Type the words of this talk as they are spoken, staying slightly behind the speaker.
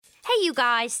Hey you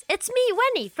guys, it's me,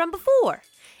 Wendy, from before.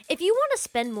 If you want to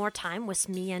spend more time with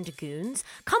me and Goons,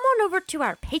 come on over to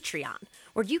our Patreon,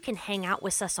 where you can hang out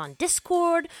with us on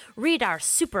Discord, read our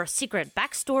super secret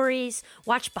backstories,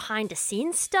 watch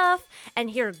behind-the-scenes stuff, and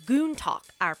hear Goon Talk,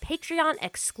 our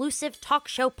Patreon-exclusive talk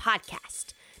show podcast.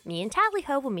 Me and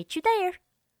Tallyho will meet you there.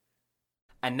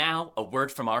 And now, a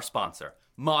word from our sponsor,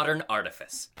 Modern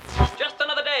Artifice. Just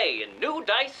another day in New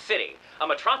Dice City, a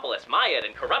metropolis mired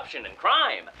in corruption and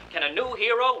crime. Can a new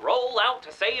hero roll out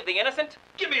to save the innocent?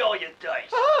 Give me all your dice.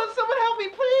 Oh, someone help me,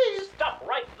 please. Stop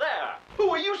right there. Who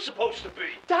are you supposed to be?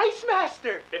 Dice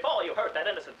Master. Before you hurt that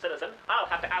innocent citizen, I'll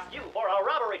have to ask you for a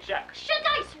robbery check. Should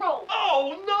dice roll?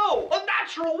 Oh, no! A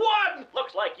natural one!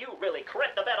 Looks like you really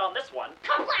crit the bet on this one.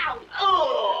 Kablow!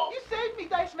 Oh! You saved me,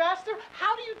 Dice Master.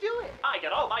 How do you do it? I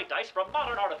get all my dice from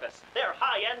Modern Artifice. Their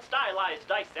high-end stylized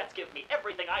dice sets give me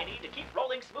everything I need to keep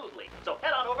rolling smoothly. So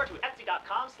head on over to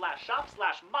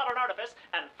etsy.com/shop/Modern Artifice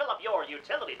and fill up your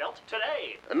utility belt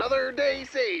today. Another day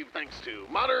saved thanks to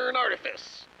Modern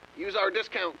Artifice. Use our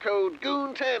discount code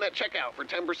GOON10 at checkout for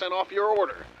 10% off your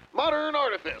order. Modern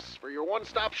Artifice, for your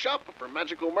one-stop shop for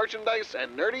magical merchandise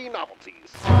and nerdy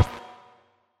novelties.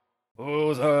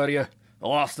 Oh, Zarya, the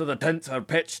last of the tents are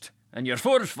pitched, and your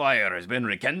forge fire has been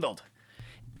rekindled.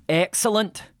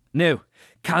 Excellent. Now,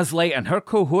 Kazlight and her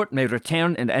cohort may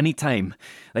return at any time.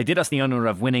 They did us the honour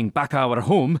of winning back our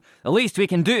home. The least we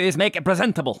can do is make it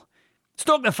presentable.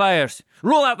 Stoke the fires,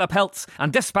 roll out the pelts,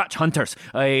 and dispatch hunters.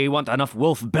 I want enough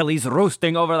wolf billies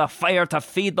roasting over the fire to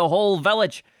feed the whole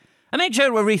village. And make sure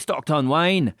we're restocked on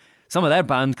wine. Some of their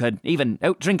band could even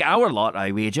outdrink our lot,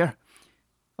 I wager.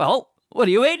 Well, what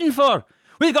are you waiting for?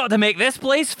 We've got to make this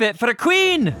place fit for a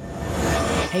queen!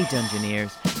 Hey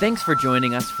Dungeoneers, thanks for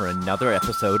joining us for another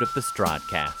episode of the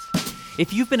Strodcast.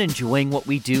 If you've been enjoying what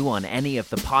we do on any of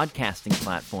the podcasting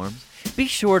platforms, be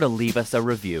sure to leave us a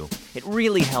review. It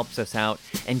really helps us out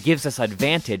and gives us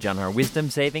advantage on our wisdom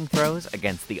saving throws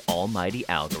against the almighty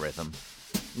algorithm.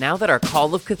 Now that our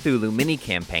Call of Cthulhu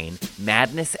mini-campaign,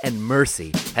 Madness and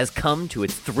Mercy, has come to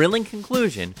its thrilling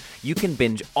conclusion, you can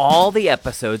binge all the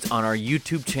episodes on our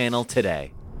YouTube channel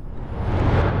today.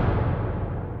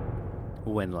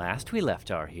 When last we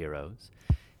left our heroes,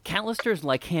 Callister's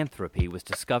lycanthropy was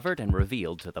discovered and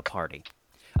revealed to the party.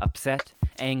 Upset,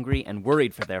 angry, and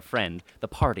worried for their friend, the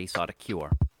party sought a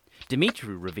cure.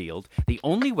 Dimitri revealed the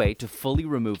only way to fully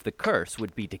remove the curse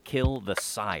would be to kill the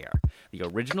Sire, the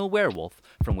original werewolf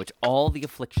from which all the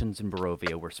afflictions in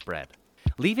Barovia were spread.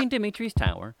 Leaving Dimitri's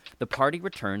tower, the party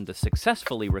returned the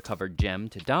successfully recovered gem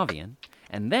to Davian,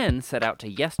 and then set out to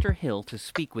Yester Hill to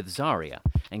speak with Zarya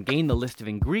and gain the list of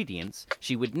ingredients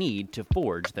she would need to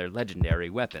forge their legendary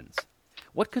weapons.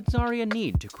 What could Zarya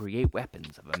need to create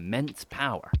weapons of immense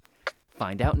power?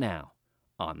 Find out now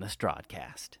on the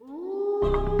Strodcast.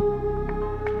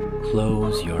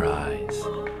 Close your eyes.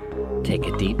 Take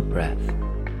a deep breath.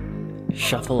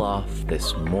 Shuffle off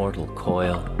this mortal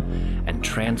coil and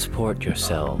transport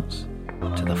yourselves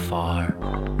to the far,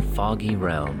 foggy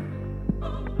realm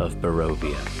of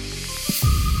Barovia.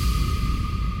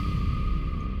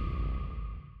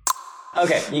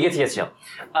 Okay, you get to Yester Hill.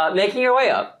 Making your way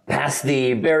up past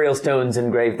the burial stones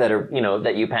engraved that are,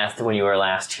 that you passed when you were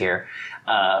last here,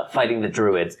 fighting the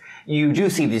druids. You do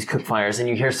see these cook fires and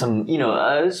you hear some,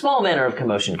 a small manner of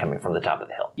commotion coming from the top of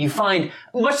the hill. You find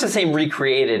much the same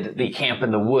recreated the camp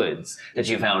in the woods that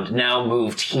you found now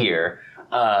moved here,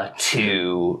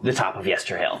 to the top of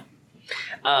Yester Hill.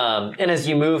 And as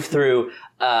you move through,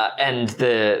 and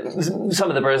some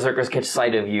of the berserkers catch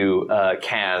sight of you,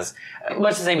 Kaz,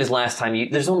 much the same as last time.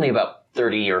 There's only about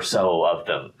 30 or so of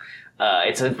them.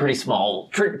 It's a pretty small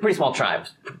tribe,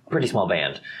 pretty small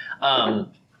band.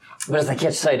 But as they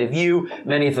catch sight of you,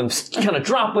 many of them kind of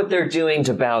drop what they're doing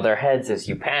to bow their heads as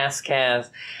you pass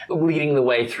Kaz, leading the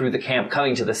way through the camp,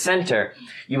 coming to the center.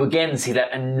 You again see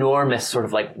that enormous sort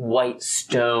of like white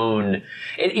stone.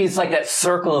 It's like that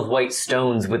circle of white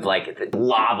stones with like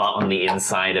lava on the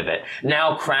inside of it,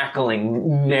 now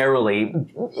crackling merrily,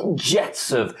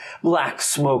 jets of black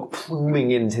smoke pluming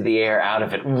into the air out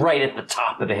of it, right at the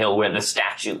top of the hill where the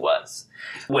statue was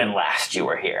when last you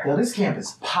were here. Yo, this camp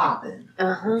is popping.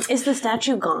 Is the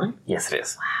statue gone? Yes, it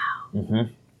is. Wow.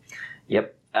 Mm-hmm.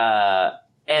 Yep.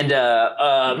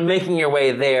 And making your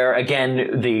way there,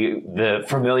 again, the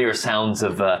familiar sounds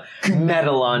of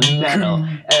metal on metal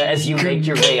as you make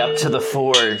your way up to the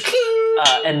forge.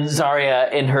 And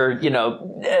Zarya in her,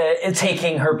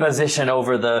 taking her position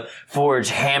over the forge,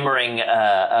 hammering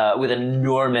with an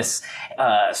enormous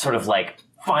sort of like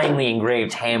finely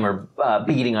engraved hammer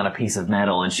beating on a piece of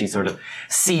metal, and she sort of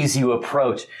sees you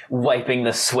approach, wiping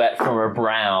the sweat from her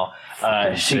brow.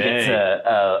 She gets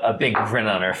a big grin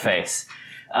on her face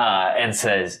and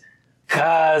says,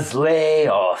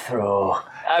 Cagliostro,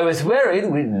 I was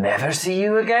worried we'd never see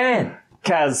you again.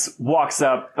 Kaz walks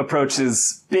up,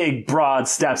 approaches, big, broad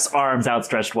steps, arms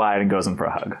outstretched wide, and goes in for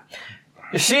a hug.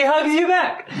 She hugs you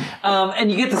back.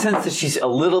 And you get the sense that she's a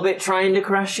little bit trying to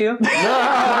crush you.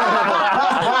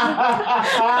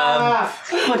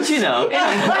 But you know, in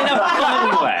a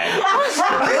fun way.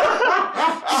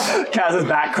 Kaz's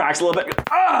back cracks a little bit.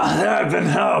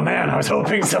 Oh man, I was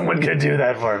hoping someone could do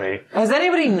that for me. Has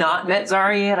anybody not met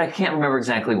Zarya yet? I can't remember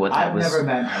exactly what that was. I've never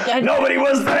met her. Nobody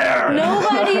was there!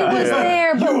 Nobody was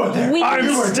there, but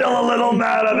I'm still a little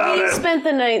mad about we it. spent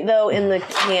the night, though, in the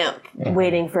camp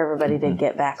waiting for everybody to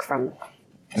get back from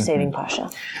saving Pasha.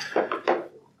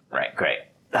 Right, great.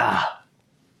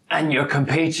 And your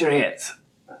compatriots.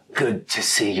 Good to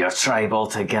see your tribe all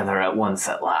together at once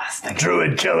at last.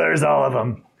 Druid killers, all of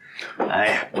them.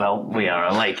 Well, we are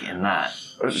alike in that.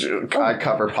 I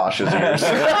cover Pasha's ears.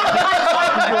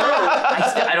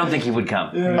 I don't think he would come.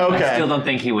 Okay. I still don't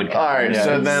think he would come. All right,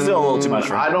 so then still a little too much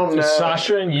for him. I don't know.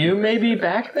 Sasha and you may be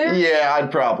back there? Yeah,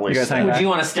 I'd probably. You guys hang Would back? you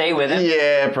want to stay with him?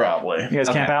 Yeah, probably. You guys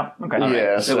camp out? Okay.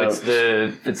 Yeah, So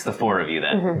so it's the four of you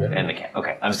then in the camp.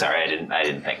 Okay, I'm sorry, I didn't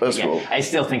think. That's cool. I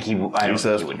still think I don't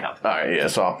think he would come. All right, yeah,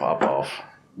 so I'll pop off.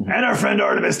 And our friend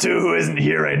Artemis, too, who isn't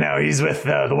here right now. He's with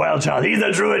the Wild Child. He's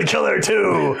a druid killer,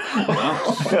 too.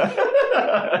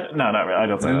 No, not really. I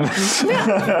don't say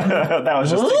that. That was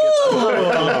just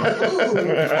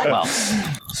Well,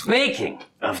 speaking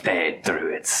of dead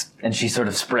druids, and she sort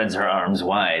of spreads her arms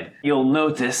wide, you'll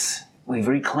notice we've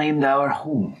reclaimed our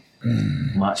home.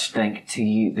 Much thanks to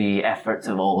you, the efforts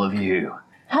of all of you.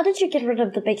 How did you get rid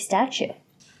of the big statue?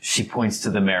 She points to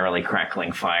the merrily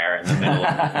crackling fire in the middle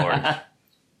of the forge.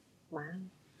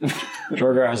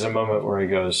 Jorgar has a moment where he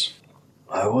goes,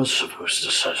 I was supposed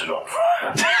to set it on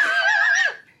fire.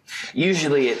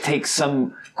 Usually it takes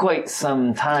quite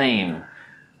some time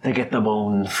to get the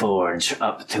bone forge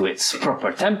up to its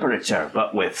proper temperature,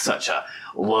 but with such a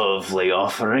lovely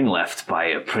offering left by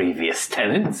a previous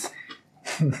tenant,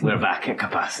 we're back at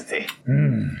capacity.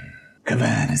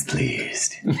 Kavan is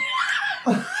pleased.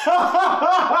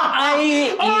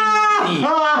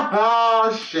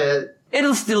 Oh, shit.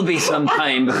 It'll still be some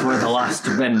time before the last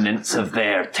remnants of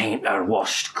their taint are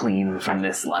washed clean from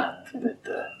this land, but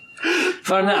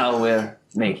for now we're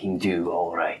making do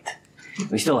all right.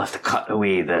 We still have to cut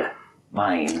away the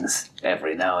vines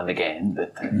every now and again,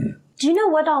 but Do you know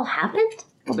what all happened?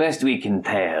 the best we can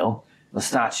tell, the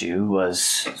statue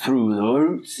was through the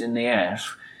roots in the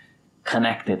earth,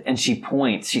 connected, and she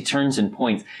turns and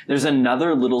points. There's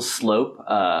another little slope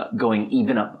going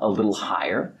even up a little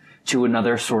higher to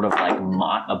another sort of like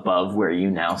motte above where you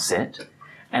now sit,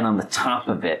 and on the top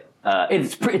of it,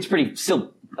 it's pretty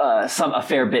still a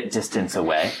fair bit distance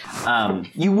away.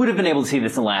 You would have been able to see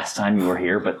this the last time you were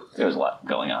here, but there was a lot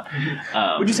going on.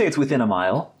 Would you say it's within a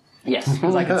mile? Yes,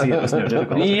 because I can see it with no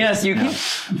difficulty. Yes, you can.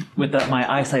 With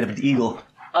my eyesight of an eagle.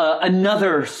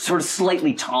 Another sort of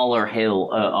slightly taller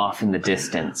hill off in the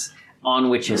distance, on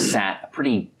which is sat a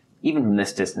pretty, even from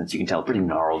this distance, you can tell a pretty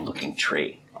gnarled looking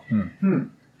tree.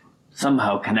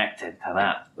 Somehow connected to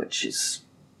that, which is,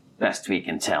 best we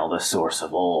can tell, the source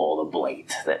of all the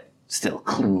blight that still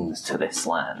clings to this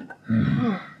land.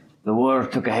 The war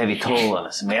took a heavy toll on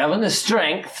us, and we haven't the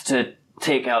strength to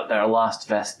take out their last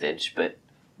vestige, but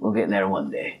we'll get there one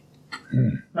day.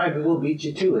 Maybe we'll beat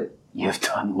you to it. You've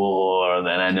done more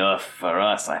than enough for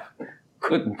us. I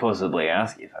couldn't possibly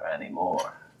ask you for any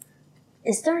more.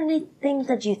 Is there anything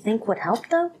that you think would help,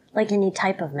 though? Like any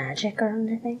type of magic or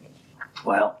anything?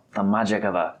 Well, the magic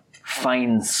of a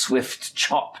fine, swift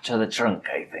chop to the trunk,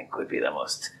 I think, would be the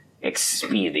most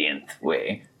expedient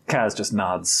way. Kaz just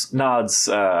nods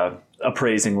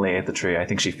appraisingly at the tree. I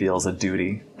think she feels a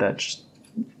duty that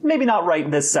maybe not right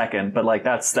this second, but like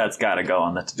that's got to go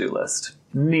on the to-do list.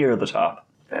 Near the top.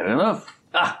 Fair enough.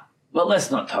 But let's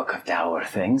not talk of dour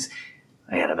things.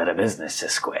 I had a bit of business to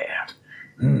square.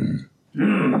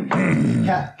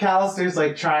 Callister's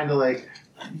like trying to like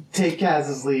take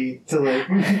Kaz's lead to like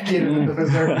get him the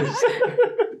berserkers.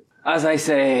 As I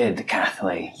said,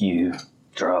 Cathly, you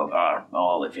drove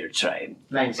all of your tribe.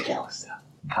 Name's Callister.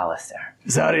 Callister.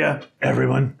 Zarya,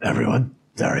 everyone,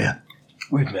 Zarya.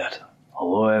 We've met.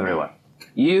 Hello, everyone.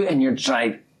 You and your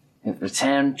tribe have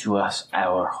returned to us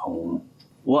our home.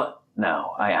 What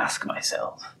now, I ask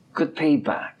myself, could pay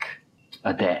back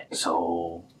a debt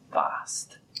so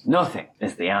vast? Nothing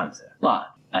is the answer,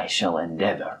 but I shall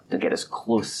endeavour to get as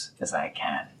close as I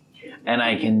can. And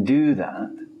I can do that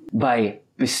by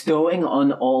bestowing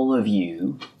on all of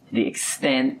you the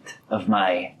extent of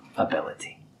my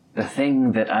ability. The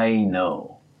thing that I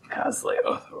know, Casley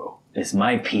Othro, is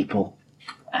my people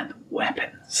and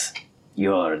weapons.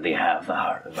 You already have the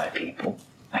heart of my people.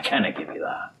 I cannot give you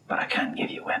that, but I can give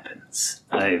you weapons.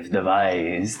 I've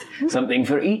devised something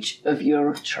for each of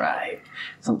your tribe,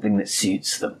 something that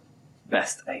suits them,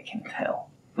 best I can tell.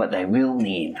 But they will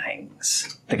need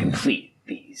things to complete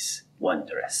these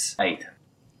wondrous items.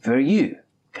 For you,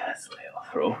 Casley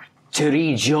Othro, to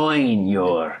rejoin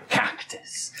your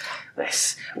cactus,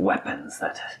 this weapons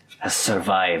that has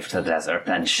survived the desert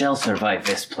and shall survive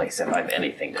this place if I've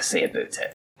anything to say about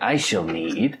it. I shall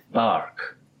need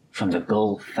bark from the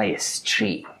Gulfias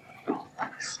tree.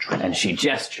 And she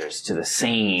gestures to the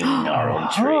same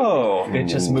gnarled tree. Oh, it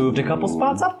just moved a couple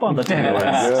spots up on the table.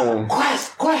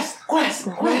 Quest!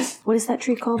 What is that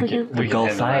tree called again? The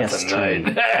Gulfias tree.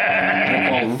 The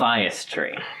Gulfias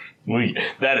tree.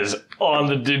 That is on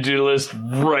the to-do list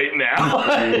right now.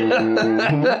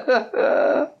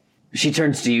 She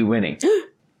turns to you, Winnie.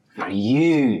 For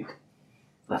you,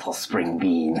 little spring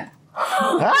bean.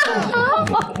 I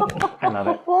love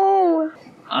it.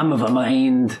 I'm of a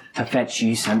mind to fetch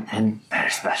you something very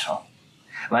special.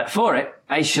 But for it,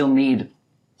 I shall need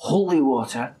holy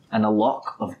water and a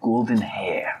lock of golden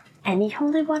hair. Any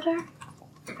holy water?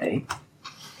 Hey?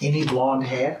 Any blonde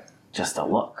hair? Just a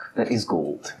lock that is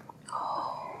gold.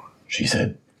 She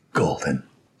said golden.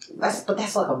 But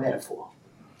that's like a metaphor.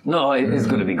 No, it is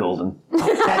going to be golden.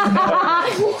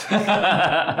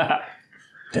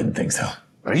 Didn't think so.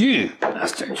 For you,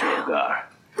 Master Jogar,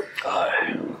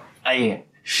 I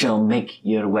shall make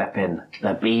your weapon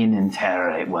the bane and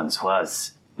terror it once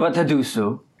was. But to do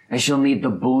so, I shall need the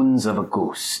bones of a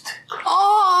ghost.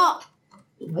 Oh!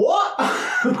 What?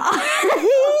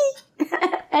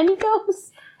 Any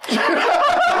ghost?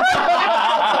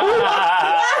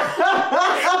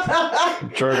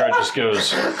 Jorgar just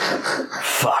goes,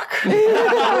 fuck.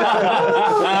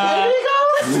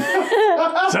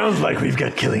 Sounds like we've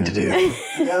got killing to do.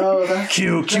 No, that's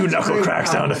Cue knuckle crack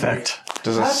sound effect.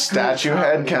 Does a statue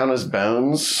head count as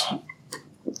bones?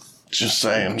 Just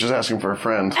saying. Just asking for a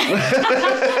friend.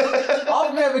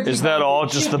 Is that all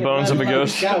just the bones of a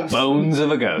ghost? Bones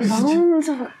of a ghost. Bones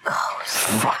of a ghost.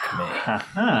 Fuck me.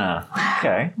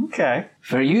 Okay.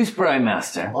 For you, Spry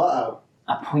Master, Uh-oh.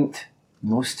 a point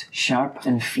most sharp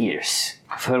and fierce,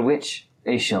 for which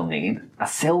I shall need a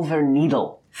silver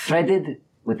needle threaded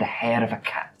with the hair of a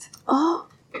cat. Oh.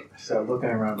 So looking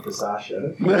around for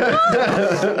Sasha.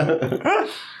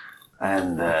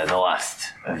 And the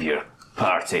last of your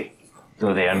party,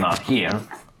 though they are not here,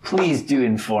 please do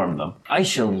inform them. I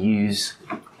shall use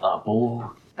a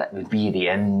bow that would be the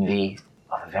envy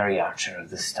of a very archer of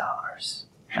the stars.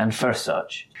 And for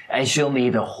such, I shall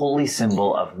need a holy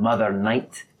symbol of Mother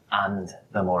Night and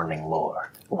the Morning Lord.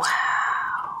 Wow.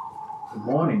 The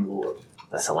Morning Lord.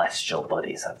 The celestial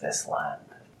buddies of this land.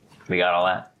 We got all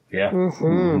that? Yeah.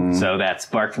 Mm-hmm. So that's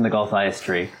bark from the Gulfias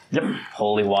tree. Yep.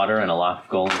 Holy water and a lock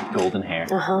of golden hair.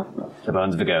 Uh-huh. The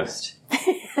bones of a ghost.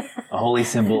 A holy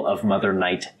symbol of Mother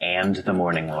Night and the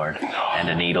Morning Lord. And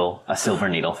a needle, a silver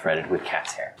needle threaded with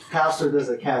cat's hair. Pastor does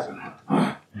a chasm.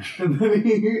 and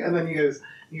then he goes,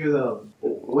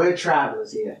 we're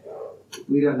travelers here.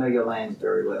 We don't know your lands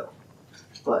very well.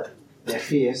 But they're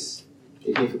fierce,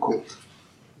 they're difficult.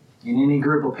 And any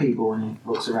group of people, and he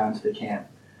looks around to the camp,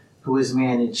 who has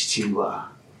managed to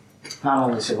not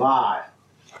only survive,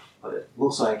 but it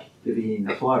looks like they're beginning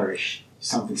to flourish,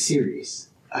 something serious.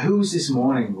 Who's this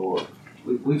Morning Lord?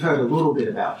 We've heard a little bit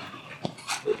about him.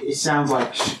 It sounds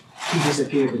like he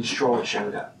disappeared and Strahd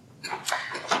showed up.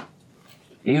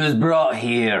 He was brought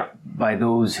here by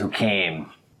those who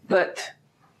came, but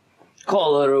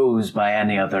call a rose by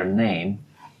any other name,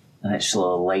 and it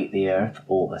shall light the earth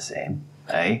all the same,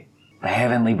 eh? The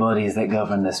heavenly bodies that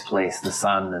govern this place, the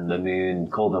sun and the moon,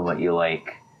 call them what you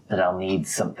like, that I'll need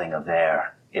something of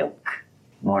their ilk.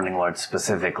 Morning Lord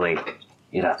specifically,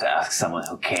 you'd have to ask someone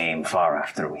who came far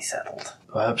after we settled.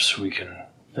 Perhaps we can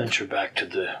venture back to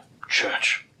the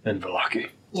church in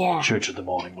Vallaki. Yeah. Church of the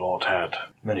Morning Lord had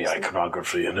many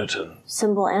iconography in it, and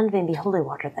Symbol and maybe holy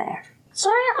water there.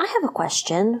 Sorry, I have a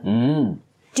question.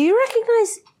 Do you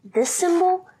recognize this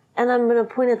symbol? And I'm going to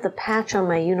point at the patch on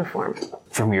my uniform.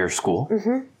 From your school?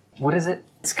 Mm-hmm. What is it?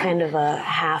 It's kind of a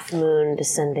half moon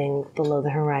descending below the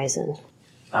horizon.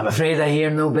 I'm afraid I hear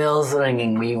no bells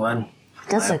ringing, wee one.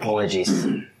 That's My okay. apologies.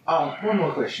 One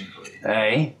more question for you.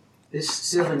 Hey? This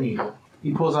silver needle,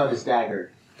 he pulls out his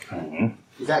dagger. Mm-hmm.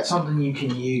 Is that something you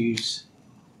can use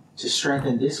to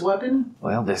strengthen this weapon?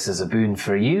 Well, this is a boon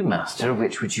for you, Master.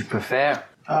 Which would you prefer?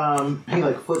 He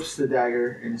like flips the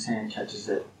dagger in his hand, catches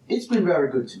it. It's been very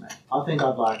good to me. I think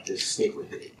I'd like to stick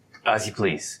with it. As you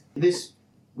please. This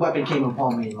weapon came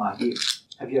upon me in my youth.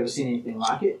 Have you ever seen anything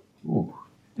like it? Ooh.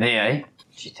 May I?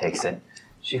 She takes it.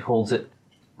 She holds it,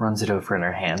 runs it over in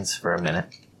her hands for a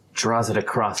minute, draws it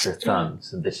across her thumb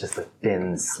so that it's just a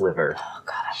thin sliver. Oh,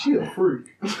 God. She a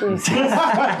freak. I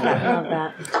love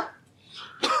that.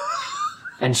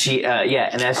 And she,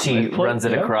 and as she runs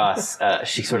it across,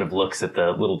 she sort of looks at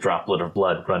the little droplet of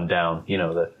blood run down,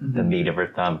 the meat of her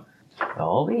thumb.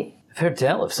 Ollie, I've heard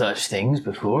tell of such things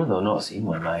before, though not seen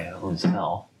one my own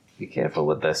self. Be careful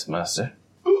with this, master.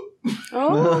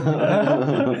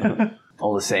 Oh.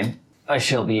 All the same, I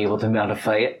shall be able to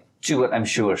modify it to what I'm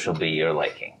sure shall be your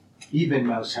liking. You've been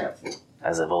most helpful.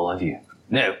 As of all of you.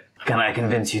 Now, can I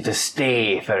convince you to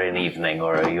stay for an evening,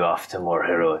 or are you off to more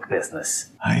heroic business?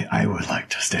 I would like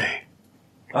to stay.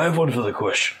 I have one further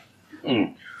question.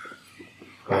 I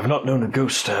have not known a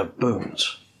ghost to have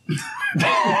bones.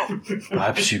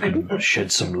 Perhaps you can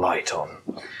shed some light on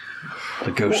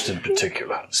the ghost in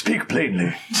particular. Speak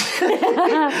plainly. Well,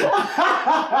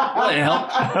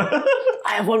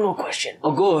 I have one more question.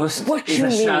 a ghost What is you a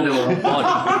mean? shadow of a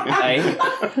body, eh?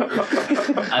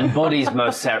 And bodies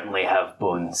most certainly have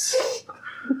bones.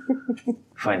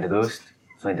 Find a ghost,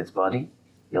 find its body,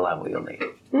 you'll have what you'll need.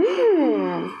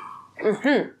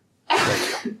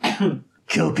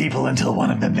 Kill people until one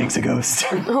of them makes a ghost.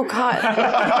 Oh, God.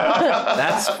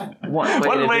 That's one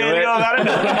way to do it.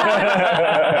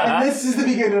 And this is the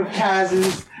beginning of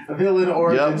Kaz's villain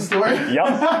origin story.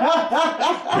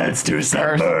 Let's do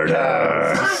some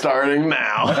murder. Starting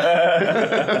now.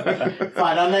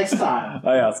 Find out next time.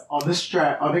 Oh, yes. On the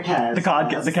Kaz. The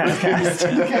Kazcast.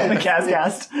 The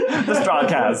Kazcast. The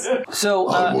Strawcast. So,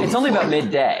 it's only about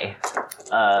midday.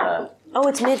 Oh,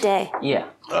 it's midday. Yeah.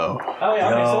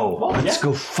 Oh. Let's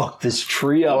go fuck this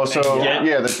tree up. Well, so,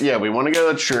 we want to get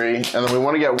the tree, and then we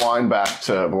want to get wine back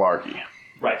to Malarkey.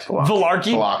 Right.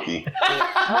 Valarkey? Malarkey.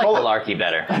 I like Malarkey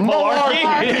better. Malarkey?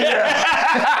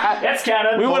 That's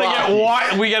canon. We want to get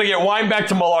wine. We got to get wine back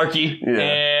to Malarkey, Yeah.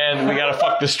 and we got to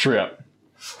fuck this tree up.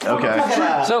 Okay.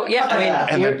 So,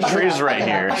 And the tree's right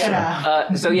here.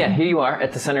 So. here you are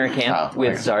at the center of camp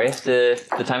with Zarya.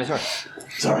 The time is yours.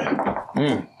 Sorry.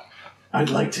 I'd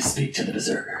like to speak to the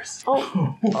berserkers.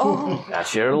 Oh.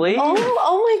 Naturally. Oh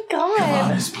my God.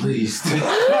 Khan is pleased.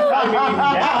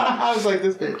 I was like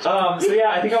this bitch. I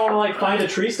think I want to find a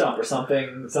tree stump or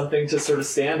something to sort of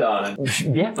stand on.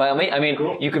 Yeah, by all means. I mean,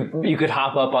 cool. you could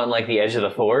hop up on the edge of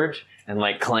the forge and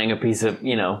clang a piece of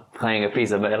metal,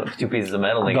 2 pieces of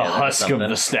metal together. The husk of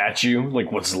the statue,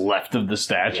 what's left of the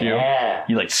statue. Yeah.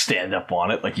 You stand up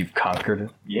on it like you've conquered it.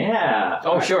 Yeah.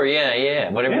 Oh, sure. Yeah.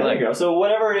 Whatever you there like. you go. So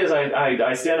whatever it is,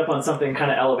 I stand up on something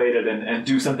kind of elevated and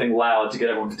do something loud to get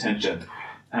everyone's attention.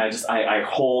 And I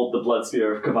hold the blood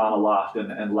spear of Kavan aloft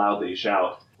and loudly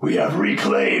shout. We have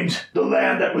reclaimed the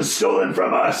land that was stolen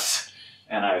from us.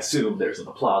 And I assume there's an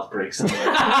applause break somewhere. We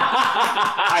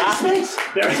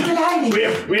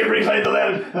have reclaimed the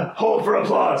land. Hold for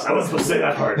applause. I wasn't supposed to say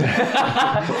that part.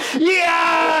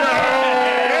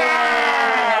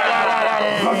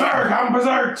 Berserk! I'm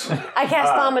berserk! I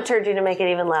cast thaumaturgy to make it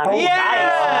even louder.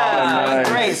 Yeah!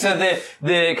 Great. So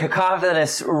the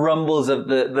cacophonous rumbles of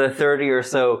the 30 or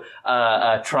so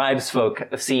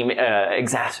tribesfolk seem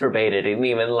exacerbated and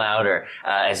even louder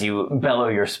as you bellow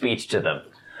your speech to them.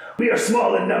 We are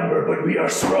small in number, but we are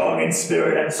strong in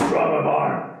spirit and strong of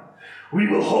arm. We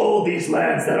will hold these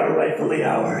lands that are rightfully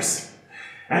ours.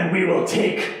 And we will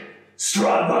take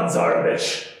Strahd von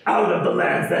Zarovich out of the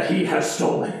lands that he has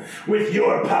stolen with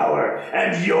your power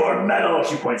and your metal.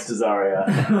 She points to Zarya.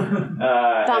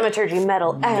 Thaumaturgy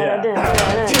metal.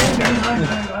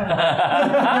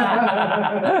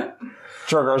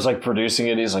 Drogar's producing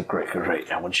it. He's great.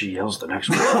 Now when she yells the next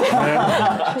one.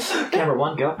 Camera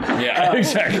 1, go. Yeah,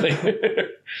 exactly.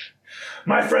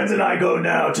 My friends and I go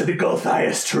now to the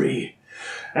Gulthias tree,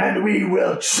 and we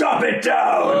will chop it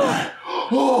down.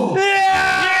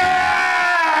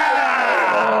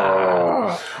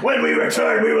 When we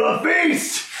return, we will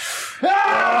feast. Come on!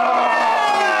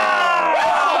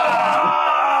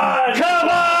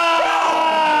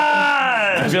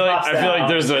 I feel like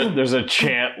there's a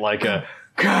chant like a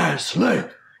Castle,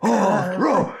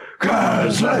 Hordro,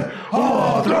 Castle,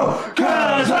 Hordro,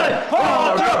 Castle,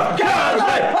 Hordro, Castle,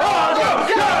 Hordro,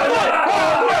 Castle,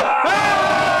 Hordro.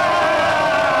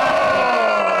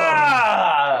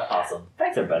 Awesome.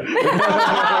 Thanks, everybody.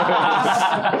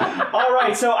 All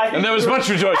right, so I think... And there was much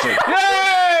rejoicing.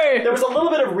 Yay! There was a little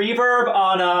bit of reverb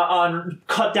on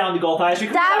cut down the Gulf Ice.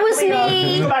 That was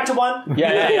me. Go back to 1.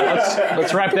 Yeah.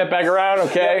 Let's wrap that back around,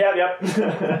 okay?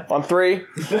 Yep. On 3.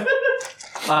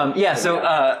 So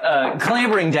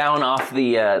clambering down off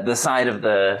the side of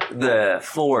the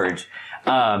forge,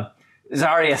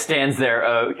 Zarya stands there,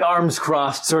 arms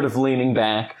crossed, sort of leaning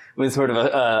back, with sort of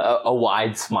a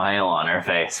wide smile on her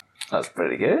face. That's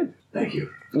pretty good. Thank you.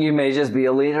 You may just be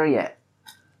a leader yet.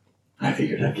 I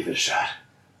figured I'd give it a shot.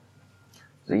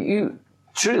 So you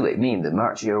truly mean to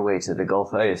march your way to the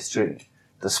Gulf Ice Tree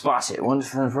to spot it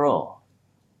once and for all?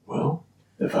 Well,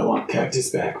 if I want Cactus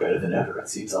back better than ever, it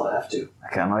seems I'll have to. I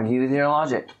can't argue with your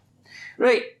logic.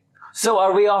 Right, so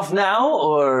are we off now,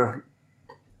 or...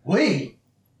 Wait!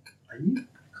 Are you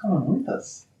coming with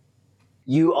us?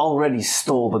 You already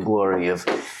stole the glory of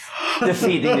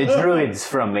defeating the druids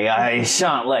from me. I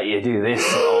shan't let you do this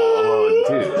all alone,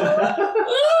 too.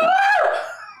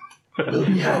 We'll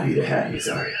be happy to have you,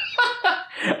 Zarya.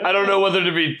 I don't know whether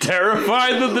to be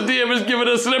terrified that the DM has given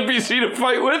us an NPC to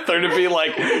fight with, or to be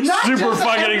like super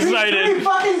fucking excited.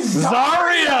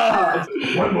 Zarya!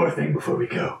 One more thing before we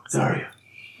go, Zarya.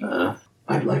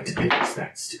 I'd like to pay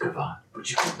respects to Kavan.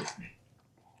 Would you come with me?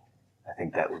 I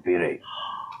think that would be right.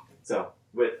 So,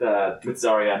 with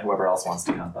Zarya and whoever else wants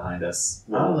to come behind us,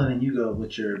 I'm letting you go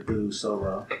with your boo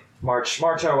solo. march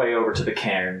our way over to the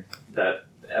cairn that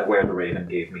where the Raven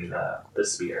gave me the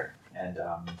spear. And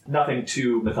nothing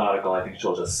too methodical. I think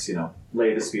she'll just,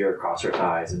 lay the spear across her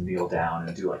thighs and kneel down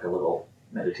and do like a little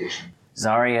meditation.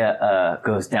 Zarya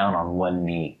goes down on one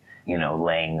knee,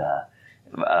 laying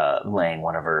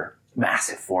one of her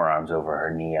massive forearms over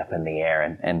her knee up in the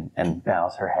air and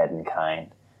bows her head in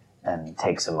kind and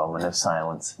takes a moment of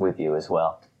silence with you as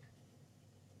well.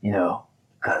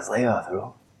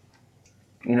 Kazleothru,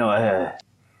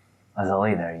 as a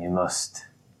leader,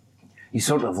 you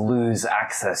sort of lose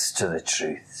access to the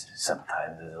truth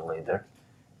sometimes as a leader.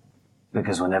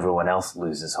 Because when everyone else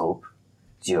loses hope,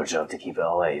 it's your job to keep it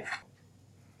alive.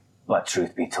 But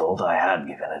truth be told, I had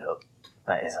given it up.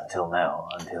 That is until now,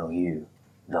 until you,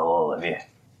 all of you.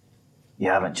 You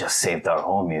haven't just saved our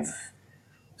home, you've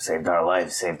saved our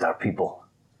lives, saved our people.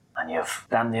 And you've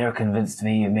damn near convinced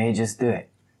me you may just do it.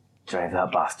 Drive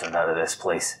that bastard out of this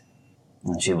place.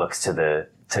 And she looks to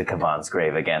Kavan's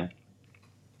grave again.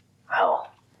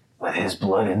 Well, with his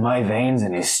blood in my veins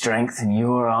and his strength in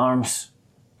your arms,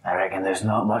 I reckon there's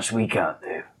not much we can't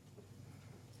do.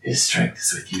 His strength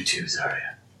is with you too,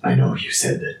 Zarya. I know you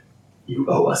said that you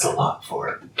owe us a lot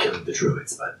for killing the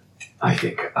druids, but I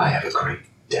think I have a great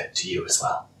debt to you as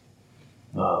well.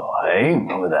 Oh, hey?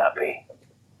 What would that be?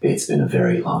 It's been a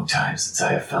very long time since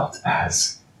I have felt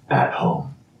as at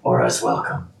home or as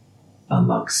welcome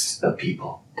amongst a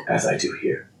people as I do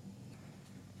here.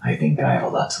 I think I have a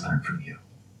lot to learn from you,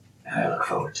 and I look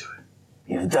forward to it.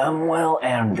 You've done well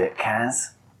earned it,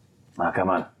 Kaz. Now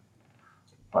come on.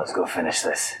 Let's go finish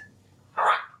this.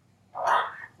 Stop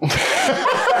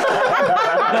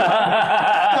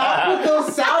with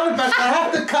those sound effects. I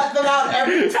have to cut them out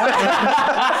every time.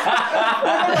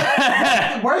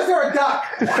 Where's there a duck?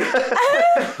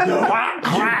 No,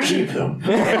 you keep them.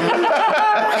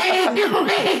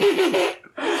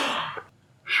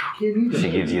 She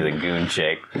gives you the goon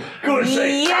shake. Goon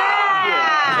shake!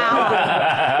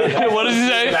 Yeah! What does he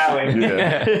say?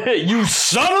 Yeah. You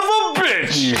son of a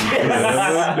bitch!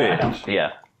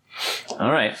 Yeah.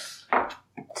 All right.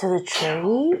 To the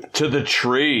tree? To the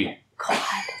tree. God.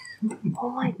 Oh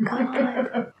my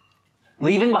God.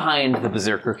 Leaving behind the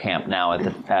Berserker camp now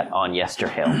on Yester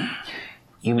Hill,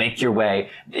 you make your way.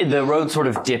 The road sort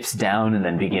of dips down and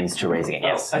then begins to raise again.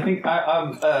 Yes. I think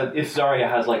if Zarya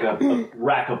has like a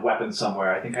rack of weapons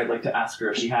somewhere, I think I'd like to ask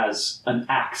her if she has an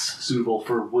axe suitable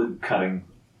for wood cutting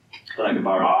that I can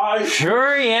borrow.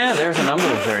 Sure, yeah. There's a number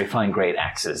of very fine great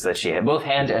axes that she has, both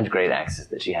hand and great axes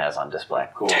that she has on display.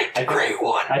 Cool. Take the great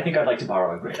one. I think I'd like to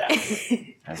borrow a great axe.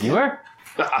 As you were.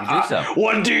 You do so.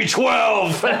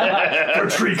 1d12 for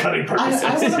tree cutting purposes.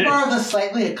 I want to borrow the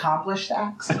slightly accomplished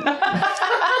axe.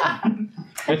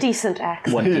 A decent axe.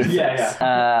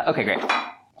 Yeah. Okay, great.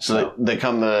 So they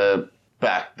come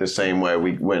back the same way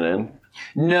we went in?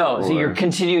 No, so you're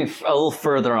continuing a little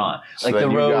further on. So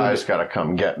then you guys gotta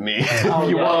come get me.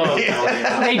 You want?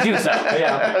 They do so.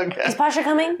 Yeah. Okay. Is Pasha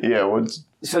coming? Yeah.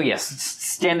 So yes,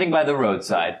 standing by the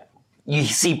roadside, you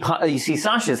see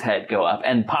Sasha's head go up,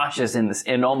 and Pasha's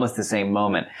in almost the same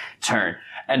moment turn,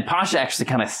 and Pasha actually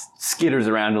kind of skitters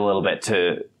around a little bit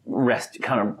to rest,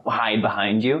 kind of hide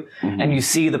behind you, and you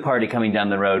see the party coming down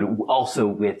the road, also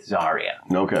with Zarya.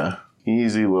 Okay.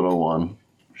 Easy, little one.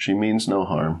 She means no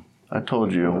harm. I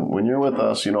told you, when you're with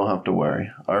us, you don't have to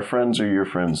worry. Our friends are your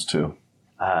friends, too.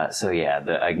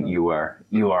 You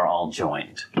are all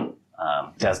joined.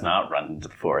 Does not run into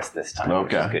the forest this time.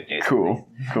 Which is good news. Cool.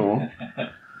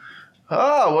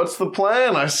 What's the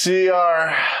plan? I see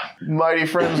our mighty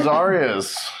friend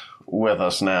Zarya's with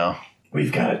us now.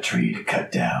 We've got a tree to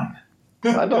cut down.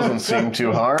 That doesn't seem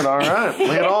too hard. All right,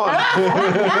 lead on.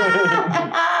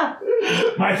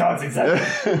 My thoughts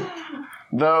exactly.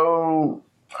 Though,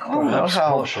 I don't know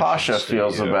how Pasha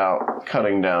feels about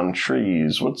cutting down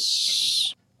trees.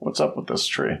 What's up with this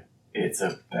tree? It's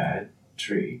a bad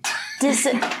tree. This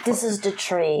is the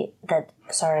tree that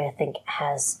I think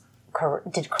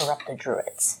did corrupt the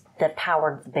druids that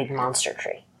powered the big monster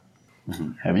tree.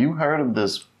 Mm-hmm. Have you heard of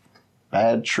this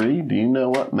bad tree? Do you know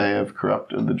what may have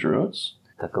corrupted the druids?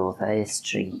 The Gothias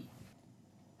tree.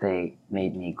 They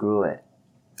made me grow it.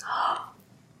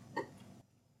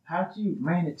 How'd you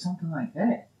manage something like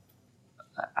that?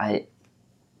 I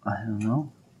don't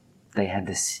know. They had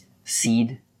this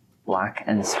seed, black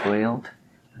and spoiled,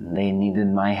 and they needed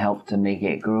my help to make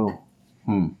it grow.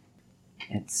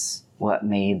 It's what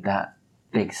made that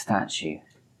big statue.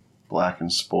 Black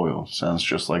and spoiled. Sounds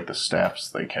just like the staffs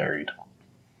they carried.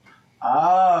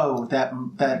 Oh,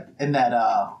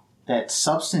 that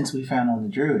substance we found on the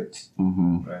druids.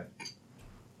 Mm-hmm. Right.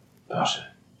 Pasha,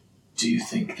 do you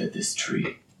think that this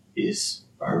tree is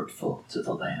hurtful to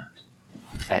the land?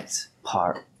 It's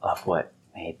part of what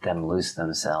made them lose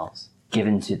themselves,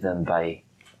 given to them by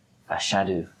a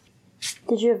shadow.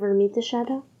 Did you ever meet the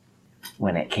shadow?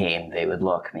 When it came, they would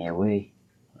lock me away.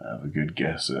 I have a good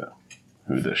guess at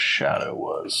who the shadow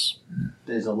was.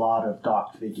 There's a lot of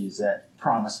dark figures that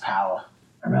promise power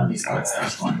around these parts.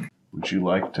 There's one. Would you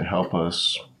like to help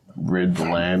us rid the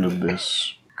land of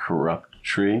this corrupt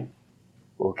tree?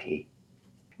 Okay.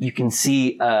 You can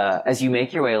see, as you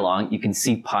make your way along, you can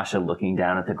see Pasha looking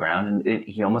down at the ground, and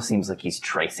he almost seems like he's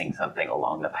tracing something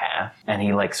along the path. And he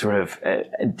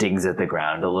digs at the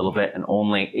ground a little bit, and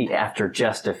only after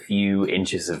just a few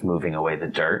inches of moving away the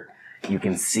dirt, you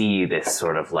can see this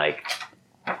sort of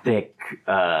thick,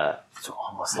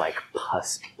 almost like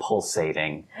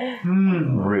pulsating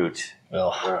root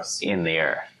in the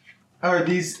earth.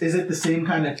 Is it the same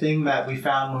kind of thing that we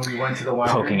found when we went to the winery?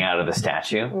 Poking out of the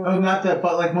statue? Oh, not that,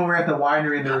 but when we were at the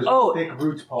winery, there was thick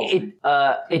roots pulsing.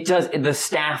 It does. The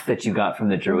staff that you got from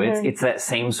the druids, it's that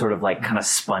same sort of kind of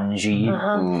spongy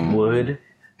wood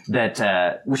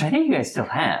that, which I think you guys still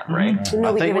have, right?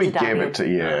 I think we gave it to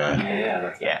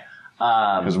Yeah.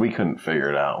 Because we couldn't figure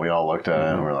it out. We all looked at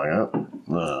it and we're like,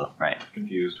 no. Right.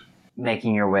 Confused.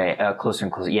 Making your way closer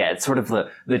and closer. Yeah, it's sort of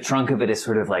the trunk of it is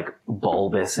sort of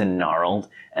bulbous and gnarled,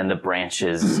 and the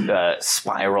branches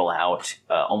spiral out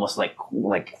almost like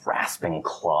grasping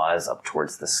claws up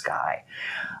towards the sky.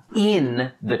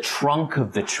 In the trunk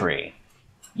of the tree,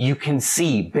 you can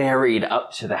see buried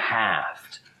up to the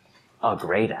haft a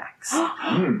great axe,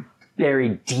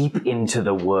 buried deep into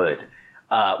the wood,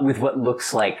 with what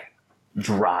looks like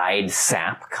dried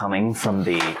sap coming from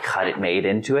the cut it made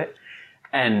into it.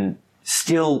 And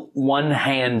still one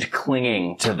hand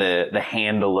clinging to the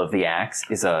handle of the axe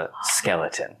is a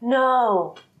skeleton.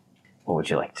 No. What would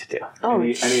you like to do? Oh,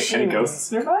 any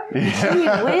ghosts nearby? Gee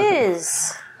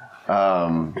whiz.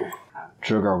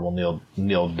 Drogar will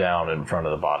kneel down in front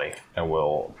of the body and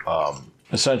will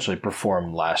essentially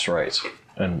perform last rites,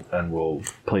 and will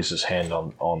place his hand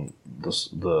on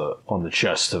the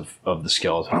chest of the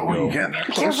skeleton. Oh, you getting there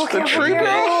close Careful, to the careful, tree?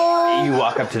 careful. You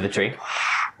walk up to the tree.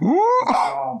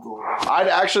 I'd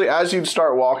actually, as you'd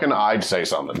start walking, I'd say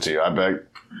something to you. I'd be like,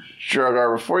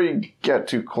 Drogar, before you get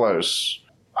too close,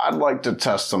 I'd like to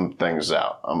test some things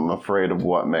out. I'm afraid of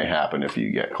what may happen if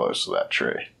you get close to that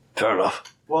tree. Fair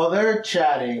enough. While they're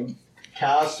chatting,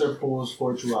 Callister pulls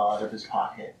Fortuel out of his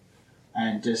pocket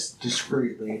and just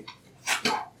discreetly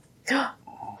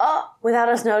Without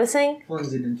us noticing?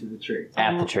 flings it into the tree.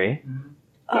 At the tree?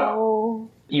 Oh.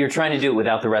 You're trying to do it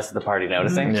without the rest of the party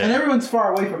noticing? And everyone's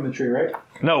far away from the tree, right?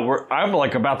 No, I'm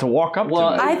about to walk up to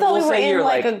Well, it. I thought We'll we were say in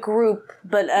you're a group,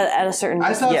 but at a certain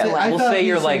distance. We'll say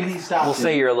you're we'll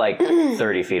say you're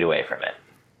 30 feet away from it.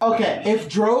 Okay, if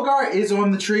Drogar is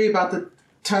on the tree about to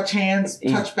touch hands,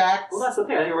 touch backs. Well, that's the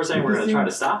thing. I think we're saying we're going to try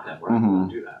to stop him. We're not going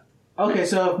to do that. Okay,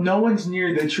 so if no one's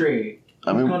near the tree,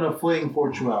 I'm going to fling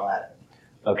Fortuel at it.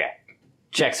 Okay.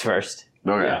 Checks first.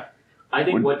 Okay. Yeah. I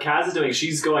think what Kaz is doing,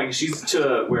 she's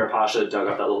to where Pasha dug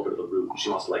up that little bit of the root. She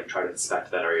wants to try to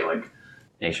inspect that area,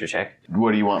 nature check.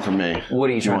 What do you want from me? What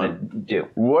are you trying to do?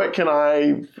 What can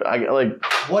I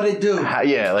what it do?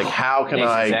 How can Nature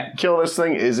I check. kill this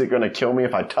thing? Is it going to kill me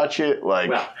if I touch it?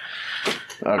 well,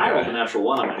 I rolled a natural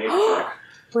 1 on my nature check.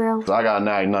 Well, So I got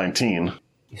a 19.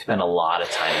 You spend a lot of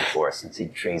time in forests and see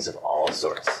trees of all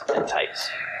sorts and types.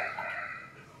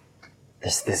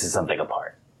 This is something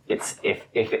apart. It's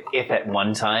if at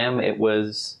one time it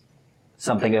was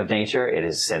something of nature, it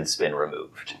has since been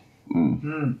removed.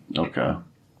 Okay.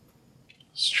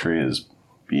 This tree is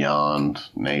beyond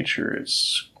nature.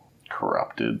 It's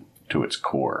corrupted to its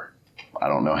core. I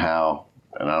don't know how,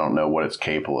 and I don't know what it's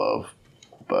capable of,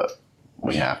 but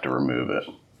we have to remove it.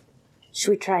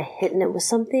 Should we try hitting it with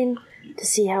something to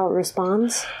see how it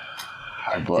responds?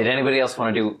 Did anybody else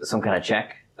want to do some kind of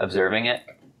check, observing it?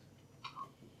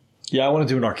 Yeah, I want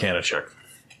to do an Arcana check.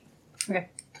 Okay.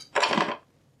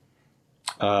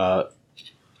 That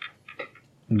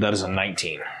is a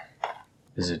 19.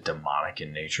 Is it demonic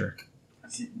in nature?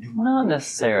 Not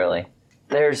necessarily.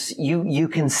 There's you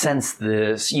can sense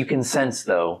this. You can sense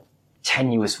though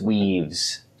tenuous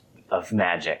weaves of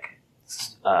magic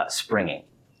springing,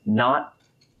 not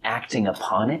acting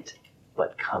upon it,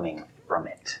 but coming from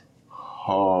it.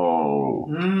 Oh.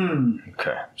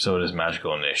 Okay, so it is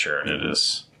magical in nature, and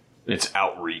its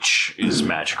outreach is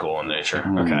magical in nature.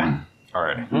 Okay, all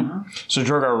right. So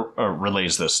Drogar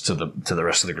relays this to the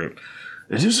rest of the group.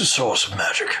 It is a source of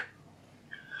magic.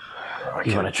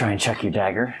 You want to try and check your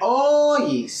dagger? Oh,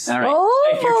 yes. All right.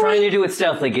 Oh, if you're trying to do it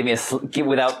stealthily, give me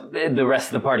without the rest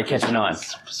of the party catching on.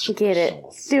 Get it.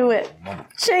 Do it.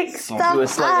 Shake stuff Do a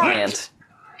sleight of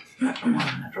up.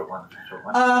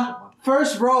 hand.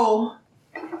 First roll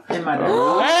in my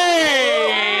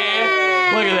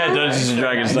Hey! Look at that Dungeons and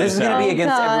Dragons. This is going to be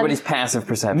against God. everybody's passive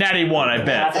perception. Natty 1, I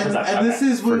bet. And this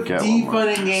is with Forget D one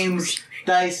more. Fun Games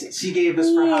dice she gave us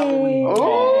for Halloween.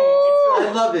 Oh!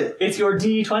 I love it. It's your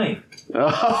D20.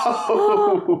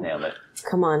 Oh! Nailed it.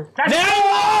 Come on. Natty 1!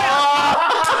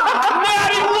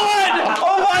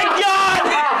 Oh my god!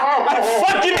 I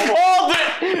fucking called it!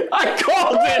 I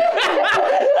called it!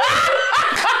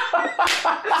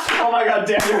 Oh my god,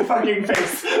 damn your fucking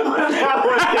face.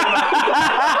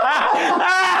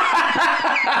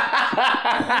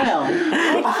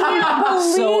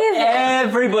 So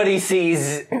everybody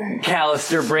sees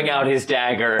Callister bring out his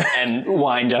dagger and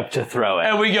wind up to throw it.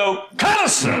 And we go,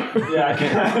 Callister!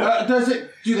 Yeah,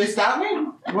 Do they stop me?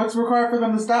 What's required for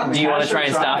them to stop me? Do you want to try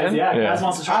and stop him? Yeah, Kaz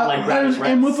wants to try and like grab his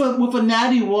and wrist. with a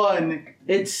natty 1,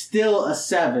 it's still a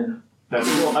 7. That's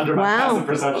still under my Wow. passive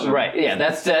perception. Right, yeah,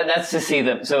 that's to see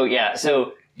them. So yeah,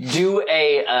 so do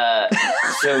a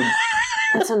so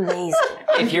That's amazing.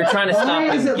 if you're trying to stop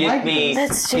Why is him, it give like me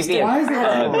That's give just me a why is it like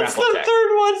that? grapple check.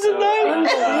 Third one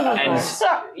tonight! And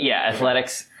yeah,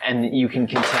 athletics, and you can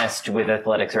contest with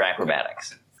athletics or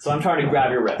acrobatics. So I'm trying to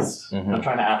grab your wrist. I'm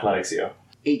trying to athletics you.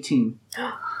 18.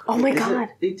 Oh my Is it god.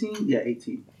 18? Yeah,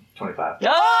 18. 25.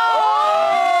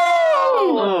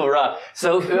 Oh, rough.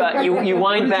 So you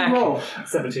wind back.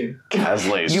 17.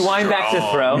 You wind back to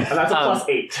throw. And that's a plus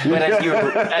 8. But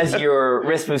as your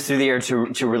wrist moves through the air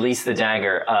to release the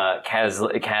dagger,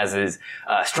 Kaz's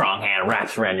strong hand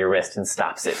wraps around your wrist and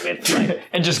stops it mid-flight.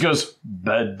 And just goes,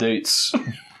 bad dates.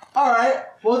 Alright,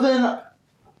 well then,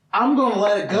 I'm going to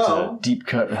let it That's go. a deep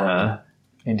cut from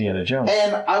Indiana Jones.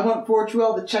 And I want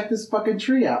Fortuel to check this fucking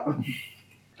tree out.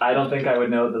 I don't think I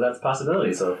would know that that's a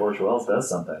possibility, so if Forge Wells does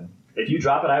something. If you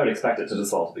drop it, I would expect it to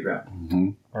just fall to the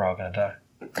ground. We're all gonna die.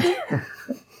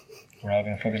 We're all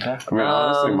gonna fucking die. I mean,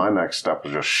 honestly, my next step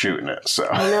was just shooting it, so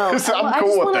I know. so I'm I cool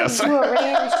just with wanna this. do a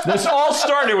range. This all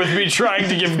started with me trying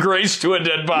to give grace to a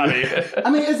dead body. I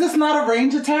mean, is this not a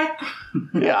range attack?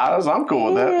 Yeah, I'm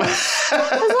cool with that. As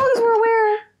long as we're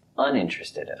aware.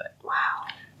 Uninterested in it. Wow.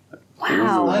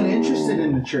 Uninterested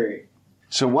in the tree.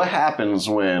 So what happens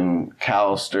when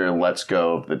Callister lets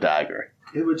go of the dagger?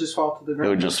 It would just fall to the It ground.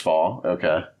 would just fall?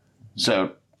 Okay.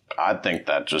 So I think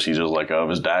that he just let go of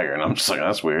his dagger, and I'm just like,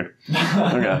 that's weird.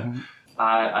 Okay.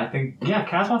 I think, yeah,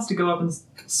 Kaz wants to go up and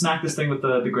smack this thing with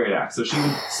the great axe. So she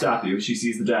would stop you. She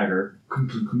sees the dagger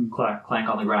clank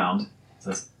on the ground.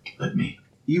 Says, let me.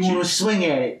 You want to swing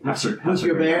at it with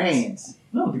your bare hands.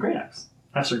 No, the great axe.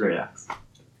 That's her great axe.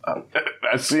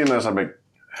 I seen this, I'm like,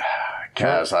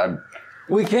 Kaz,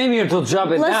 We came here to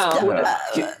chop it down.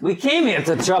 We came here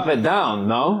to chop it down,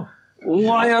 no?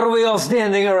 Why are we all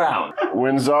standing around?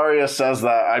 When Zarya says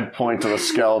that, I point to the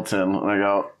skeleton, and I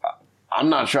go, I'm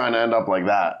not trying to end up like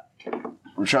that.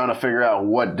 I'm trying to figure out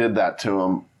what did that to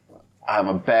him. I have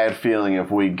a bad feeling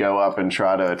if we go up and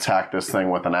try to attack this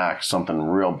thing with an axe, something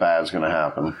real bad's going to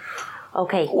happen.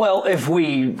 Okay. Well, if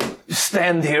we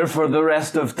stand here for the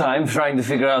rest of time trying to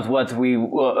figure out what we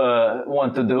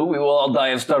want to do, we will all die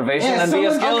of starvation and be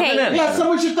a skeleton anyway. Yeah,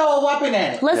 someone should throw a weapon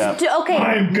at it. Let's do. Okay.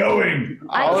 I'm going.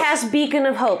 I cast Beacon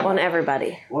of Hope on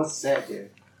everybody. What's that, dude?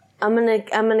 I'm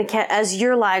gonna cast, as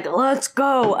you're like, let's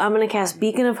go, I'm gonna cast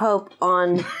Beacon of Hope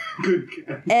on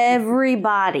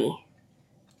everybody,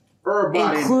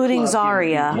 including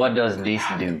Zarya. What does this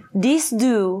do? This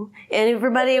do, and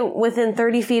everybody within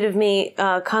 30 feet of me,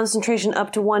 concentration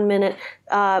up to 1 minute,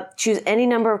 choose any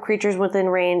number of creatures within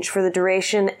range. For the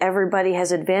duration, everybody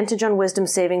has advantage on wisdom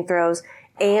saving throws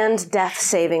and death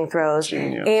saving throws,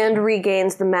 and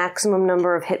regains the maximum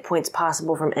number of hit points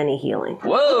possible from any healing.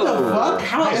 Whoa! What the fuck?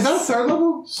 How, is that a third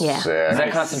level? Yeah. Sick. Is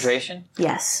that concentration?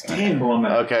 Yes.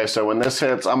 Okay, so when this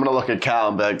hits, I'm gonna look at Cal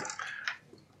and be like,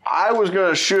 I was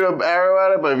gonna shoot an arrow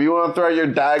at it, but if you want to throw your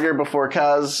dagger before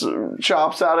Kaz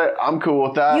chops at it, I'm cool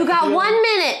with that. You got 1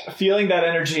 minute! Feeling that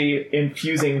energy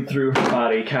infusing through her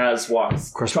body, Kaz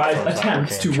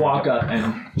attempts to walk up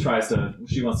and she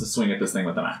wants to swing at this thing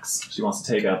with an axe. She wants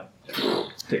to take a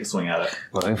swing at it.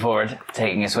 Moving forward,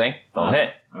 taking a swing. Don't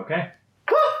hit. Okay.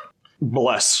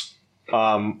 Bless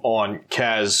on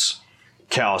Kaz,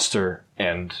 Callister,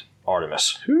 and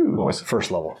Artemis. Well,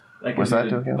 first level. What's that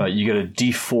do again? You get a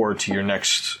D4 to your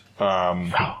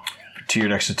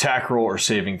next attack roll or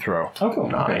saving throw. Oh, cool.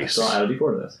 Nice. Okay, so I'll add a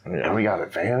D4 to this. And we got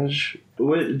advantage? I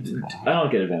don't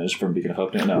get advantage from Beacon of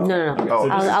Hope. No. No. Okay, Oh,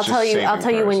 so I'll tell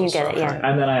you when you get it, yeah.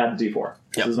 And then I add the D4.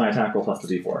 This is my attack roll plus the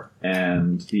D4.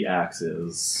 And the axe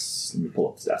is... Let me pull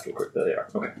up the stats real quick. There they are.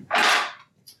 Okay.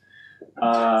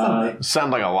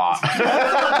 Sound like a lot.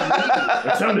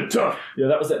 That sounded tough. Yeah,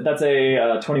 that's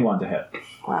a 21 to hit.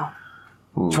 Wow.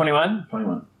 21?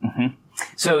 21. Mm-hmm.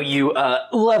 So you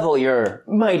level your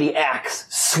mighty axe,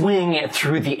 swing it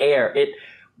through the air. It,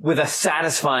 with a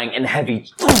satisfying and heavy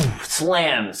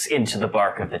slams into the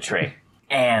bark of the tree.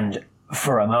 And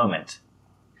for a moment,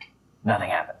 nothing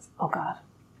happens. Oh, God.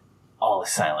 All is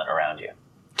silent around you.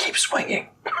 Keep swinging.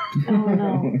 Oh,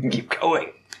 no. Keep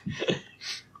going.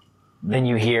 Then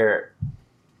you hear,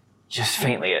 just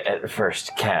faintly at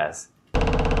first, Kaz,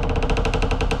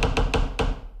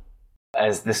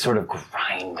 as this sort of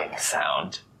grinding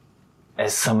sound,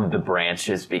 as some of the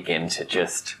branches begin to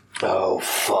just... Oh,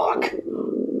 fuck.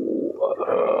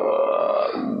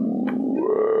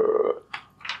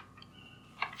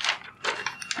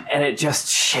 And it just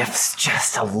shifts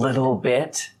just a little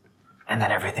bit, and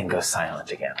then everything goes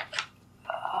silent again.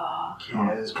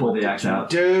 Just pull the axe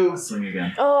out. Swing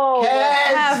again. Oh,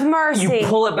 have mercy. You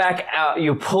pull it back out,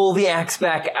 you pull the axe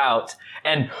back out,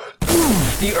 and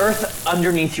the earth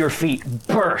underneath your feet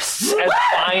bursts as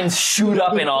vines shoot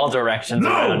up in all directions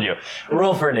around you.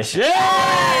 Roll for initiative.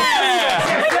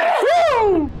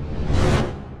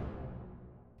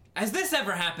 Has this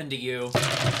ever happened to you?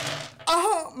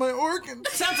 My organ.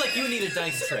 Sounds like you need a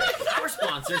dice tray. Our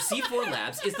sponsor, C4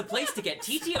 Labs, is the place to get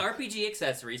TTRPG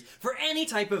accessories for any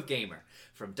type of gamer.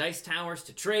 From dice towers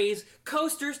to trays,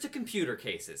 coasters to computer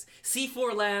cases,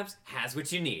 C4 Labs has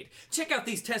what you need. Check out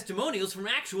these testimonials from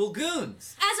actual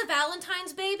goons. As a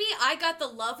Valentine's baby, I got the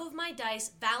love of my dice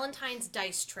Valentine's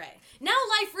dice tray. Now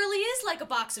life really is like a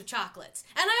box of chocolates,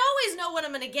 and I always know what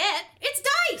I'm gonna get. It's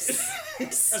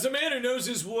dice! As a man who knows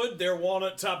his wood, their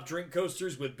walnut top drink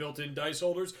coasters with built-in dice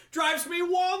holders drives me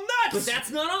walnuts! But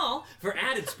that's not all. For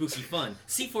added spooky fun,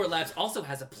 C4 Labs also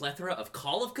has a plethora of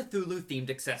Call of Cthulhu themed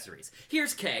accessories.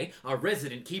 Here's Kay, our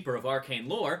resident keeper of arcane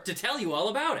lore, to tell you all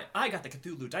about it. I got the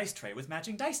Cthulhu dice tray with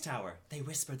matching dice tower. They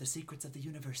whisper the secrets of the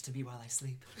universe to me while I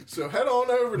sleep. So head on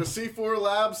over to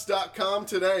c4labs.com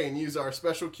today and use our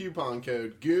special coupon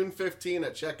code GOON15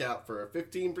 at checkout for a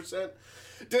 15%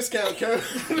 discount code.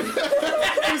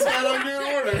 Discount on your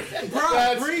order.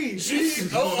 That's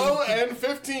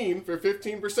GOON15 for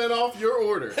 15% off your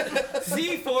order.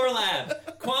 C4 Labs,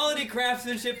 quality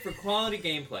craftsmanship for quality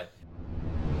gameplay.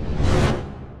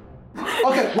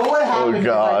 Okay, what would happen if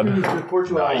I moved before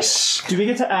 2 hours? Nice. Do we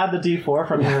get to add the D4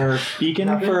 from your beacon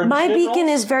for My initiative beacon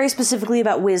rolls? is very specifically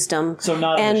about wisdom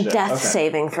not and initiative, death okay.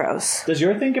 saving throws. Does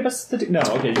your thing give us the... No,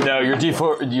 okay. No, your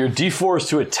D4 is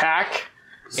to attack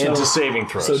and to saving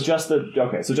throws. So just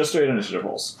straight initiative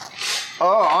rolls.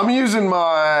 Oh, I'm using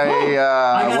my,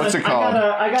 what's it called?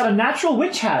 I got a natural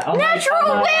witch hat.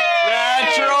 Natural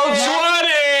Natural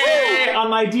 20! On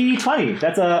my D20.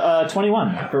 That's a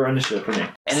 21 for initiative for me.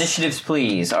 Initiatives,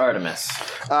 please, Artemis.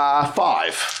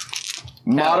 5.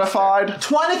 Modified?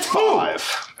 22! 5.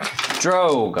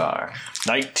 Drogar.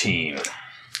 19.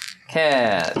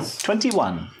 Kaz.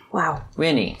 21. Wow.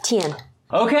 Winnie. 10.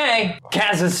 Okay,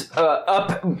 Kaz is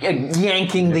up,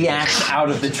 yanking the axe out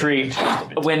of the tree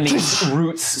when these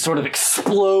roots sort of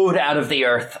explode out of the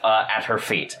earth at her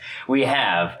feet. We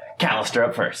have Callister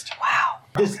up first. Wow.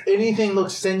 Does anything look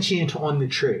sentient on the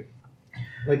tree?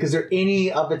 Like, is there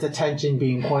any of its attention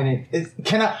being pointed?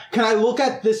 Can I look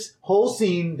at this whole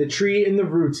scene, the tree and the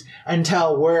roots, and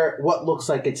tell what looks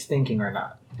like it's thinking or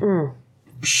not?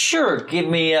 Sure. Give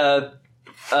me a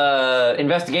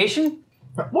investigation.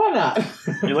 Why not?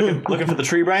 You're looking for the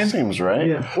tree brain? Seems right.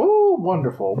 Yeah. Ooh,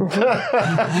 wonderful. What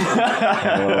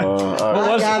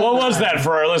was that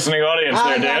for our listening audience there,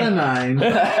 I got Dan? a 9.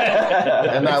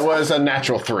 And that was a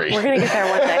natural 3. We're gonna get there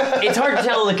one day. It's hard to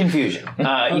tell in the confusion.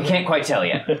 You can't quite tell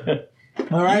yet.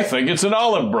 All right. You think it's an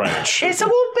olive branch? It's a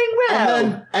whooping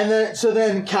willow. And then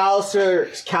Callister,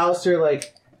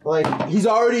 like he's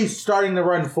already starting to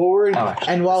run forward,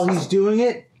 and while he's doing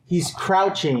it, he's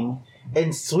crouching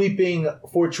and sweeping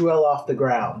Fortuel off the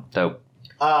ground. Dope.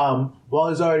 While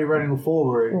he's already running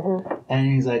forward, and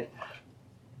he's like,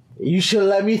 "You should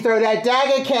let me throw that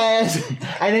dagger, Kaz."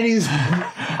 And then he's,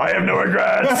 I have no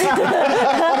regrets.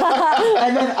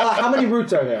 and then how many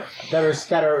roots are there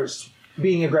that are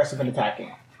being aggressive and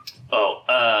attacking? Oh,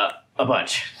 a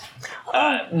bunch.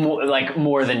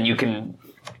 More than you can.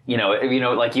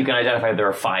 Like you can identify there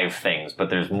are 5 things, but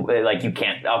there's like you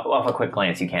can't off a quick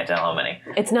glance you can't tell how many.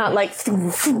 It's not like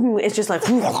it's just like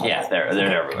yeah, they're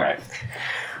everywhere.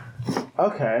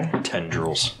 Okay.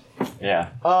 Tendrils.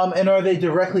 Yeah. And are they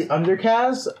directly under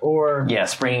Kaz or? Yeah,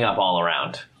 springing up all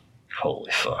around.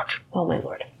 Holy fuck! Oh my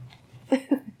lord.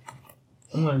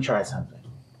 I'm going to try something.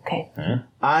 Okay.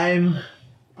 I'm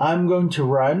going to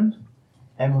run,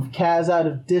 and with Kaz out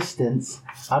of distance,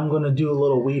 I'm going to do a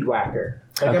little weed whacker.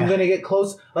 Like, I'm going to get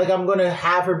close. Like, I'm going to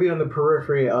have her be on the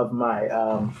periphery of my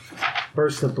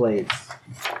burst of blades.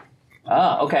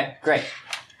 Oh, okay. Great.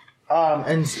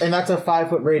 And that's a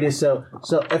 5-foot radius, so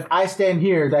if I stand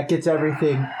here, that gets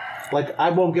everything. Like,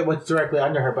 I won't get what's directly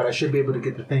under her, but I should be able to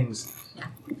get the things.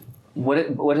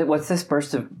 What's this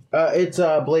burst of... It's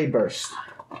a blade burst.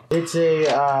 It's a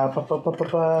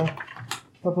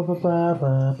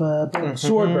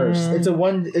sword burst. It's a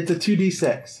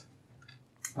 2d6.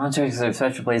 Monsters of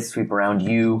special blades sweep around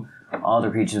you. All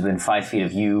the creatures within 5 feet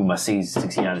of you must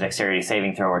succeed on a dexterity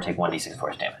saving throw or take 1d6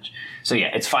 force damage. So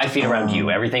yeah, it's 5 feet around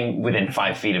you. Everything within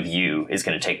 5 feet of you is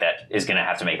going to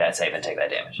have to make that save and take that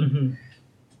damage. Mm-hmm.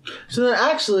 So then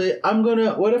actually, I'm going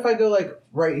to... What if I go like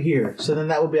right here? So then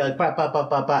that would be like... Bah, bah, bah,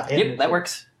 bah, bah, Yep, that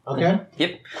works. Okay. Mm-hmm.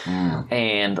 Yep.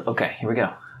 And, okay, here we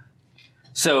go.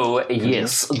 So,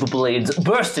 yes, the blades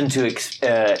burst into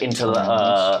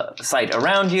the sight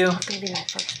around you.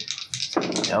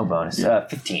 No bonus.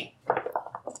 15.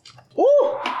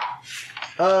 Ooh!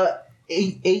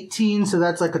 18, so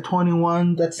that's like a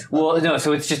 21. No,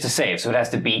 so it's just a save, so it has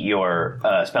to beat your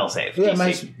spell save.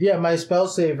 Yeah, my spell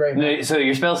save right now. So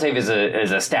your spell save is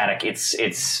a static. It's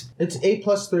 8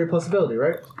 plus 3 plus ability,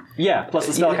 right? Yeah, plus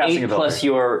the spellcasting ability. 8 plus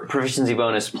your proficiency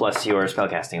bonus plus your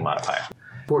spellcasting modifier.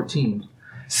 14.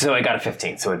 So I got a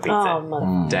 15, so it beats it.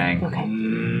 Mother. Dang. Okay.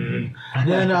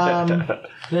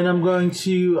 Then I'm going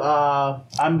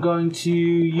to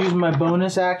use my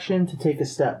bonus action to take a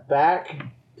step back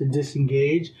to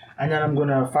disengage, and then I'm going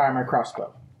to fire my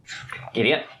crossbow.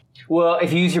 Idiot. Well,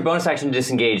 if you use your bonus action to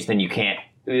disengage, then you can't.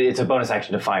 It's a bonus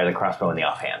action to fire the crossbow in the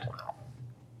offhand.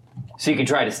 So you can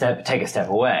try to take a step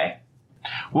away.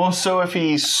 Well, so if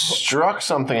he struck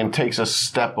something and takes a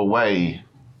step away...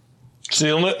 It's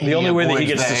the only way that he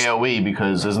gets the to... AoE,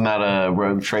 because isn't that a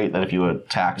rogue trait that if you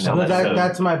attack something...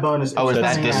 That's my bonus. Oh, is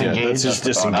that disengage? That's his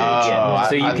disengage.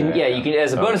 So you can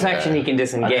as a bonus action, he can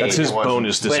disengage. That's his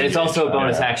bonus disengage. But it's also a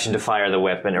bonus action to fire the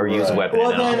weapon or use a weapon.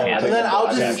 Well, in an offhand. then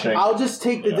I'll just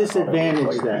take the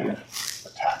disadvantage then.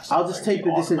 I'll just take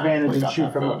the disadvantage and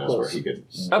shoot from up close.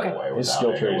 Okay. His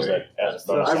skill trait is that as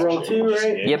So I roll 2,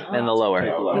 right? Yep, and the lower.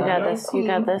 You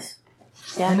got this.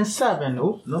 Yeah. And a 7.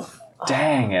 Oh, no.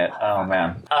 Dang it! Oh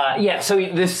man. So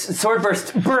this sword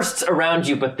bursts around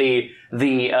you, but the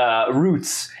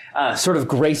roots sort of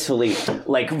gracefully,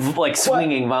 like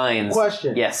swinging vines.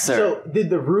 Question. Yes, sir. So did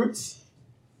the roots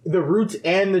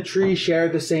and the tree share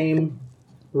the same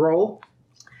role?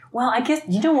 Well, I guess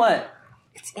you know what?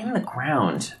 It's in the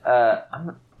ground.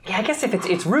 I guess if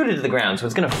it's rooted to the ground, so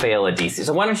it's going to fail a DC.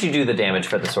 So why don't you do the damage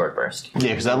for the sword burst? Yeah,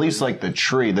 because at least like the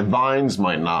tree, the vines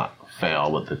might not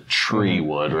fail, but the tree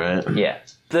would, right? Yeah.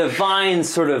 The vines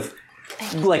sort of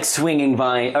like swinging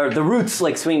vine, or the roots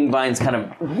like swinging vines kind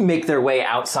of make their way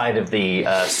outside of the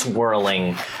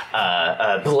swirling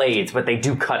blades, but they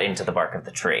do cut into the bark of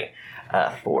the tree.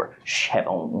 For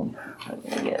 7. Let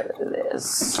me get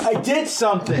this. I did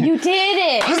something. You did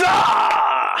it.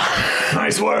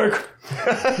 Nice work.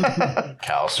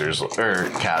 Kaz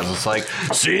is like,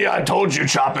 see, I told you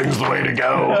chopping's the way to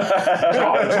go.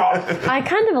 Chop. I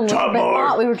kind of a little Chop bit more.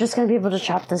 thought we were just going to be able to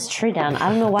chop this tree down. I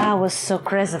don't know why I was so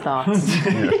crazy about.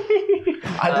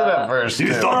 I did at first.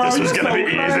 You thought this was gonna be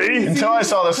easy? Until I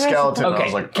saw the skeleton, Okay, I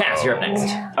was like, Cass, you're up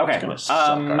next. Okay.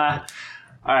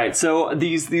 All right. So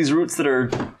these roots that are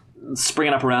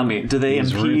springing up around me, do they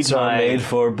These impede roots are my? made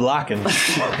for blocking,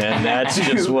 and that's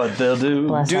just what they'll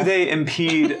do. Do they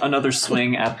impede another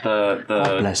swing at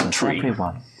the tree?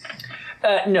 Everyone.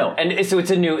 No, and so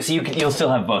it's a new. So you'll still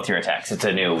have both your attacks. It's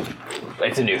a new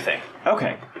thing.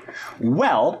 Okay.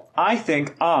 Well, I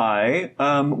think I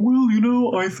I'm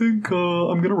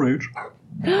gonna rage.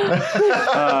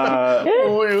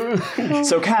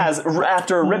 So Kaz,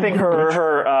 after ripping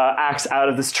her axe out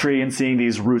of this tree and seeing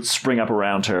these roots spring up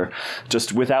around her,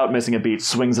 just without missing a beat,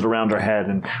 swings it around her head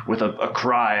and with a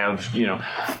cry of, you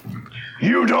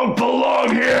don't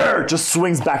belong here, just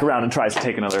swings back around and tries to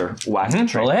take another whack at the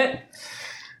tree. Roll a hit.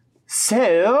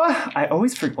 So, I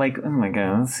always forget, oh my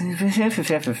god. You already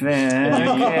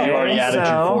added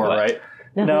your 4, right?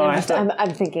 No, I have to.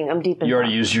 I'm thinking. I'm deep in. You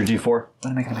already used your D4?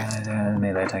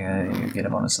 Melee attack, you get a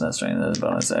bonus to that strength.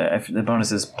 The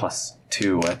bonus is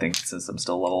 +2, I think, since I'm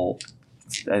still level.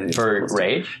 For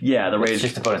rage? Yeah, the rage. It's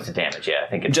just a bonus to damage, yeah. I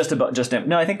think it's just no,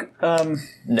 I think no,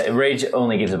 rage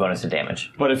only gives a bonus to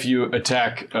damage. But if you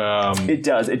attack it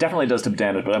does. It definitely does to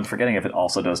damage, but I'm forgetting if it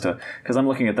also does to, because I'm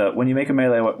looking at when you make a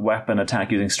melee weapon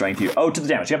attack using strength, to the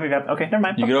damage. Yep, okay, never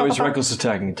mind. You can always reckless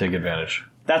attack and take advantage.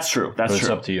 That's true. But it's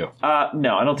up to you.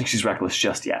 No, I don't think she's reckless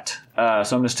just yet.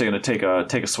 So I'm just going to take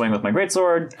a swing with my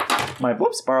greatsword. My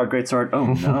borrowed greatsword.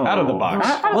 Oh no! Out of the box.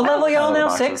 What level are y'all now?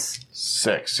 6?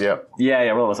 6. Yep. Yeah,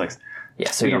 we're level 6.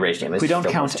 Yeah, so your rage damage. We don't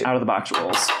count out of the box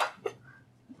rolls.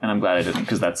 And I'm glad I didn't,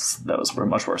 because that was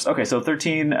much worse. Okay, so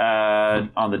 13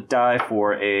 on the die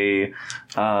for a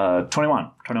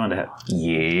 21. 21 to hit.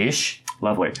 Yeesh.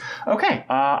 Lovely. Okay,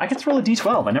 I get to roll a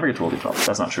d12. I never get to roll d12.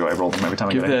 That's not true. I roll them every time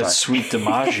I get a hit die. Give that sweet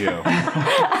DiMaggio.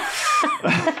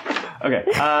 Okay,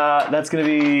 that's going to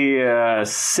be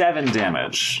 7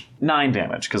 damage. 9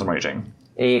 damage, because I'm raging.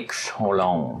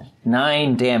 Excellent.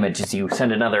 9 damage as you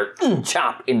send another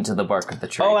chop into the bark of the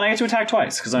tree. Oh, and I get to attack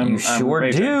twice, because I'm sure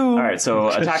raging. do. All right, so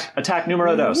attack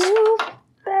numero dos.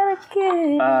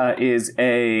 Is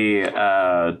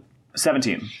a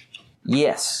 17.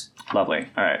 Yes. Lovely.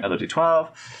 All right, another d12.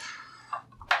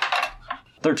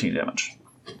 13 damage.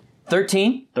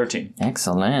 13? 13.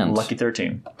 Excellent. Lucky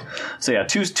 13. So yeah,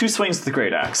 two swings with the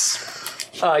great axe.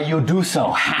 You do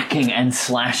so, hacking and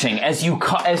slashing as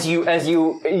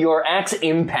your axe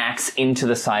impacts into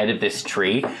the side of this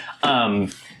tree.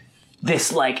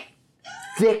 This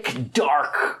thick,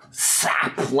 dark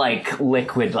sap-like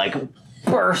liquid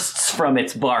bursts from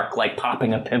its bark like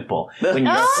popping a pimple when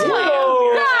you slam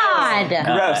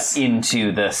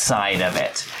into the side of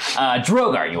it.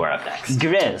 Drogar, you are up next.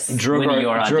 Gross.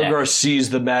 Drogar sees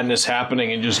the madness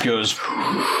happening and just goes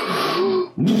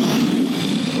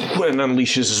and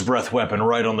unleashes his breath weapon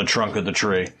right on the trunk of the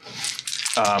tree.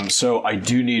 So I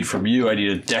do need from you, I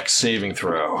need a dex saving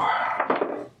throw.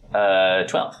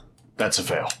 12. That's a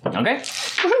fail. Okay.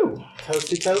 Woohoo!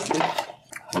 Toasty.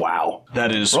 Wow.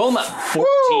 That is roll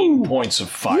 14 points of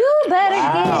fire. You better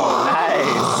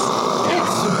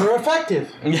It's super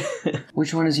effective.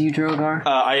 Which one is you, Drogar?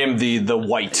 I am the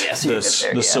white,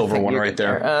 the silver one right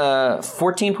there.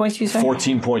 14 points, you say?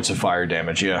 14 points of fire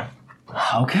damage, yeah.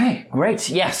 Okay, great.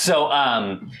 Yeah, so,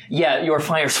 your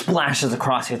fire splashes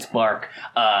across its bark,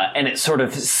 and it sort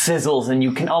of sizzles, and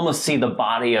you can almost see the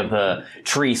body of the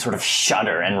tree sort of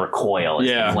shudder and recoil as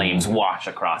the flames wash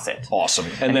across it. Awesome.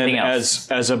 And Anything then else?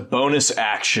 as a bonus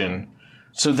action,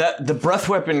 so that the breath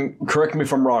weapon, correct me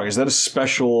if I'm wrong, is that a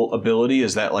special ability?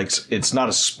 Is that it's not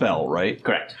a spell, right?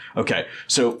 Correct. Okay.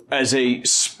 So as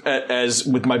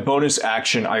with my bonus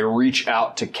action, I reach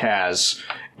out to Kaz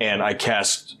and I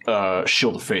cast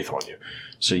Shield of Faith on you.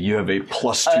 So you have a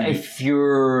 +2. If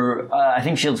you're, I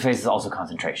think Shield of Faith is also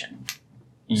concentration.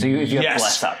 So if you have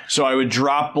Bless up. So I would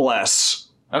drop Bless.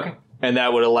 Okay. And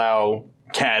that would allow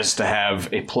Kaz to have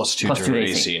a +2 to her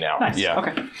AC now. Nice. Yeah.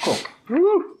 Okay, cool.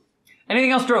 Woo.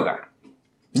 Anything else, Drogar?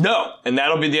 No, and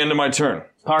that'll be the end of my turn.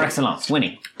 Par excellence,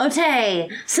 Winnie. Okay,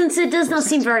 since it does not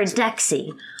seem very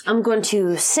dexy, I'm going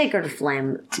to Sacred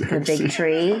Flame the big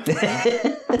tree.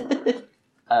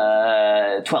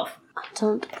 12. I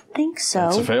don't think so.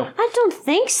 That's a fail. I don't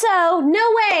think so.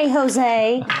 No way,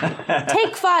 Jose.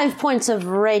 Take 5 points of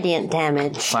radiant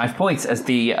damage. 5 points as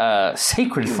the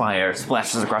sacred fire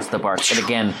splashes across the bark. It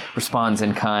again responds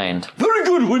in kind. Very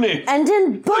good, Winnie. And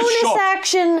in bonus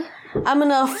action, I'm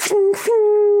gonna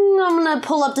I'm gonna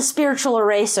pull up the spiritual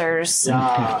erasers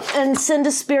and send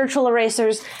to spiritual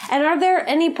erasers. And are there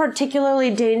any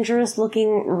particularly dangerous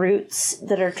looking roots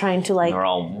that are trying to They're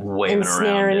all waving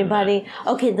ensnare around. anybody?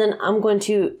 Okay, then I'm going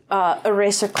to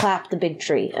eraser clap the big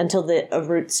tree until the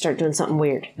roots start doing something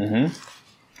weird.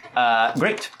 Mm-hmm.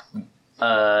 Great.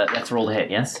 That's roll to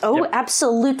hit, yes? Oh,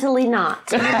 absolutely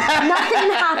not. Nothing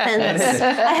happens.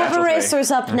 I have erasers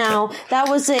up now. That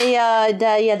was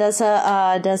that's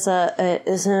a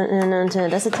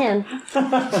 10.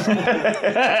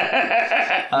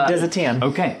 There's a 10.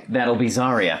 Okay, that'll be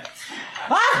Zarya.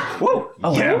 Whoa!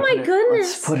 Oh my goodness!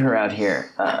 Let's put her out here.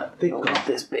 They got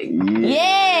this big.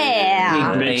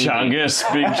 Yeah! Big Chungus.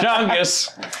 Big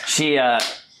Chungus. She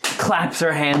claps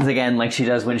her hands again like she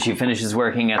does when she finishes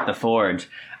working at the forge.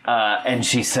 And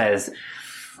she says,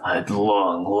 "At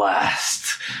long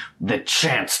last, the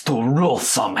chance to rule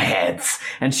some heads."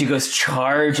 And she goes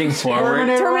charging forward.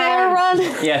 Terminator run!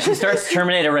 Yeah, she starts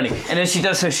Terminator running. And as she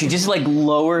does so, she just like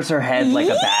lowers her head like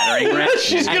a battering ram.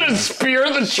 She's gonna spear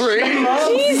the tree.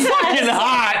 Jesus. Fucking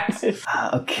hot.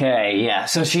 Okay, yeah.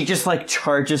 So she just like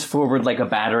charges forward like a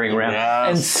battering ram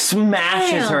and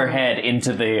smashes her head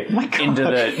into the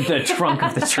the trunk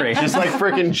of the tree. Just like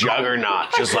freaking Juggernaut.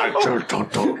 Just like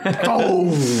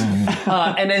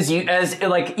and as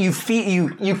you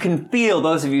feel you can feel,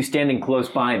 those of you standing close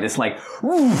by, this like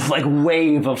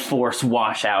wave of force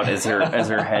wash out as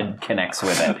her head connects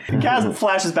with it. Kaz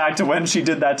flashes back to when she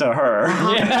did that to her.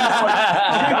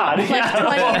 God.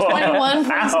 Like 21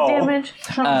 points of damage.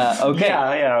 Okay.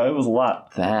 Yeah, it was a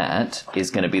lot. That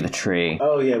is going to be the tree.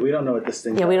 Oh yeah, we don't know what this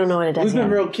thing. Yeah, we don't know what it does We've yet.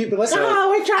 been real cute, but like,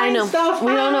 we're trying I know. stuff.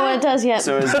 We don't know what it does yet.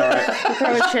 So is Zarya... We're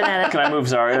throwing shit at it. Can I move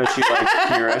Zarya? Is she like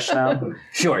here-ish now?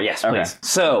 Sure, yes, Okay. please.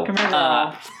 So,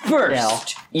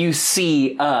 first, you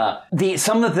see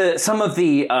some of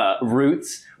the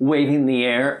roots waving in the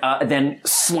air, then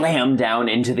slam down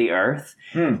into the earth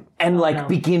and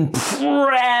begin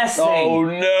pressing. Oh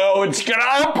no, it's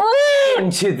gonna uproot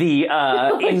into the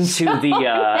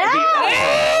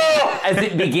as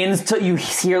it begins to, you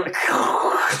hear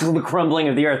the crumbling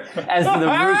of the earth as the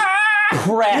roots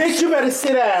press. Bitch, you better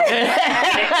sit down.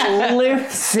 It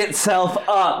lifts itself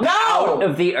up out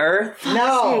of the earth.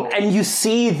 No. And you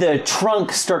see the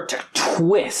trunk start to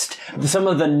twist. Some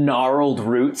of the gnarled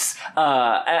roots,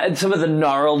 some of the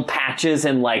gnarled patches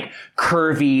and like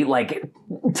curvy, like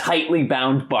tightly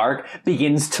bound bark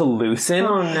begins to loosen.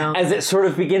 Oh no. As it sort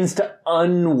of begins to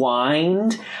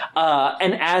unwind.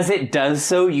 And as it does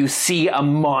so, you see a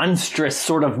monstrous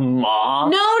sort of maw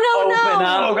open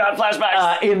up. Oh god,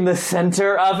 flashbacks. In the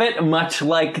center of it, much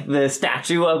like the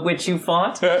statue of which you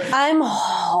fought. I'm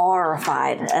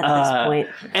horrified at this point.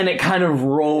 And it kind of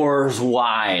roars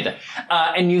wide.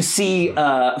 And you see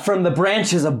from the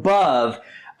branches above,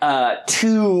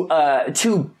 two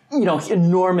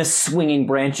enormous swinging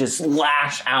branches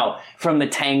lash out from the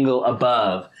tangle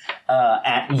above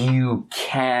at you,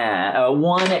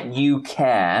 one at you,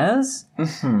 Kaz.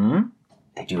 Mm-hmm.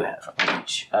 They do have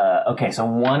each. Okay, so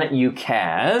one at you,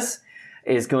 Kaz,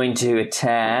 is going to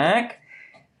attack.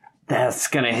 That's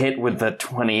going to hit with the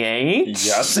 28.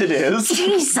 Yes, it is.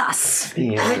 Jesus.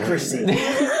 Accuracy.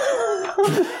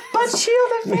 But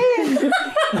shield of faith.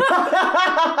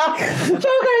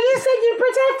 Joker, you said you'd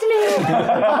protect me.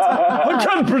 I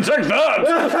can't protect that.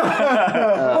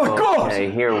 Oh god.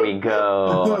 Okay, here we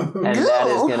go. And that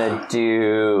is going to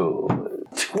do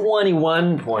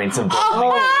 21 points of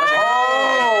damage.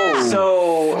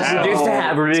 So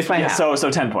reduced by half. So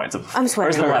 10 points. I'm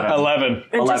sweating. 11.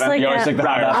 And just like You always that- take the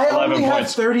higher. I 11 only have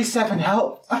points. 37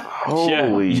 health.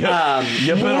 Holy. You better That's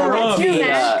your run.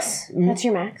 max. That's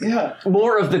your max. Yeah.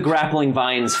 More of the grappling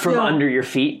vines from under your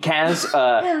feet, Kaz.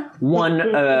 One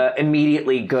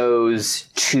immediately goes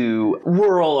to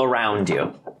whirl around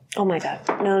you. Oh my god.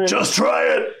 No. Just try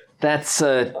it. That's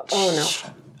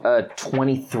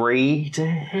 23 to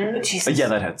hit. Jesus. Yeah,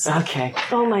 that hits. Okay.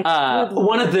 Oh my god.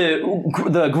 One of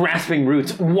the grasping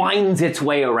roots winds its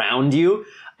way around you.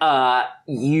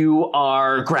 You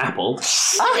are grappled.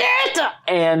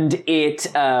 And it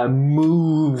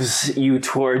moves you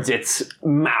towards its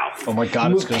mouth. Oh my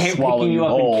god, it's going to swallow picking you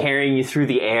up whole. and carrying you through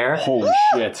the air. Holy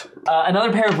shit.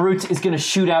 Another pair of roots is going to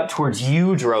shoot out towards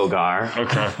you, Drogar.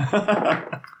 Okay.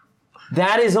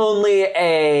 That is only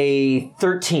a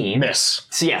 13. Miss.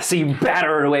 So you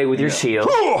batter it away with your shield.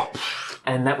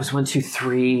 And that was 1, 2,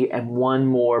 3, and one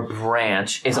more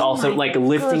branch is also like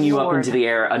lifting you up into the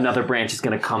air. Another branch is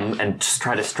going to come and just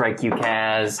try to strike you,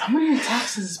 Kaz. How many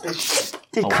attacks is this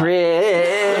bitch?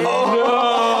 Crit.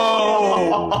 Oh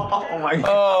my god.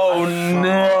 Oh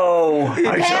no.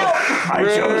 I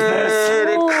chose this.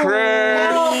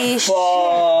 Holy shit.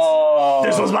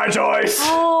 This was my choice.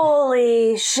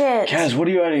 Holy shit. Kaz, what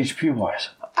are you at HP wise?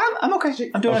 I'm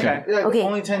okay. I'm doing okay. Okay.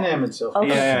 Only 10 damage so far.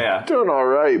 Okay. Yeah. Doing all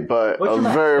right, but What's I'm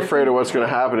your very max? afraid of what's going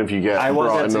to happen if you get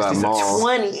brought into that mall.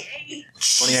 28. 28.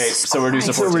 So reduce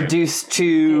to So 14. reduced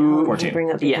to 14.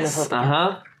 Bring up Yes.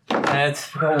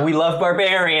 That's we love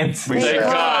barbarians. We Thank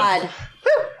God.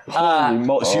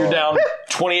 So you're down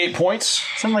 28 points?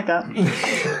 Something like that.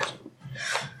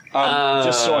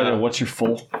 Just so I know, what's your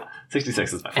full?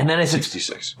 66 is my fault. And then it's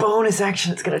 66. bonus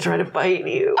action. It's gonna try to bite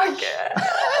you.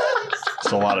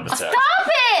 It's a lot of attack. Stop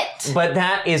it! But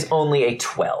that is only a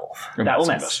 12. That will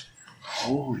miss.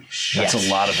 Holy shit. That's a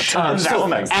lot of attack.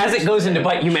 So as it goes into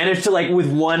bite, you manage to, like, with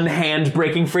one hand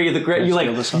breaking free of the grip, you, like,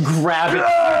 grab it,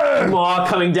 maw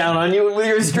coming down on you, and with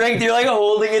your strength, you're, like,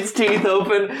 holding its teeth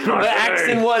open, the axe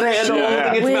in one hand,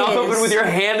 holding its mouth open with your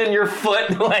hand and your foot.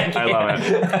 Like, I love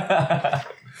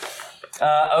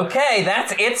it. Okay,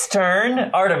 that's its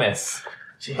turn. Artemis.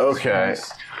 Okay.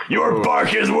 Your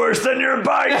bark is worse than your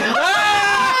bite.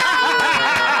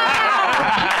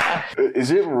 Is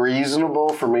it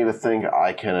reasonable for me to think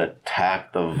I can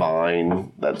attack the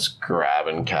vine that's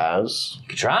grabbing Kaz? You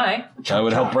could try. That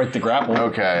would help break the grapple.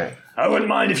 Okay. I wouldn't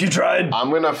mind if you tried. I'm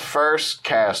going to first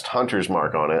cast Hunter's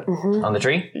Mark on it. On the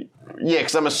tree? Yeah,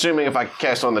 because I'm assuming if I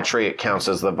cast on the tree, it counts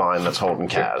as the vine that's holding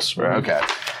Kaz. Right? Okay.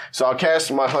 So I'll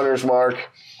cast my Hunter's Mark,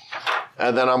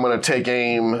 and then I'm going to take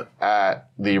aim at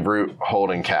the root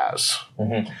holding Kaz.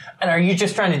 And are you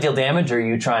just trying to deal damage, or are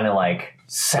you trying to, like,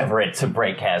 sever it to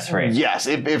break Kaz free? Yes.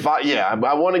 I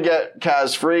want to get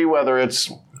Kaz free, whether it's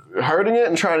hurting it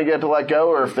and trying to get it to let go,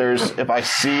 or if I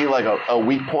see like a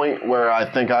weak point where I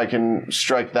think I can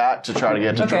strike that to try to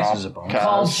get to drop Kaz.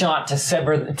 Called shot to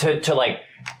sever to like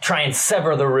try and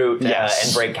sever the root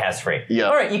and break Kaz free. Yeah.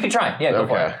 All right, you can try. Yeah, go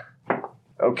for it.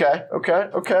 Okay.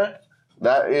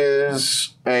 That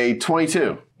is a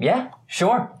 22. Yeah,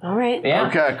 sure. All right. Yeah.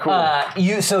 Okay, cool.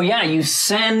 You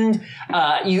send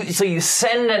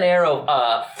an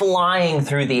arrow flying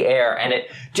through the air, and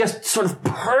it just sort of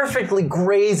perfectly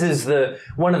grazes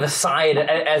one of the side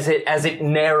as it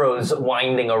narrows,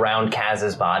 winding around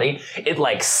Kaz's body. It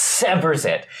like severs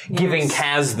it, giving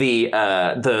Kaz the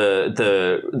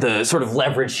sort of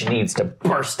leverage she needs to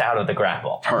burst out of the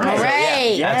grapple. Perfect.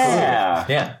 Hooray!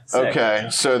 Yeah. Sick. Okay,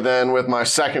 so then with my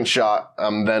second shot,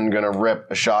 I'm then going to rip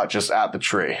a shot just at the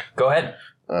tree. Go ahead.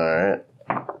 All right.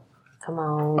 Come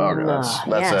on. Okay,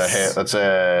 that's a hit. That's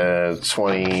a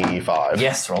 25.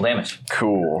 Yes, roll damage.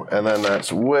 Cool. And then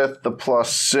that's with the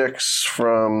 +6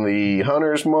 from the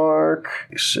Hunter's Mark.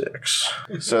 6.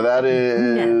 So that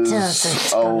is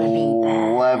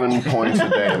 11 points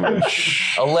of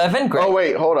damage. 11? Great. Oh,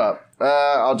 wait, hold up.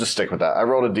 I'll just stick with that. I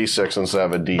rolled a D6 instead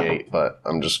of a D8, but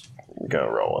I'm just going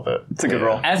to roll with it. It's a good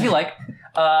roll. As you like.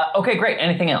 Okay, great.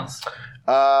 Anything else?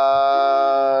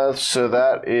 So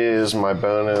that is my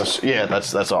bonus. Yeah,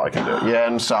 that's all I can do. Yeah,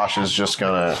 and Sasha's just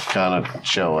gonna kind of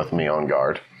chill with me on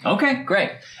guard. Okay,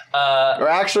 great. Or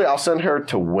actually, I'll send her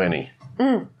to Winnie.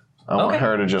 I want Okay.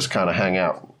 her to just kind of hang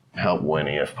out, help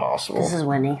Winnie if possible. This is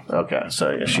Winnie. Okay,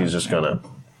 so yeah, she's just gonna.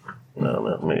 No,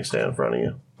 let me stand in front of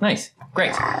you. Nice.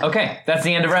 Great. Okay, that's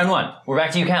the end of round 1. We're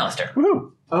back to you, Callister.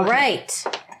 Woohoo! Okay. Right.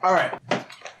 All right.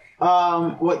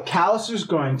 What Callister's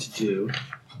going to do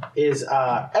is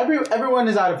everyone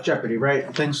is out of jeopardy,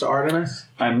 right? Thanks to Artemis.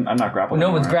 I'm not grappling.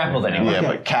 No one's anymore. grappled anymore. Yeah, Okay.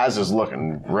 but Kaz is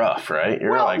looking rough, right?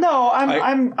 You're Well, like, no,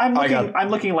 I'm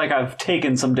looking like I've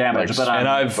taken some damage, but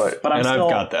I've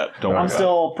got that. Don't worry I'm about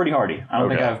still pretty hardy. I don't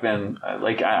think Okay. I've been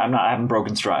I haven't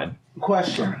broken stride.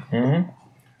 Question. Mm-hmm.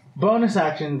 Bonus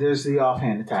action, there's the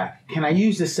offhand attack. Can I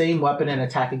use the same weapon and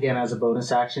attack again as a bonus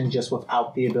action just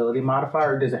without the ability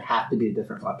modifier, or does it have to be a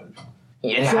different weapon?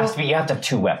 It has to be. You have to have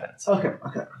 2 weapons. Okay.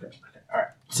 All right.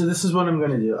 So this is what I'm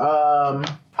going to do.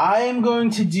 I am going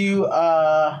to do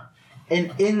an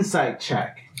insight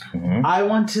check. Mm-hmm. I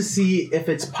want to see if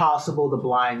it's possible to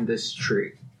blind this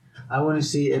tree. I want to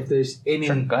see if there's any...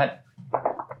 Sure, go ahead.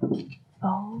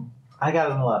 Oh. I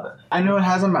got an 11. I know it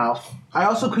has a mouth. I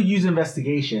also could use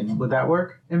investigation. Would that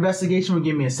work? Investigation would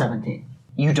give me a 17.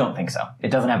 You don't think so. It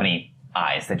doesn't have any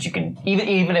eyes that you can...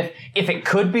 Even if it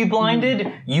could be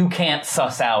blinded, you can't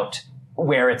suss out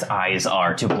where its eyes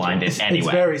are to blind it anyway. It's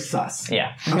very sus.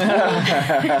 Yeah. So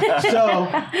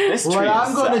what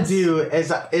I'm going to do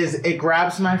is it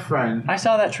grabs my friend. I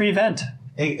saw that tree vent.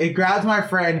 It grabs my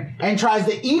friend and tries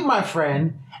to eat my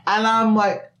friend, and I'm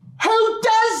like, who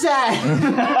does that?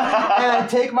 And I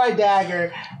take my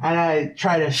dagger and I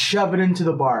try to shove it into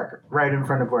the bark right in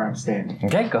front of where I'm standing.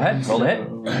 Okay, go ahead. Roll the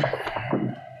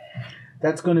hit.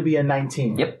 That's going to be a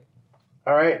 19. Yep.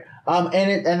 All right.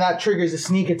 And that triggers a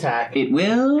sneak attack. It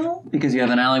will, because you have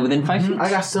an ally within 5 feet. I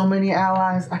got so many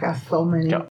allies. I got so many.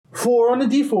 Go. 4 on the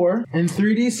D4 and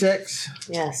 3D6.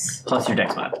 Yes. Plus your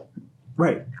dex mod.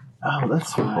 Right. Oh,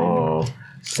 that's fine.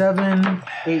 7,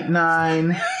 8,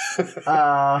 9.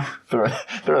 Throw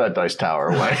that dice tower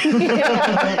away.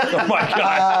 Oh my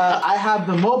god. I have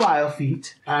the mobile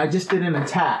feat. I just did an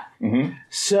attack. Mm-hmm.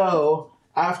 So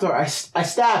after I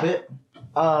stab it,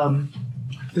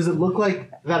 does it look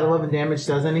like that 11 damage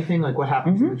does anything? Like what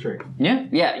happens to the tree?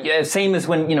 Yeah. Same as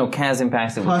when Kaz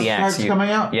impacts it with Plus the axe. sparks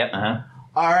coming out? Yep.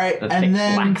 All right, Let's and take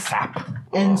then black sap.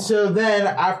 And so then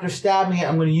after stabbing it,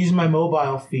 I'm going to use my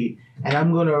mobile feat and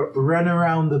I'm going to run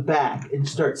around the back and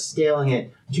start scaling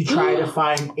it to try to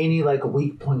find any like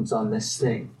weak points on this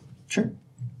thing. Sure.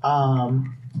 So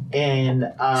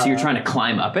you're trying to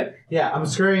climb up it? Yeah, I'm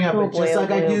screwing up it just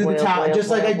like I do the town, just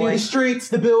like I do the streets,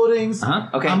 the buildings.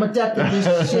 Okay. I'm adept at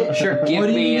this shit. Sure. What do you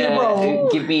need to roll?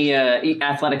 Give me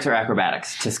athletics or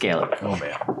acrobatics to scale it. Oh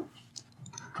man.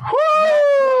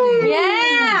 Woo!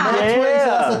 Yeah!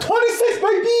 That's a 26,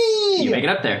 baby! You make it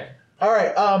up there. All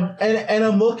right, and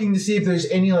I'm looking to see if there's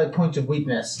any like points of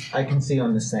weakness I can see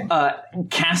on this thing.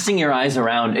 Casting your eyes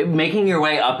around, making your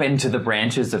way up into the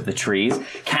branches of the trees,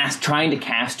 trying to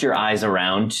cast your eyes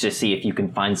around to see if you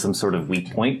can find some sort of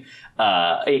weak point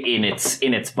in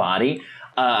its body.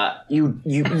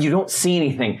 You don't see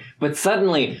anything, but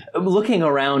suddenly, looking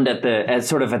around at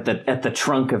the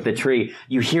trunk of the tree,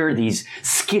 you hear these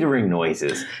skittering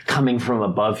noises coming from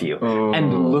above you.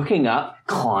 And looking up,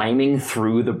 climbing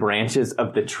through the branches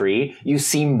of the tree, you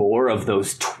see more of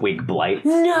those twig blights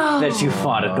that you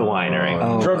fought at the winery.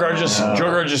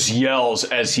 Drogar just yells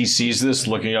as he sees this,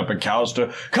 looking up at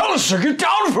Callister. Callister, get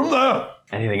down from there!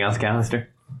 Anything else, Callister?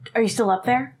 Are you still up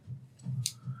there?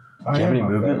 Do you have any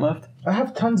movement left? I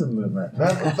have tons of movement.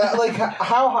 That like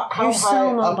how You're so high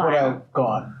up mobile. would I have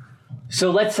gone? So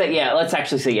let's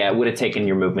actually say it would have taken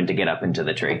your movement to get up into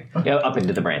the tree, up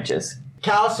into the branches.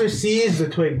 Callister sees the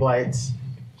twig blights,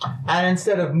 and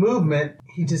instead of movement,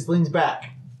 he just leans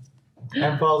back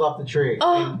and falls off the tree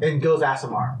and goes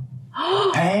Asimar.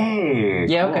 Hey.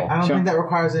 Yeah. Okay. I don't think that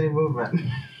requires any movement.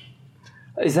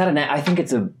 Is that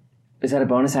is that a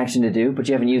bonus action to do? But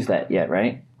you haven't used that yet,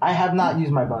 right? I have not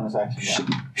used my bonus action yet.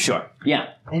 Sure. Yeah.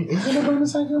 And is it a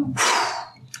bonus action?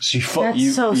 So you fall.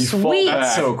 That's so sweet.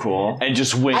 That's so cool. And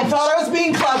just wings. I thought I was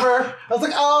being clever. I was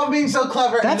like, oh, I'm being so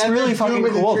clever. That's and then really there's doom fucking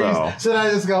in the cool, trees. though. So then I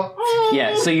just go.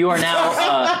 Yeah. So you are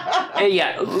now,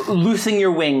 loosing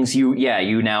your wings.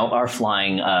 You now are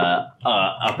flying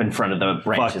up in front of the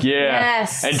branches. Fuck yeah.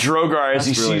 Yes. And Drogar, as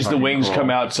That's he really sees the fucking wings cool. come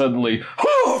out suddenly,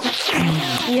 and this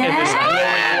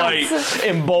glowing light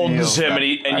emboldens him,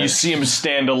 and you see him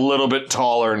stand a little bit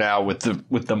taller now with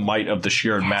the might of the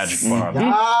shared magic bomb.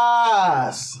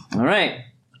 Yes. All right.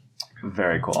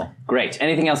 Very cool. Great.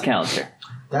 Anything else, Callister?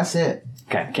 That's it.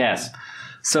 Okay, Cass.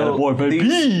 So Attaboy,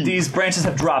 baby. these branches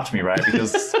have dropped me, right?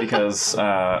 Because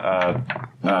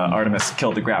Artemis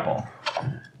killed the grapple.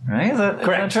 Right? Is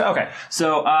that true? Okay.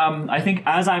 So I think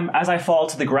as I fall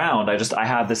to the ground, I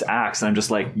have this axe and I'm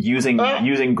just like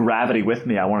using gravity with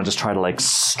me. I want to just try to like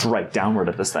strike downward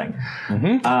at this thing.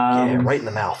 Yeah, right in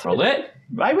the mouth. Roll it.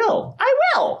 I will. I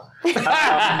will.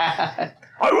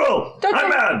 I'm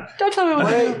mad. Don't tell me what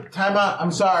to do. Wait, time out.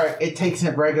 I'm sorry. It takes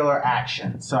a regular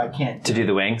action, so I can't. To do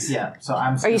the wings? Yeah, so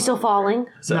I'm. Are you still falling?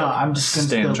 No, I'm just gonna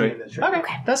Stay in the still tree. be in the tree.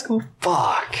 Okay, that's cool.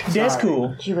 Fuck. That's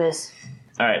cool. Gee whiz.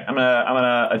 All right, I'm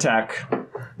gonna attack,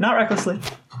 not recklessly,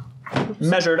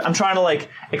 measured. I'm trying to like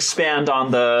expand on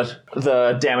the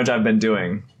damage I've been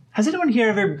doing. Has anyone here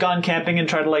ever gone camping and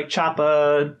tried to like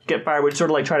get firewood, sort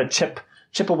of like try to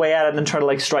chip away at it, and then try to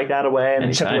like strike that away, and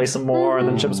then chip away some more, and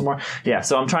then chip some more. Yeah,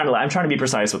 so I'm trying to be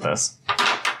precise with this.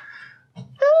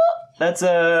 That's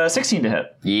a 16 to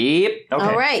hit. Yep. Okay.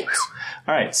 All right.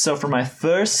 All right. So for my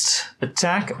first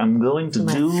attack, I'm going to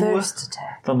do.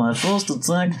 For my first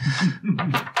attack,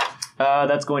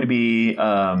 that's going to be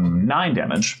 9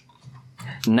 damage.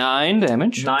 9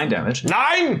 damage. 9 damage.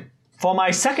 9. For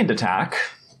my second attack,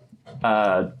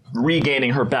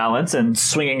 regaining her balance and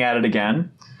swinging at it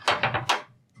again.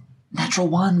 Natural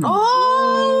 1.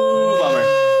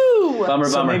 Bummer.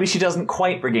 So maybe she doesn't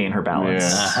quite regain her balance.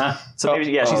 Yeah. Uh-huh. So maybe,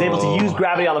 she's able to use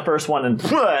gravity on the first one, and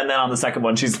then on the second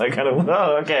one, she's like, kind of,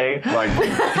 oh, okay. Like,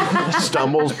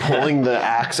 stumbles pulling the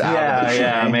axe out of the tree.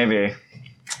 Yeah, maybe.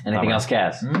 Anything else,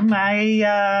 Cass?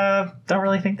 I don't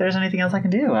really think there's anything else I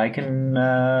can do. I can,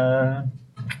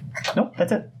 nope,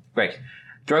 that's it. Great.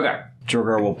 Drogar.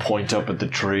 Drogar will point up at the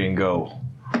tree and go,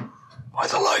 by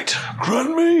the light,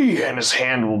 grant me! And his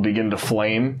hand will begin to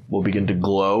flame, will begin to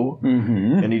glow,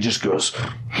 and he just goes,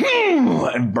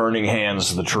 and burning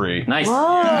hands the tree. Nice.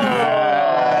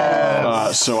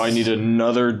 So I need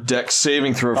another dex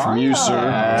saving throw from you,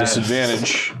 sir.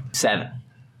 Disadvantage. 7.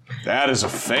 That is a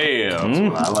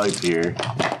fail. I like to hear.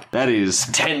 That is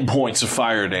 10 points of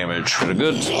fire damage. Very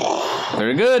good.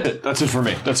 Very good. That's it for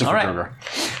me. That's it for right. Burger.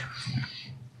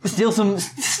 Still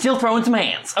throwing some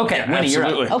hands. Okay, Yeah, Winnie, you're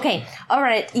absolutely. up. Okay, all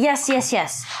right. Yes.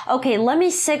 Okay, let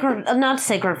me not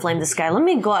sacred flame this guy. Let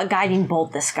me go guiding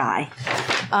bolt this guy.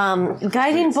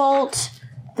 Guiding bolt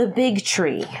the big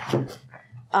tree.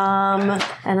 And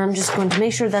I'm just going to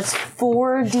make sure that's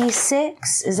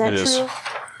 4d6. Is that It true? is.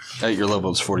 At your level,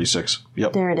 it's 46.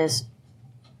 Yep. There it is.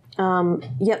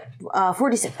 Yep.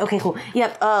 46. Okay, cool.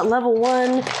 Yep. Level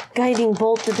 1, guiding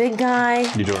bolt the big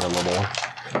guy. You doing a level 1?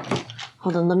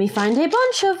 Hold on, let me find a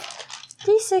bunch of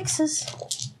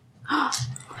d6s.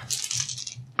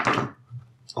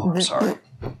 Oh, I'm sorry.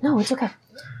 No, it's okay.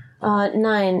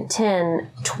 9, 10,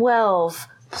 12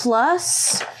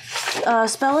 plus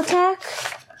spell attack.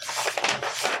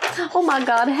 Oh my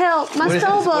god, help! My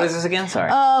spell book. What is this again? Sorry.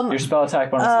 Your spell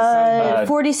attack bonus is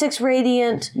 46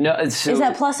 radiant. No, it's Is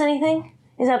that plus anything?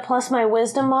 Is that plus my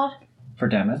wisdom mod? for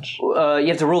damage. You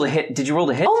have to roll the hit. Did you roll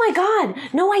the hit? Oh my god!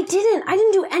 No, I didn't. I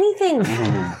didn't do anything.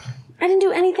 I didn't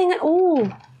do anything at all.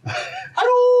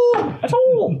 At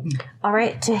all. All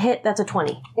right, to hit, that's a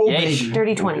 20. Yes.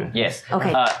 Dirty 20. Yes.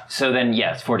 Okay. So then,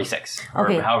 yes, 46.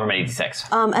 Okay. Or however many d6.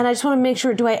 And I just want to make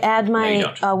sure, do I add you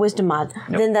my don't. wisdom mod?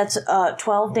 Nope. Then that's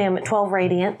 12 damage, 12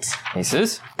 radiant.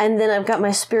 Aces. And then I've got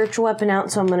my spiritual weapon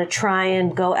out, so I'm going to try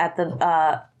and go at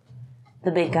the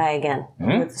big guy again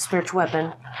with the spiritual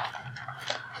weapon.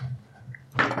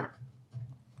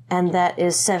 And that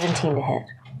is 17 to hit.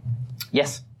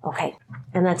 Yes. Okay.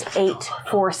 And that's 8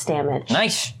 force damage.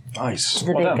 Nice. Nice. To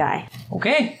the big guy.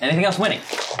 Okay. Anything else winning?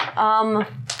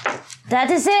 That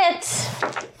is it.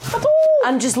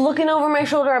 I'm just looking over my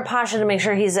shoulder at Pasha to make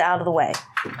sure he's out of the way.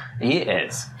 He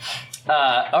is.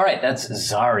 All right, that's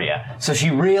Zarya. So she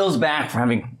reels back from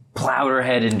having plowed her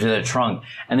head into the trunk,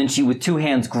 and then she, with two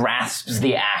hands, grasps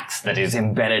the axe that is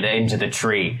embedded into the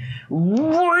tree,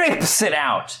 rips it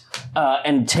out,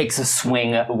 and takes a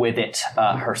swing with it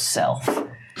herself,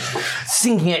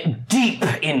 sinking it deep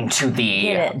into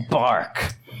the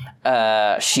bark.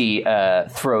 She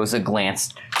throws a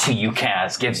glance to you,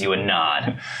 Kaz, gives you a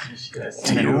nod,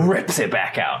 and then rips it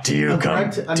back out. Do you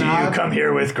come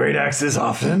here with great axes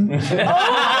often?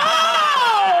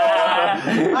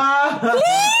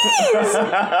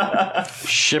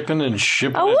 Shipping and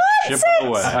shipping I and want shipping it!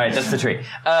 away. All right, that's the tree.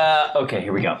 Okay,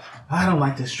 here we go. I don't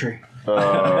like this tree.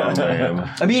 Oh, man.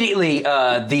 Immediately,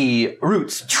 the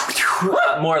roots,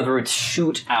 more of the roots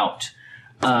shoot out.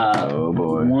 Oh,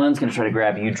 boy. One's going to try to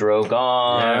grab you, Drogar.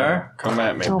 Yeah, come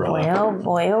at me, Oh brother. boy, oh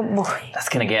boy, oh boy. That's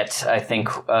going to get, I think,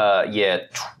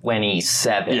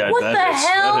 27. Yeah, What that the is-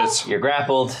 hell? that is- You're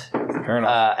grappled. Fair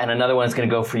enough. And another one's going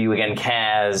to go for you again,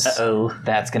 Kaz. Uh-oh.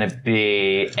 That's going to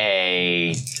be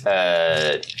a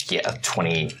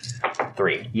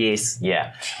 23. Yes.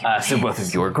 Yeah. So both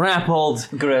of you are grappled.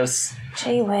 Gross.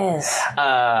 Gee whiz.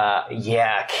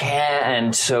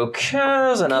 And so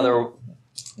Kaz, another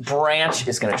branch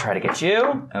is going to try to get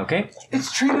you. Okay.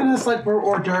 It's treating us like we're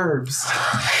hors d'oeuvres.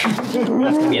 That's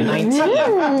going to be a 19.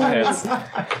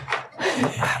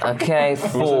 Okay,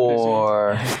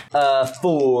 for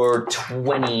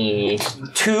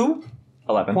 22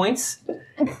 11 points.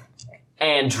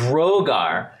 And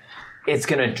Drogar, it's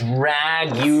going to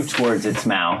drag you towards its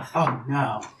mouth Oh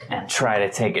no. and try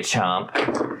to take a chomp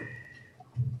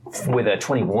with a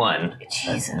 21.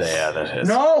 Jesus. Yeah, that hits.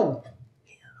 No!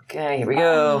 Okay, here we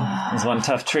go. There's one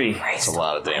tough tree. That's a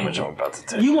lot of damage I'm about to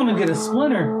take. You want to get a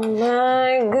splinter. Oh my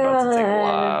About to take a god.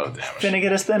 lot of damage. Finna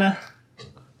get a spinner.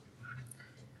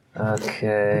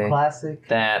 Okay. Classic.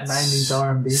 That's 90s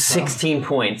R&B song. 16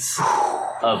 points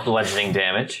of bludgeoning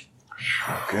damage.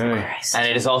 Okay. And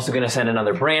it is also going to send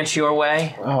another branch your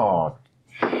way. Oh,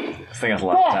 This thing has a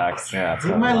lot of attacks. Yeah, it's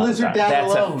Leave got a my lot of lizard attacks. dad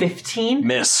That's alone. a 15.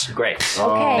 miss. Great.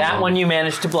 Okay. That one you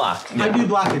managed to block. I do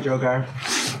block it, Jogar.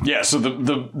 Yeah, so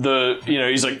the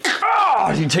he's like,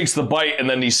 ah! He takes the bite and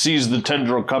then he sees the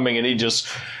tendril coming and he just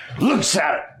looks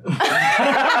at it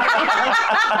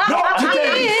Not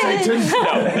today, Satan!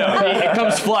 No. He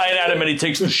comes flying at him and he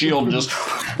takes the shield and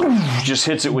just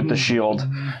hits it with the shield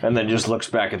and then just looks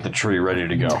back at the tree ready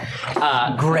to go.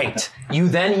 Great. You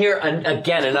then hear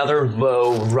again another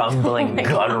low rumbling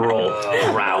guttural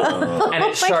growl, and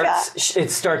it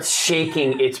starts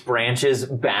shaking its branches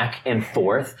back and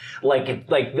forth like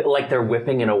they're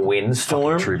whipping in a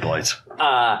windstorm. Tree blights.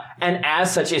 And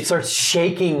as such, it starts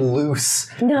shaking loose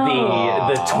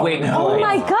the twig blades. Oh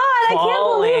my god! I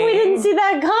can't believe we didn't see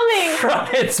that coming. From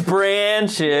its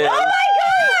branches. Oh my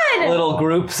god! Little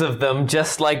groups of them,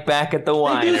 just like back at the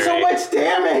winery. They do so much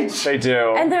damage. They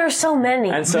do. And there are so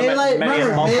many. And so many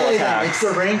multiple attacks. It's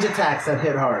the range attacks that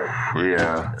hit hard.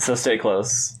 Yeah. So stay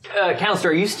close. Callister,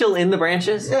 are you still in the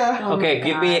branches? Yeah. Okay,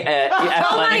 give me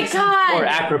athletics or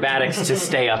acrobatics to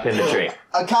stay up in the tree.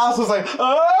 Callus was like,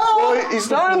 oh! Well,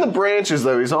 he's not in the branches,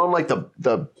 though. He's on, like,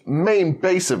 the main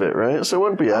base of it, right? So it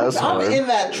wouldn't be as hard. I'm in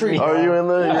that tree. Are you in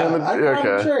the...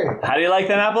 Okay. Tree. How do you like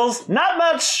them apples? Not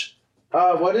much!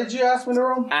 What did you ask me to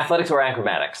roll? Athletics or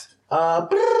acrobatics?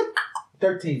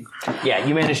 13. Yeah,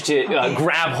 you managed to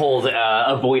grab hold,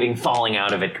 avoiding falling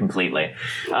out of it completely.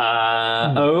 Okay.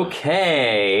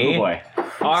 Oh boy.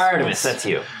 Artemis, that's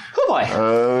you. Oh boy.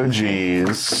 Oh,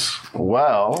 jeez.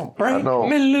 Well, I don't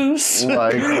me loose.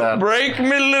 like that. Break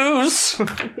me loose. I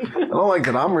don't like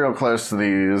that I'm real close to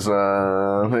these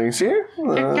things here.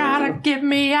 You gotta get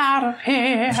me out of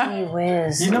here. Gee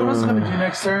whiz. You know what I was going to do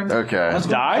next turn? Okay. I was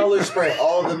going to color spray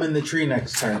all of them in the tree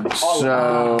next turn. All of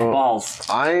them. So, balls.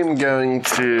 I'm going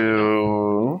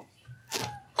to...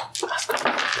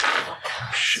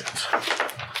 Shit.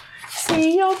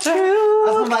 See your true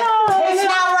I'm like, it's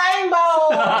not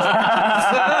rainbow!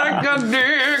 Suck a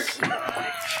dick.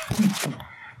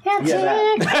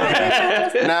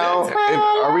 Now,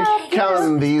 are we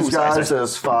counting these guys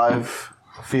as 5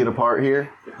 feet apart here?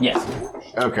 Yes.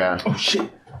 Okay. Oh, shit.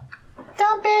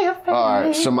 Don't be afraid.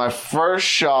 Alright, so my first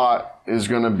shot is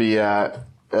going to be at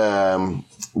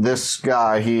this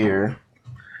guy here.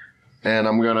 And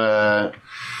I'm going to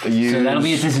use... So that'll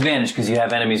be a disadvantage because you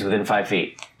have enemies within 5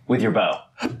 feet with your bow.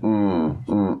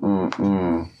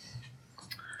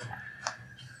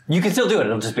 You can still do it.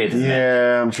 It'll just be a disadvantage.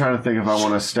 Yeah, I'm trying to think if I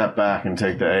want to step back and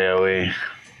take the AoE.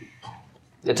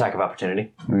 Attack of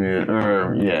opportunity.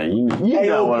 Yeah, you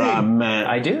know what I meant.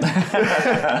 I do.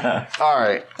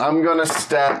 Alright, I'm going to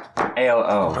step...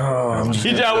 AOO.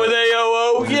 You down with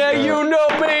AOO? Yeah, you know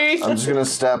me. I'm just going to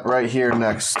step right here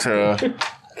next to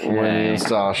Winnie and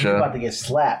Sasha. You're about to get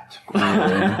slapped.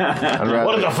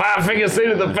 What did the 5 fingers say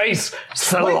to the face?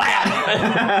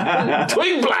 Slap.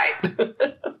 Twig blight.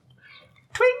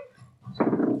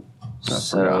 I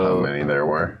forgot how many there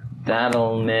were.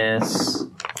 That'll miss.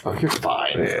 Oh, you're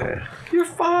fine. Yeah. You're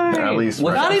fine. At least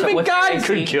not even what's your God AC?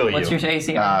 could kill you. What's your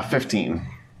AC? 15.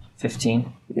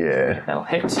 15. Yeah. That'll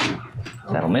hit.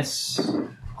 That'll miss.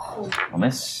 That'll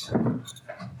miss.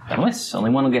 That'll miss.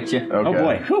 Only one will get you. Okay. Oh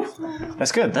boy. Whew.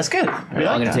 That's good. That's good. I'm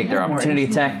going to take their opportunity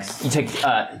attacks. You take.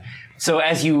 So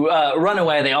as you run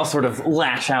away, they all sort of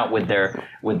lash out with their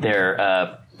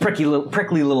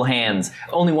prickly little hands.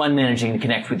 Only one managing to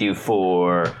connect with you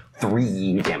for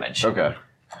 3 damage. Okay.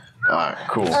 Alright,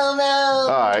 cool. Oh no.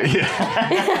 Alright,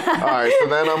 yeah. Alright, so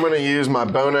then I'm going to use my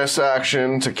bonus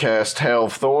action to cast Hail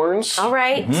of Thorns. All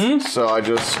right. So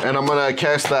and I'm going to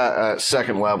cast that at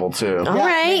 2nd level too. All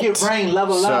right. Make your brain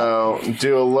level up. So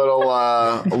do a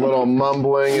little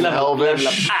mumbling in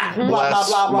Elvish.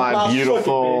 Bless my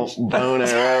beautiful bone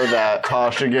arrow that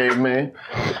Tasha gave me.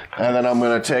 And then I'm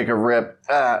going to take a rip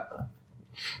at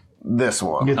this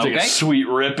one. You take a sweet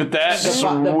rip at that.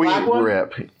 Sweet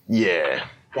rip. Yeah.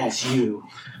 That's you.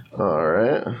 All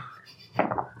right.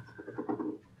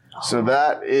 So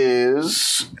that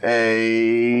is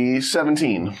a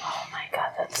 17. Oh my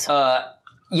god, that's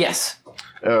yes.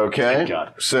 Okay.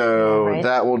 God. So right.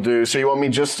 that will do. So you want me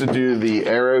just to do the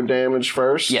arrow damage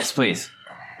first? Yes, please.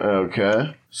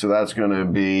 Okay. So that's going to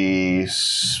be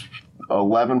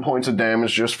 11 points of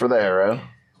damage just for the arrow.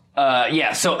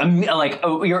 Yeah, so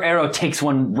your arrow takes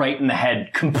one right in the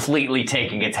head, completely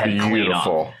taking its head clean off.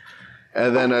 Beautiful.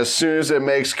 And then as soon as it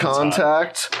makes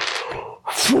contact,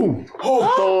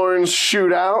 thorns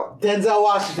shoot out. Denzel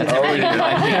Washington. Oh,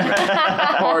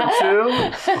 yeah. Part 2.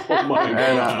 Oh my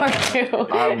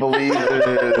God. I believe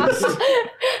it is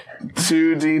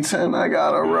 2d10 I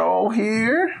gotta roll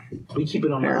here. We keep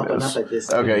it on the up and up at this.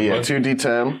 Okay, yeah,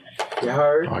 2d10. You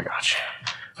heard? Oh, I got you.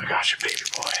 I got you, baby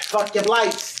boy. Fuck your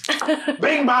blights.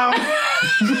 Bing bong.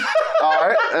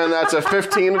 Alright, and that's a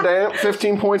 15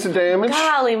 points of damage.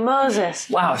 golly Moses.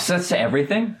 Wow, so that's to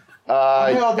everything?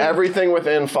 Everything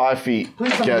within 5 feet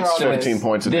Please tell me gets they're all 15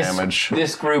 points of damage.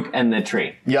 This group and the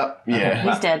tree. Yep. Yeah.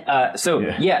 He's dead.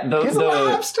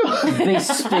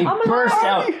 They burst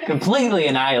out completely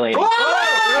annihilated.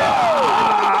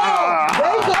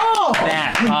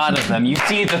 That pot of them. You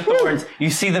see the thorns. You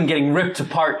see them getting ripped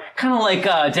apart, kind of like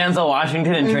Denzel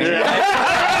Washington in Training Day.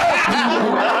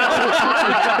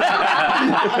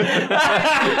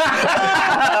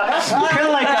 Kind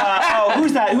of like,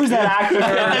 who's that actor?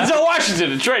 Denzel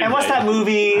Washington in Training And what's that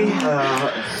movie?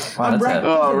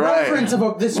 Reference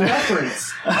of this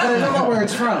reference, but I don't know where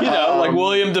it's from. Like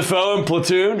William Dafoe in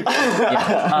Platoon.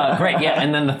 Great, yeah.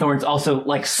 And then the thorns also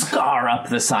like scar up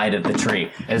the side of the tree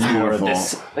as more of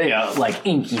this, like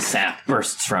inky sap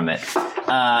bursts from it.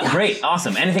 Great,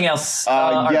 awesome. Anything else?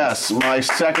 Yes, my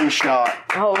second shot.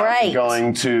 All right. I'm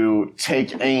going to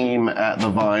take aim at the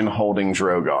vine holding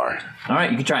Drogar. All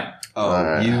right, you can try.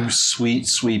 You sweet,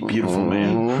 sweet, beautiful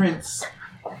man. Prince.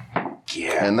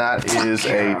 Yeah. And that is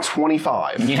a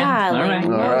 25. Yeah. All right.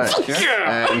 All right. Sure.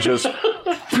 And just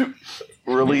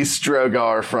release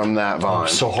Drogar from that vine.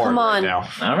 So hard Come on. right now.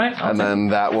 All right. And then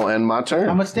that will end my turn.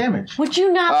 How much damage? Would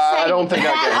you not say I don't think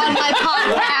that on my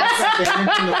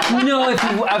podcast? No, if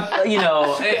you,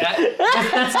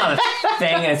 that's not a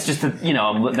thing. It's just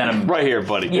that I'm right here,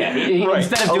 buddy. Yeah.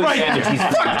 Instead of doing damage, he's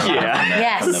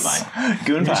Yes.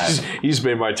 Goon He's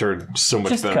made my turn so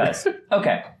much just better. because.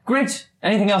 Okay. Great.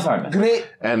 Anything else, Artemis? Great.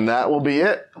 And that will be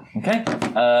it. Okay.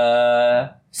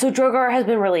 So Drogar has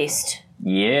been released.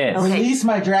 Yes. Okay. Release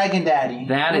my dragon daddy.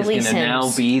 That is going Release to him.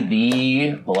 now be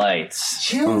the blights.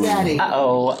 Chill, daddy.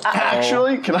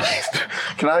 Actually, can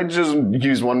I just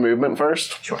use one movement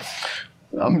first? Sure.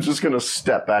 I'm just gonna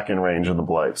step back in range of the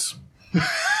blights.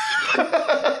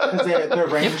 Because their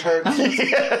range hurts.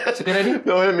 That's a good idea.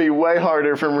 They'll hit me way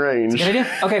harder from range. Good idea.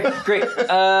 Okay, great.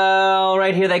 All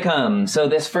right, here they come. So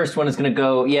this first one is going to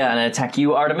go, and attack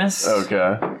you, Artemis.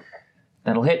 Okay.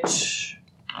 That'll hit.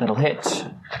 That'll hit.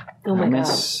 Oh my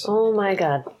miss. god. Oh my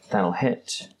god. That'll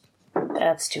hit.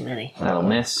 That's too many. That'll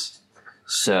miss.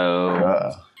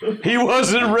 So he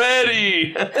wasn't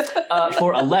ready.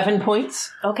 For 11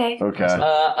 points. Okay. Okay.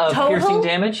 Of Total? piercing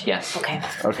damage. Yes. Okay.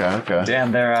 Okay.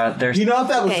 Damn, they're. You know, if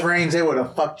that was Okay. range, they would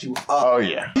have fucked you up. Oh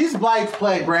yeah. These blights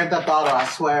play Grand Theft Auto, I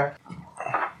swear.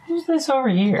 Who's this over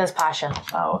here? That's Pasha.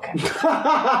 Oh, okay.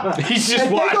 He's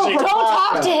just watching. Don't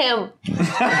talk to him.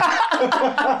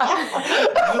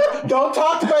 Don't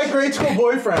talk to my grade school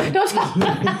boyfriend. Don't talk.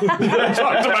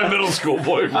 Talk to my middle school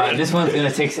boyfriend. This one's going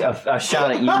to take a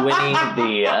shot at you,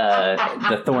 Winnie.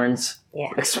 The thorns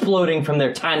exploding from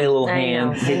their tiny little I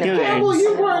know. hands. Well,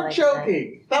 you weren't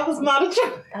joking. That was not a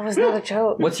joke. That was not a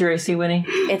joke. What's your AC, Winnie?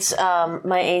 It's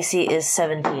my AC is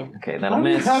 17. Okay, that'll You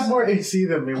miss. have more AC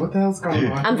than me. What the hell's going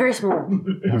on? I'm very small.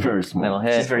 Very small. That'll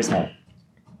hit. She's very small.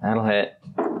 That'll hit.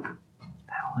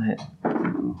 That'll hit.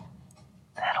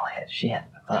 That'll hit. Shit.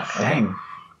 Fuck. Dang.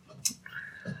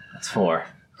 That's 4.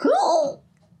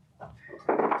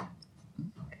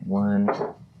 Okay, 1,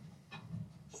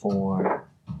 4,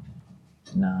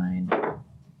 9,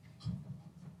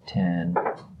 10,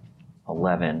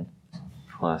 11,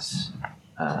 plus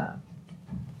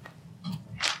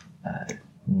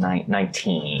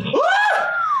 19.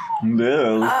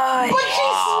 No. I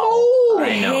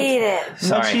hate it.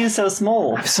 Sorry. She is so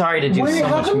small. I'm sorry to do Wait, so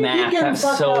how much come you keep math. getting That's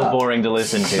fucked so up? boring to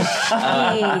listen to.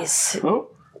 Jeez. Oh,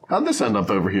 how'd this end up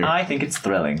over here? I think it's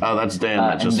thrilling. Oh, that's Dan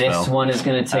that And just this fell. one is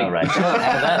going to take. Oh, right.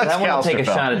 that one will take a Calcifer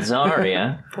shot at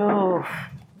Zarya. Oh.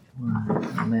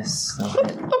 That'll miss. That'll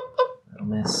hit. That'll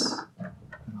miss.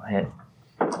 That'll hit.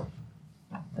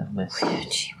 That'll miss.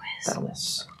 Gee whiz. That'll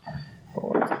miss.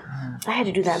 I had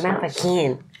to do that math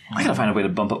again. I gotta find a way to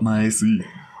bump up my AC.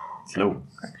 Slow.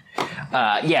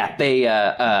 That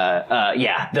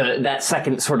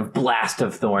second sort of blast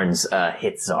of thorns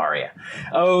hits Zarya.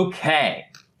 Okay,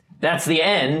 that's the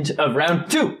end of round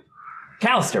 2.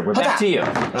 Callister, we're back to you.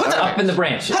 Up in the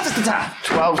branches.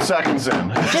 12 seconds in.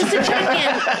 Just to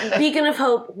check in, Beacon of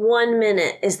Hope, 1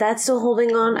 minute. Is that still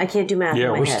holding on? I can't do math. Yeah,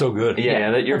 in my we're head. still good.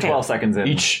 Yeah, you're Okay. 12 seconds in.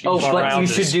 Each But round you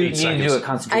should is do. 8 You need to do seconds. a I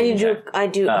concentration need to. check I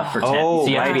do. for 10. Oh,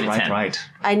 so you have to beat a 10. right.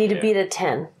 I need to beat a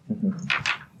 10.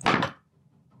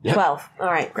 12. All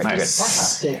right.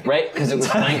 Nice. Right? Because it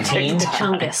was 19.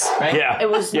 Chungus. Right? Yeah. It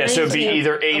was Yeah, so it'd be 19.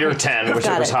 either 8 or 10,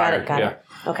 whichever was higher. Got it.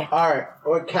 Okay. All right.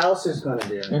 What Callister's going to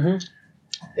do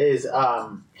is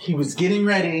he was getting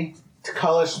ready to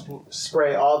color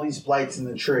spray all these blights in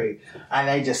the tree, and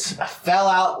they just fell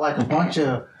out like a bunch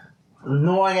of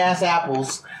annoying ass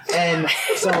apples. And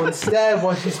so instead,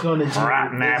 what he's going to do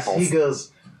Rotten is apples. he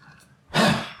goes.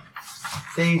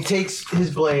 Then he takes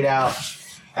his blade out,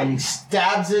 and he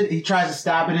stabs it. He tries to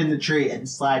stab it in the tree and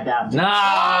slide down.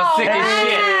 Nah, sick as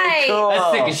shit. Cool.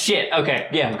 That's sick as shit. Okay,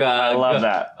 yeah, I love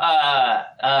that.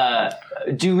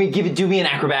 Do me an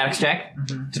acrobatics check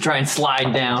to try and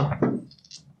slide down.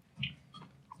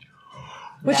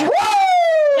 Which Natty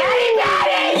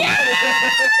Batty!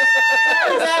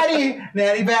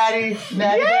 Natty Batty!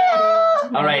 Natty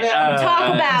Batty! All right.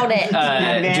 Talk about it.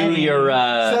 Do your.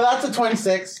 So that's a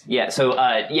 26. Yeah. So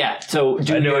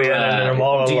do your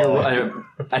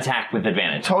attack with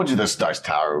advantage. Told you this dice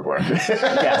tower would work.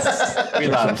 Yes. We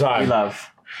love.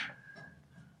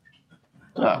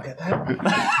 Look at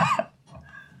that.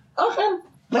 Okay.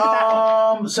 Look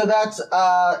at that. So that's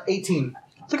 18.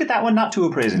 Look at that one, not too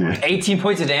appraising. 18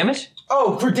 points of damage?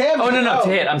 Oh, for damage. Oh, no, to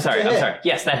hit. I'm to sorry. hit.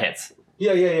 Yes, that hits.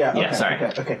 Yeah. Yeah, Okay, sorry.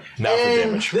 Okay. Now for and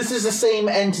damage. this is the same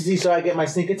entity, so I get my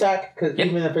sneak attack, because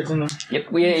even if it's in the...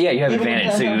 Yep. Well, yeah, you have Even advantage,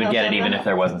 if- so you would get it even if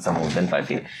there wasn't someone within 5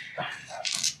 feet.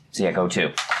 So yeah, go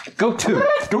 2. Go 2.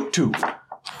 Go 2.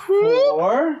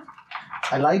 4.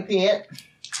 I like that.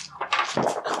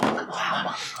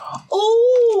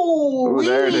 Ooh,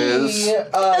 there it is.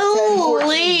 10,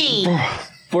 14.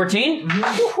 14?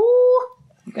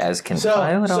 You guys can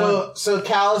pile it on. So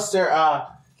Callister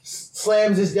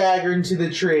slams his dagger into the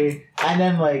tree, and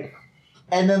then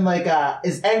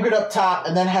is anchored up top,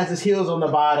 and then has his heels on the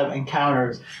bottom and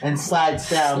counters and slides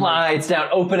down,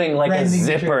 opening like a Rending the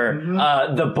zipper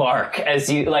the bark as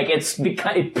you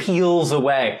it peels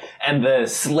away, and the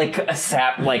slick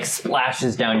sap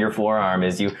splashes down your forearm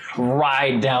as you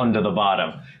ride down to the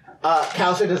bottom.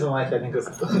 Callister doesn't like that, and he goes,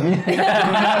 and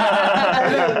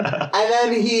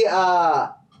then he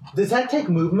does that take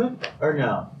movement or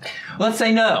no? Let's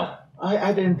say no.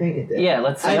 I didn't think it did. Yeah,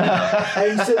 let's say no.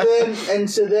 And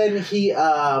so then he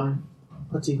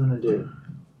what's he gonna do?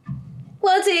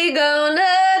 What's he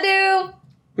gonna do?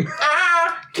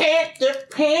 I can't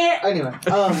depend. Anyway,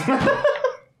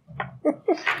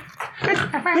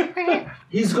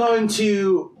 he's going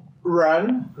to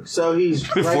run. So he's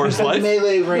right For his within life?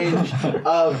 melee range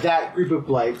of that group of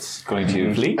blights. Going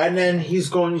to flee? And then he's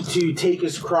going to take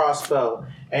his crossbow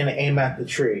and aim at the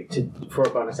tree for a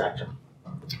bonus action.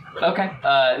 Okay.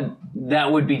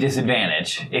 That would be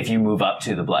disadvantage if you move up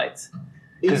to the blights.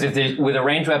 Because with a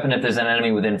ranged weapon, if there's an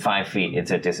enemy within 5 feet,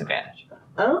 it's at disadvantage.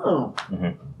 Oh.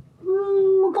 Mm-hmm.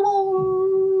 Come on.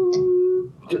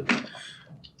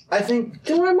 I think.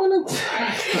 Do I want to?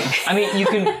 I mean, you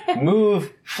can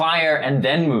move, fire, and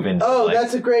then move into. Oh, the blights.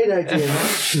 that's a great idea.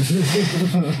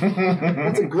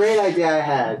 That's a great idea I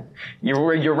had.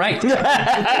 You're right. No,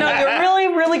 you're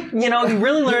really, you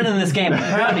really learned in this game.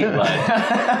 I'm proud of you, bud.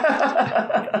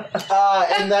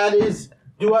 And that is.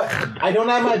 I don't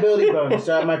have my ability bonus.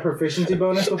 Do I have my proficiency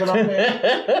bonus with an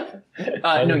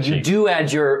offhand? No, you do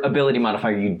add your ability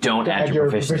modifier. You don't add your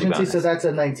proficiency bonus. so that's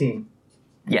a 19.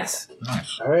 Yes.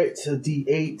 All right, so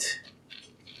D8.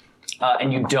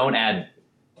 And you don't add.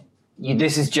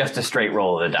 This is just a straight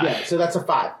roll of the die. Yeah, so that's a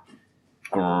 5.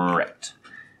 Great.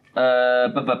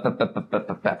 Well,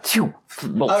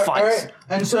 All 5. right,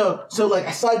 and so like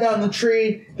I slide down the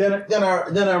tree, then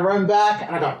I run back,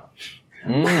 and I go.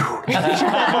 and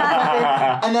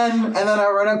then I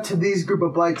run up to these group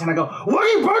of blights and I go,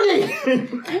 Woogie Boogie!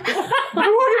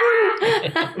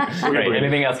 Great.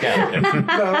 Anything else, Kaz?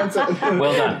 No, that's it.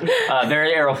 Well done.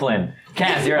 Very Errol Flynn.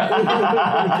 Kaz, you're up.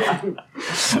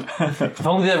 If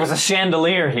only there was a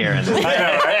chandelier here. I know,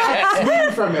 right?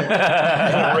 Swing from it.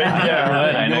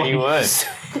 I know you would.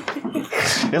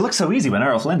 It looks so easy when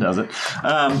Errol Flynn does it.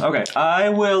 Okay, I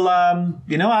will. I'm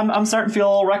starting to feel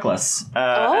a little reckless.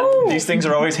 And these things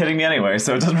are always hitting me anyway,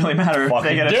 so it doesn't really matter if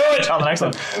they get do it it! on the next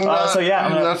one. So yeah,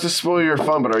 I'm gonna, not to spoil your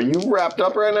fun, but are you wrapped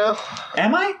up right now?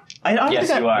 Am I? I don't Yes,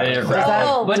 think you are.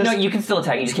 Oh. But no, you can still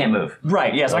attack. You just can't move.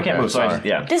 Right. Yes, I can't move. So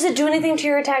yeah. Does it do anything to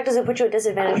your attack? Does it put you at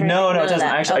disadvantage? or No, anything? it doesn't. None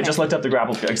of that. Actually, I Okay. just looked up the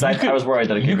grapple because I was worried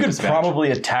that it You could could probably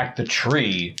attack the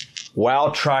tree while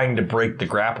trying to break the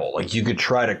grapple. Like you could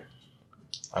try to,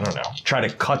 I don't know, try to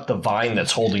cut the vine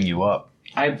that's holding you up.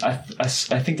 I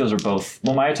think those are both.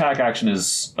 Well, my attack action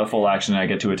is a full action, and I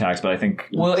get 2 attacks. But I think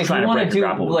Well, if trying you want break to the do,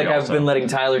 grapple would like be I've also- been letting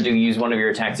Tyler do, use one of your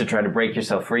attacks to try to break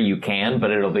yourself free, you can,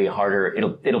 but it'll be harder.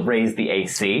 It'll raise the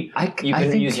AC. You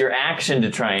can use your action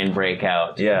to try and break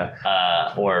out. Yeah.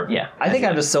 I think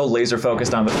I'm just so laser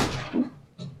focused on the.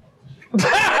 What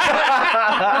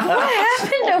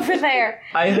happened over there?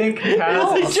 I think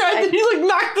Kaz is- He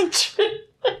knocked the chin.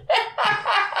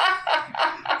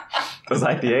 Those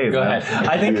IPAs. Go man. ahead.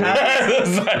 I think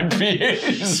Those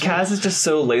IPAs. Kaz is just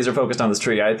so laser focused on this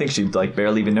tree. I think she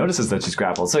barely even notices that she's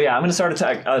grappled. So yeah, I'm going to start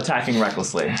attacking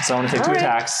recklessly. So I'm going to take 2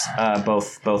 attacks,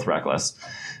 both reckless.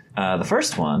 The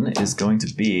first one is going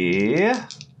to be a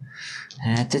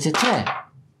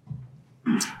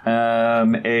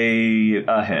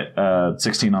hit.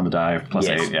 16 on the die plus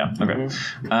 8. Yeah. Okay.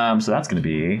 So that's going to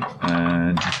be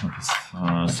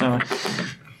 7.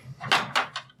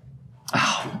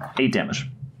 8 damage.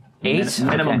 8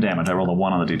 minimum damage. I rolled a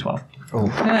 1 on the d12.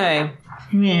 Okay.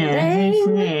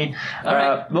 All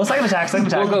right. Well, second attack.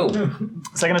 We'll go.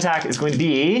 Second attack is going to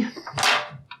be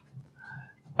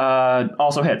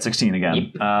also hit 16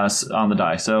 again on the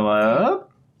die. So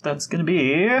that's going to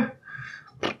be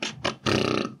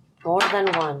more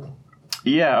than 1.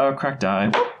 Yeah. Cracked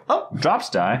die. Oh, drops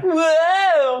die.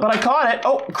 Whoa! But I caught it.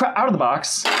 Oh, out of the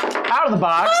box. Out of the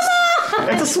box.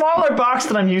 It's a smaller box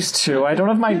than I'm used to. I don't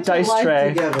have my dice tray.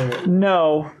 Together.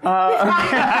 No.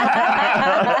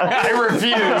 I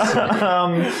refuse.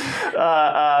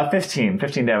 15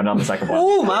 damage on the second one.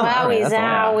 Ooh, wowie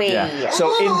zowie. Yeah.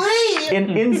 So in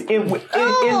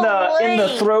the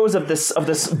throes of this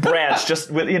branch,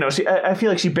 just with I feel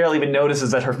like she barely even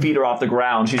notices that her feet are off the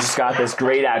ground. She's just got this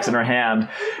great axe in her hand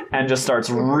and just starts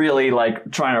really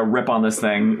like trying to rip on this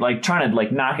thing, like trying to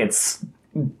like knock its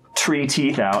tree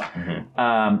teeth out.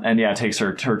 And yeah, it takes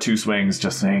her 2 swings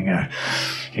just saying,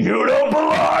 "You don't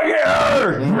belong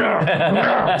here!"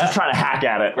 Just trying to hack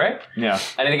at it. Right? Yeah.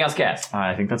 Anything else, Cass?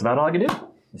 I think that's about all I can do.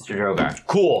 Mr. Drogar.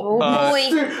 Cool. Oh boy.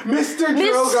 Mr.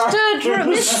 Drogar.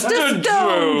 Mr.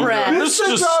 Stonebreath.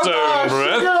 Mr.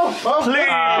 Stonebreath.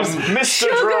 Please, Mr.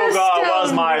 Drogar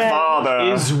was my father.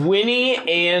 Is Winnie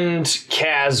and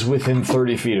Kaz within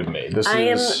 30 feet of me? This I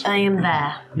is. am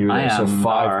there. So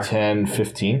 5, 10,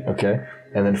 15. Okay.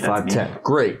 And then 5, 10.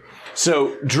 Great.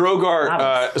 So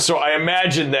Drogar, so I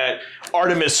imagine that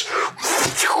Artemis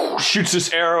shoots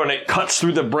this arrow and it cuts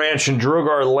through the branch and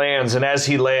Drogar lands, and as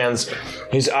he lands,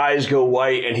 his eyes go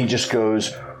white and he just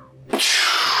goes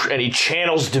and he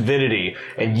channels divinity,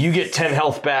 and you get 10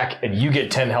 health back and you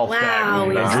get 10 health back,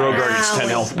 and Drogar gets 10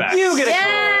 health back. You get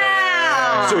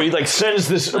So he like sends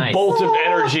this bolt of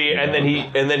energy, and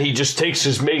then he just takes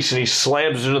his mace and he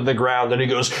slams it to the ground, and he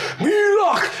goes,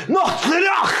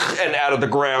 and out of the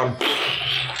ground.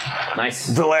 Nice.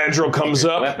 Vilandro comes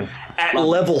up at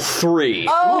level 3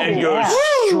 and goes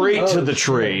straight to the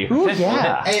tree. Ooh,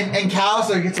 yeah. And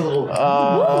Callister gets a little.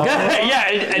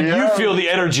 And you feel the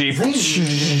energy.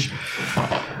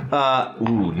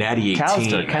 Natty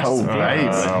 18.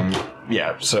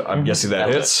 Yeah, so I'm guessing that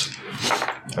hits.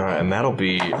 And that'll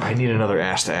be. I need another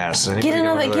ass to ass. Get it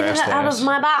out of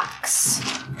my box.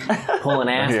 Pull an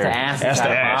ass to ass. Ass to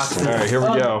ass. All right, here we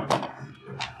go.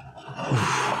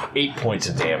 8 points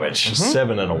of damage.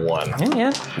 7 and a 1.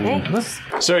 Yeah.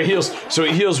 So he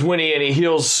heals Winnie and he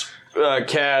heals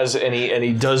Kaz and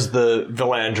he does the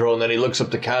Vilandro, and then he looks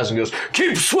up to Kaz and goes,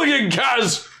 "Keep swinging,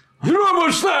 Kaz! You're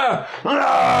almost there!"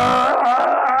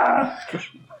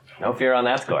 No fear on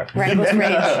that score. Reckless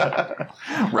rage.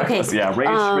 Reckless, Okay. yeah.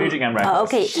 Raging and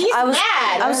reckless. Okay, I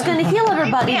was going to heal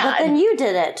everybody, but then you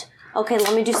did it. Okay,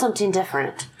 let me do something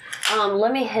different.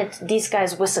 Let me hit these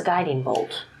guys with a guiding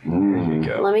bolt. There you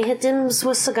go. Let me hit them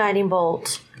with a guiding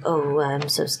bolt. Oh, I'm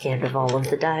so scared of all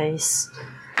of the dice.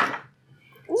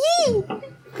 Yee!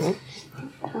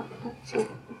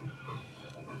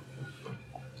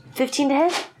 15 to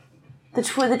hit? The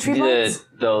tree blights?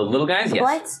 The little guys, yes.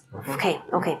 Blights? Okay.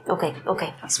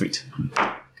 Sweet.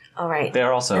 All right.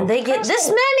 They're also. And they get this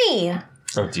many!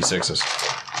 Oh, D6s.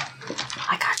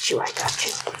 I got you.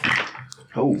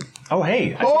 Oh,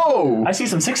 hey. I see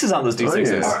some 6s on those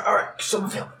D6s. All right. Some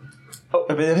film.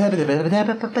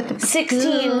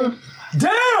 16.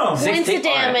 Damn! Points of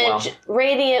damage,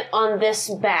 radiant on this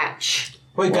batch.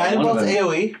 Wait, guiding bolt's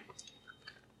AoE?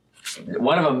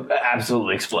 One of them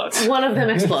absolutely explodes. One of them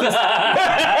explodes.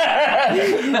 Yeah.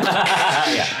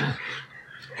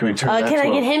 Can we turn that Can to I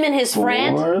a get him and his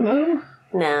friend? 4 then?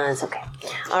 No, it's okay.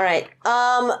 All right.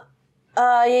 Yeah.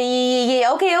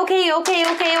 Okay.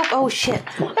 Oh, shit.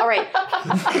 All right.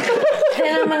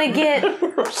 Then I'm going to get...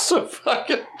 We're so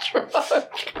fucking drunk.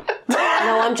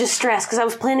 No, I'm just stressed because I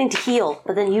was planning to heal,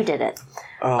 but then you did it.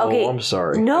 Oh, Okay. I'm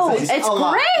sorry. No, it's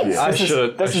great. Yeah,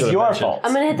 This is your fault.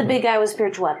 I'm going to hit the big guy with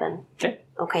spiritual weapon.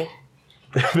 Okay.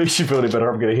 That makes you feel any better.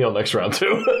 I'm going to heal next round,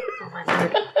 too.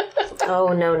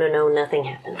 Oh, no. Nothing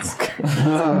happens.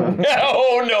 No.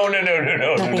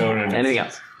 Anything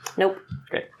else? Nope.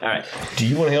 Okay. All right. Do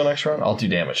you want to heal next round? I'll do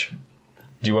damage.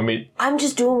 Do you want me? I'm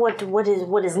just doing what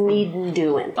is needing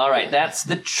doing. All right. That's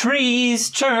the tree's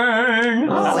turn.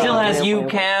 Still has you,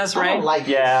 Kaz, right?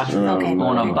 Yeah. Okay.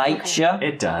 Wanna bite ya?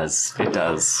 It does.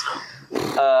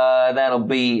 That'll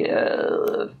be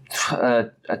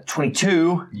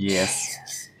 22. Yes.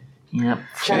 Yep.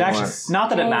 Not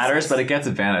that it matters, but it gets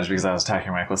advantage because I was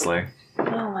attacking recklessly. Oh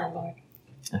my lord.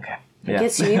 Okay. It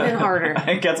gets you even harder.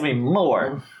 It gets me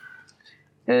more.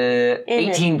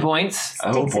 18 points.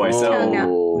 Oh boy,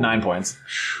 so 9 points.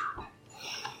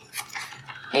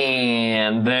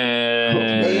 And then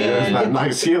There's that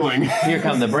nice healing. Here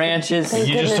come the branches. Thank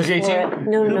You just took goodness for 18. it.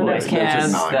 No.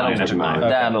 Kaz, that'll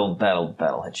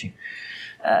hit you.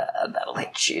 That'll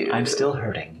hit you. I'm still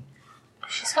hurting.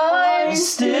 I'm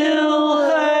still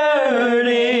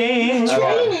hurting.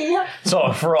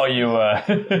 So for all you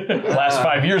last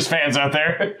 5 years fans out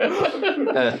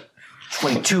there,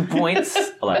 22 points.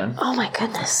 11. Oh my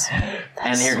goodness.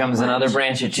 And here comes another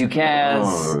branch at you, Kaz.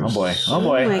 Oh boy. Oh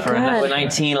my For God.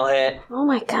 19 will hit. Oh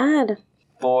my god.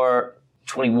 For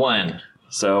 21.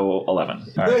 So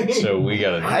 11. all right. So we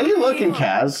got How you looking,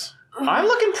 Kaz? I'm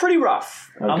looking pretty rough.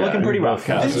 I'm Okay. looking pretty rough.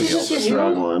 Did you just get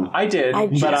struggling? I did, I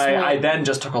just but I went. then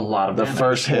just took a lot of The damage.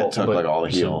 first hit took like all the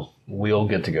heal. we'll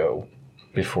get to go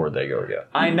before they go yet.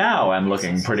 I now am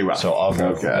looking pretty rough. So I'll go.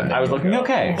 Okay. and then I was you looking go.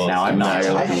 okay. Both. Now I'm Now not.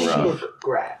 you're I looking think she rough. looked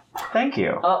great. Thank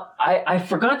you. I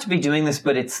forgot to be doing this,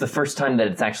 but it's the first time that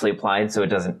it's actually applied, so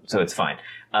it's fine.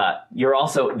 You're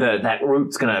also that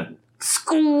root's gonna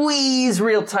squeeze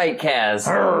real tight, Kaz,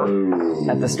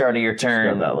 at the start of your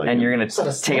turn, Got that, like, and you're gonna sort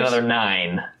of take another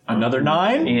 9. Another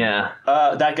 9? Yeah,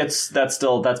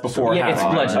 That's before yeah, half. it's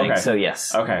bludgeoning, Okay. so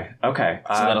yes. Okay.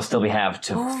 So that'll still be half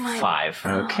to 5.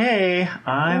 Okay,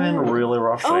 I'm in really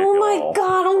rough shape. Oh my y'all.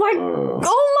 god. Oh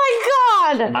my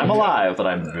god. I'm alive, but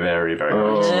I'm very, very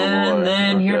hurt. And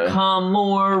then here come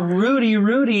more Rudy.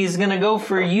 Rudy's gonna go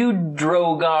for you,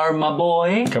 Drogar, my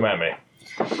boy. Come at me.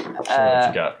 So what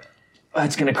you got?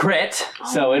 It's gonna crit,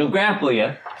 so it'll grapple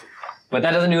you, but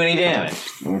that doesn't do any damage.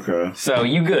 Okay. So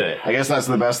you good. I guess that's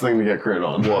the best thing to get crit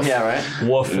on. Woof. Yeah, right.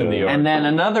 Woof in the yard. And then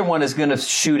another one is gonna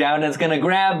shoot out and it's gonna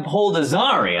grab hold of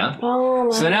Zarya. Oh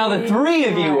my So now the 3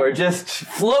 of you are just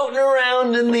floating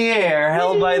around in the air,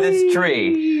 held by this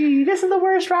tree. This is the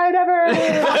worst ride ever.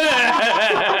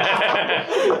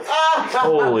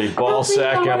 Holy ball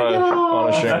sack on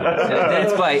a shamble.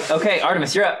 That's bite. Okay,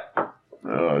 Artemis, you're up.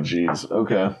 Oh, jeez.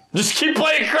 Okay. Just keep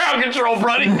playing crowd control,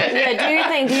 buddy. Yeah, do your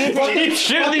thing, do your thing. Keep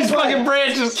shooting these fucking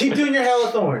branches. Keep doing your Hail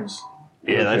of Thorns.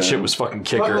 Yeah, that shit was fucking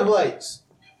Fuck the kicker. blades.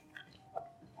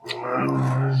 Okay.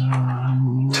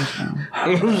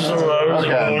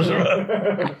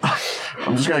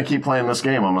 I'm just gonna keep playing this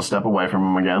game. I'm gonna step away from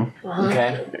him again.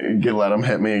 Okay. Let him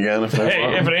hit me again if they Hey,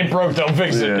 want. if it ain't broke, don't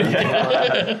fix it.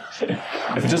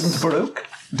 If it isn't broke,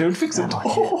 don't fix it.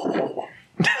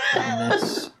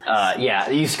 Yeah,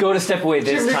 you go to step away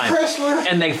this Jimmy time, Chrysler.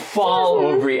 and they fall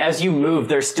over you. As you move,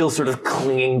 they're still sort of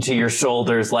clinging to your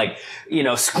shoulders, like,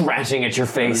 scratching at your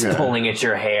face, Okay. pulling at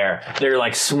your hair. They're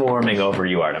like swarming over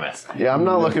you, Artemis. Yeah, I'm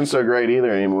not looking so great either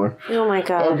anymore. Oh my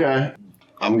god. Okay.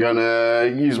 I'm gonna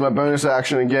use my bonus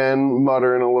action again,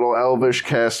 muttering a little Elvish,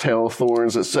 cast Hail of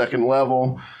Thorns at 2nd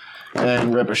level,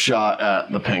 and rip a shot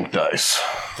at the pink dice.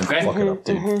 Okay. Fuck it up,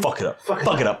 dude. Fuck it up. Fuck it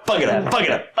up. Fuck it up. Fuck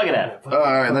it up. Fuck it up.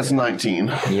 Alright, that's 19.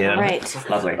 Yeah. Right.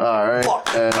 Lovely. Alright,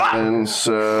 and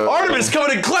so... Artemis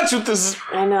coming in clutch with this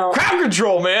I know. crowd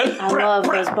control, man. I love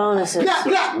those bonuses.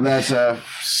 That's a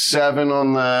 7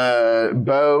 on the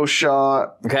bow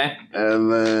shot, Okay.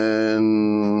 and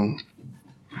then...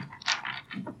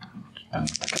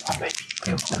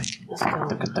 Let's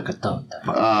go.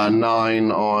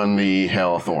 9 on the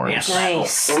Hail of Thorns.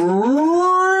 Nice. Rip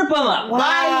them up.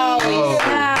 Wow.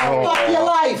 Fuck your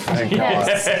life. Thank God.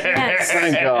 Yes.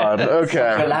 Thank God.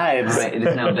 Okay. Lives. Right, it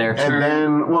is now their turn.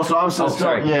 And then, so I'm still... Oh,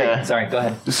 sorry. Yeah. Sorry, go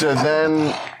ahead. So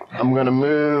then I'm going to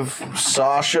move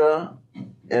Sasha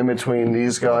in between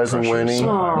these guys and Winnie.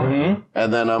 Aw.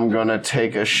 And then I'm going to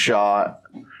take a shot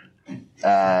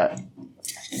at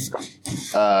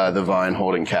the vine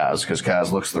holding Kaz, because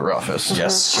Kaz looks the roughest.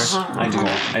 Yes.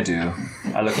 I do.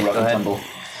 I look rough and tumble.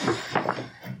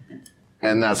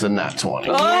 And that's a nat 20.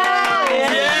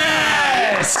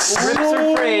 Yes! Rips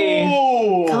are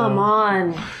free. Come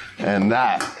on. And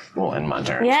that will end my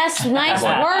turn. Yes, nice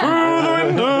work.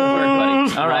 Good work,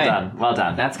 buddy. All right. done. Well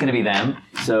done. That's going to be them.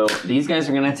 So these guys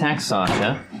are going to attack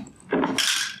Sasha.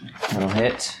 That'll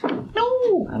hit.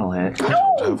 No! That'll hit.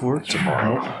 Have work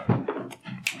tomorrow.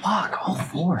 Fuck, all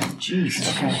 4. Jeez.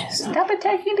 Okay. Stop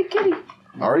attacking the kitty.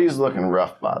 Artie's looking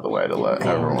rough, by the way, to let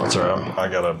everyone That's all right. I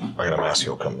got a mask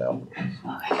he'll come now.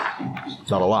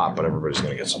 Not a lot, but everybody's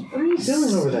gonna get some. What are you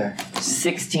doing over there?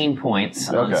 16 points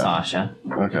on Okay. Sasha.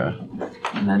 Okay.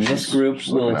 And then this group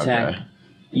will attack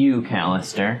you,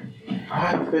 Callister.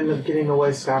 I've been getting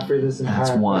away scot-free this entire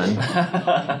That's 1.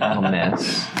 That'll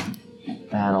miss.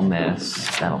 That'll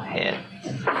miss. That'll hit.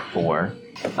 4.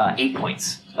 8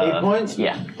 points. 8 points?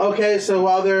 Yeah. Okay, so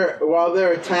while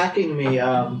they're attacking me,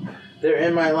 they're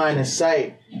in my line of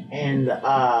sight, and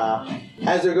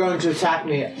as they're going to attack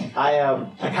me, I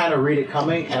kind of read it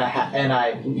coming, and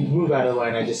I move out of the way,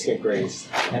 and I just get grazed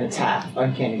and attack,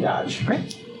 uncanny dodge.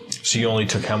 Great. So you only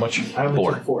took how much? I only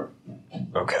took 4.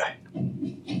 Okay.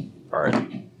 All right.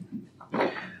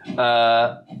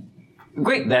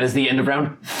 Great. That is the end of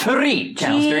round 3.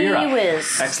 Callister, you're up.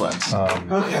 Excellent.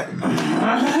 Okay.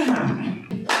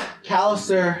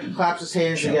 Callister claps his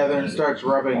hands together and starts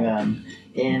rubbing them.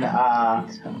 And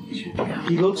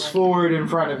he looks forward in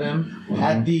front of him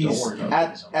at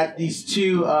these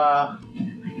two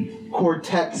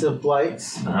quartets of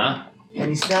blights. Uh-huh. And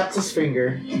he snaps his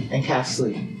finger and casts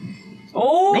sleep.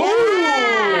 Oh!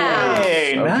 Yeah!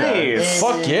 Hey, nice.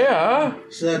 Fuck yeah.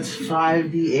 So that's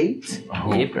 5d8.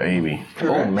 Oh, baby.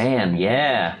 Oh, man,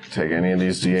 yeah. Take any of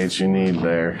these D8s you need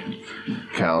there,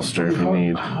 Callister, if you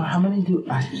need. How many do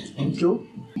I do?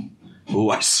 Ooh,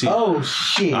 I see. Oh,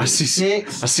 shit. I see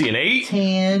 6. I see an 8.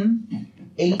 10.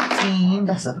 18.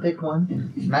 That's a thick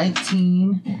one.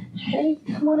 19. Hey,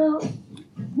 come on out.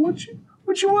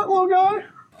 What you want, little guy?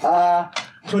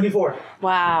 24.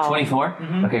 Wow. 24?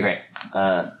 Mm-hmm. Okay, great.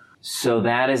 So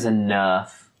that is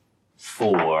enough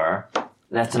for...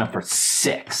 That's enough for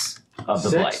 6 of the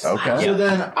 6? blights. Okay. So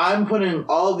then I'm putting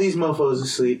all of these mofos to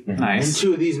sleep. Nice. And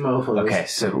 2 of these mofos. Okay,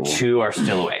 so 2 are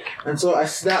still awake. And so I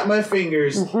snap my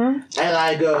fingers and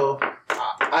I go,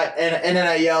 and then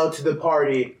I yell to the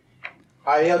party.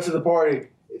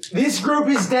 This group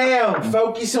is down.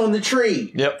 Focus on the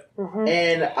tree. Yep.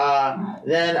 And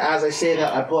then as I say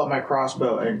that, I pull out my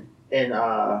crossbow and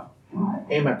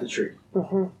aim at the tree.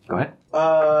 Go ahead.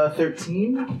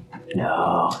 13?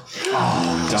 No.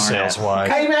 Sales wide.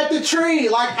 Aim at the tree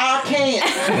like I can't.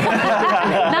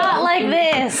 Not like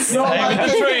this. No, like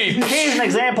the tree. Here's an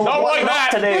example of what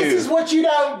not to do. This is what you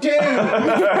don't do.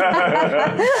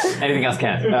 Anything else,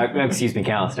 Kaz? Excuse me,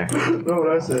 Callister. No,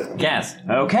 that's it. Kaz.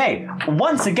 Okay.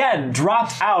 Once again,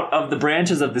 dropped out of the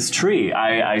branches of this tree.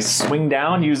 I swing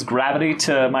down, use gravity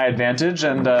to my advantage,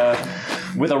 and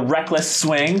with a reckless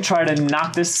swing, try to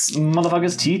knock this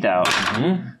motherfucker's teeth out.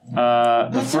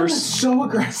 The first so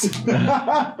aggressive.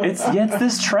 it's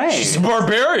this tray. She's a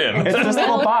barbarian. It's this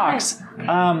little box.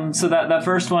 So that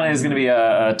first one is going to be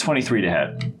a 23 to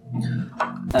hit.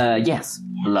 Yes.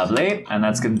 Lovely. And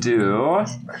that's going to do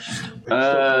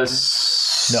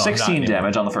 16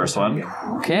 damage on the first one.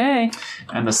 Okay.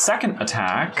 And the second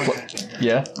attack,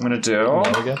 yeah, I'm going to do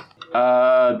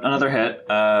another hit,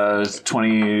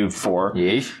 24.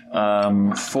 Yeesh.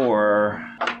 For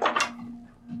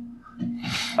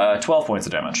 12 points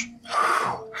of damage.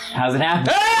 How's it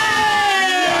happen?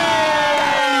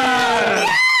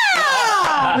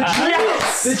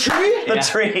 The tree? The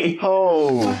tree.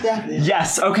 Oh.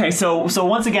 Yes. Okay. So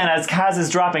once again, as Kaz is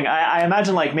dropping, I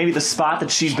imagine like maybe the spot that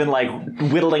she's been like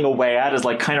whittling away at is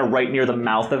like kind of right near the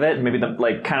mouth of it, and maybe the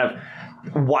like kind of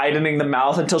widening the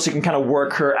mouth until she can kind of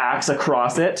work her axe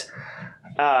across it.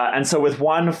 And so with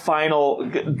one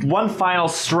final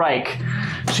strike,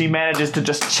 she manages to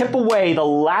just chip away the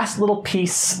last little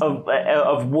piece of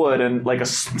wood, and like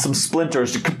some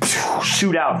splinters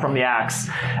shoot out from the axe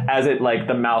as it like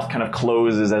the mouth kind of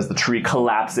closes as the tree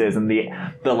collapses, and the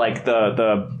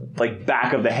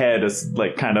back of the head is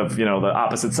like kind of, you know, the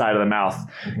opposite side of the mouth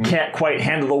can't quite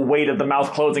handle the weight of the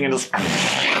mouth closing and just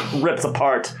rips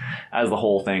apart as the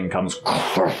whole thing comes.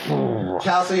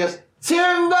 Calcius goes,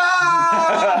 Timber!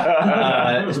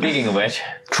 Speaking of which,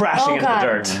 crashing into the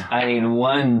dirt. I need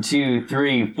 1, 2,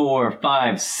 3, 4,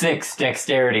 5, 6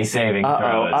 dexterity saving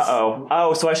throws.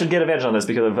 Oh, so I should get advantage on this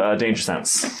because of danger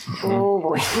sense. Oh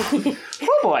boy.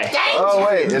 Oh boy. Oh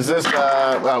wait, is this?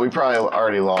 Well, we probably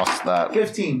already lost that.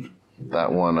 15.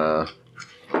 That one.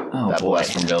 That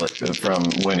blast from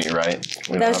Winnie, right?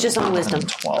 That was just on wisdom.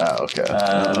 12. Oh, okay.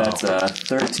 That's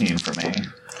 13 for me.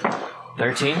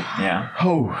 13? Yeah.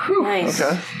 Oh, nice.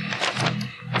 Okay.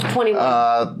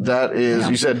 21. That is,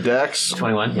 you said Dex?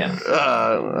 21, yeah.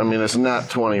 I mean, it's not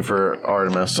 20 for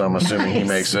Artemis, so I'm assuming he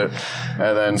makes it.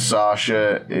 And then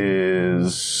Sasha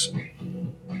is...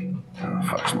 Oh,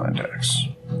 fuck's my Dex?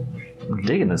 I'm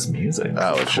digging this music.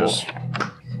 Oh, it's cool. just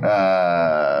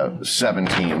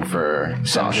 17 for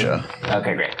Sasha.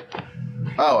 Okay, great.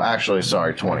 Oh, actually,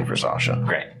 sorry, 20 for Sasha.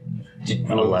 Great.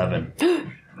 11.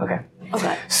 Okay.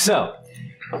 Okay. So,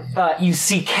 you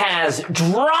see Kaz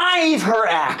drive her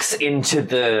axe into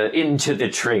the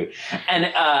tree,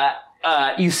 and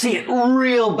you see it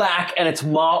reel back, and its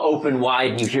maw open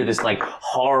wide, and you hear this like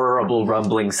horrible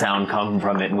rumbling sound come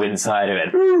from it inside of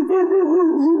it.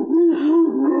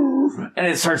 and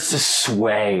it starts to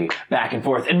sway back and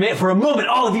forth. And for a moment,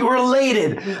 all of you are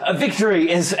elated. A victory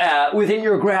is within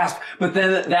your grasp, but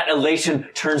then that elation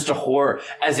turns to horror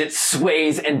as it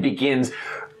sways and begins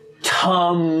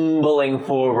tumbling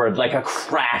forward like a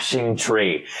crashing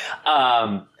tree.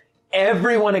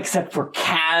 Everyone except for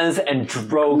Kaz and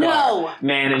Drogar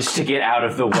managed to get out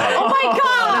of the way. Oh my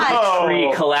god! The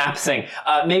tree collapsing.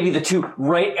 Maybe the two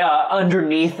right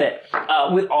underneath it,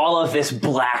 with all of this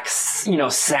black,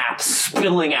 sap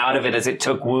spilling out of it as it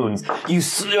took wounds. You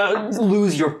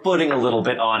lose your footing a little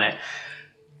bit on it.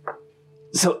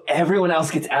 So everyone else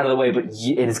gets out of the way, but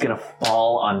it is going to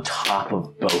fall on top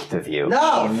of both of you.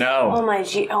 No! No. Oh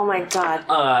my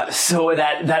god. So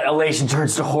that elation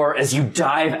turns to horror as you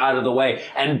dive out of the way,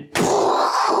 and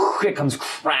it comes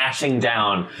crashing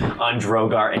down on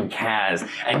Drogar and Kaz,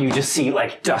 and you just see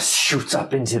like dust shoots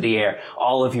up into the air.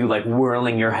 All of you like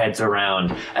whirling your heads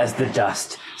around as the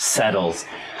dust settles.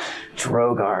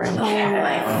 Drogar and Kaz. Oh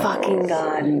my fucking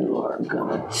god. You are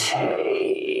gonna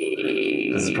take...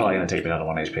 This is probably going to take me down to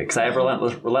 1 HP because I have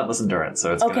relentless endurance,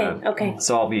 so it's okay.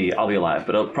 So I'll be alive,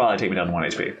 but it'll probably take me down to 1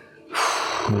 HP.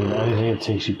 Anything that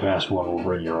takes you past 1 will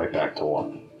bring you right back to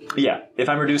 1. Yeah, if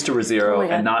I'm reduced to 0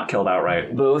 and not killed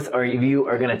outright. Both of you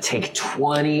are going to take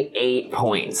 28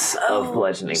 points of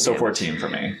bludgeoning So damage. 14 for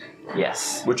me.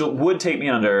 Yes. Which would take me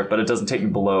under, but it doesn't take me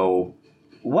below...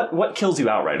 What kills you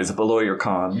outright? Is it below your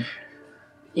con?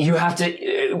 You have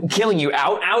to... killing you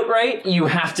outright, you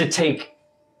have to take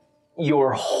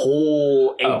your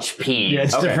whole HP. Yeah,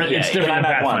 it's different. It's different. I'm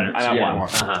at 1. I'm at 1.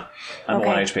 Uh-huh. I'm at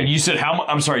 1 HP. And you said how much?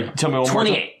 I'm sorry. Tell me one more.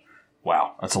 28.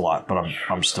 Wow, that's a lot, but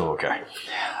I'm still okay.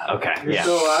 Okay. You're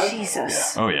still alive?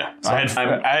 Jesus. Oh yeah,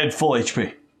 I had full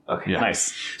HP. Okay. Yeah.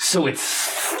 Nice. So it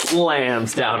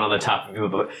slams down on the top of you,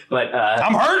 but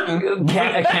I'm hurting.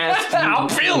 I'm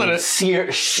feeling it.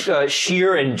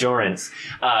 Sheer endurance.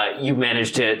 You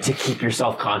managed to keep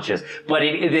yourself conscious, but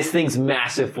this thing's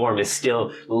massive form is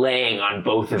still laying on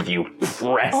both of you,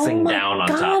 pressing down on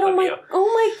top of you. Oh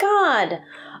my god.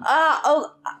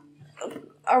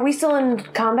 Are we still in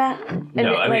combat?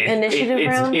 No, I mean, initiative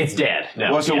round? It's dead.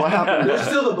 No. Well, so what happened? There's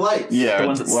still the blights. Yeah,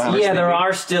 what happened? Yeah, there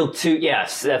are still 2.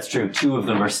 Yes, that's true. 2 of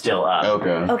them are still up.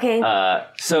 Okay. Okay.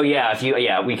 So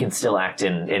yeah, we can still act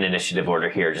in initiative order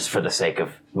here, just for the sake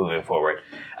of moving forward.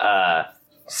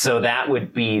 So that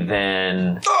would be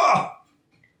then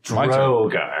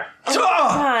Drogar.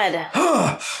 God.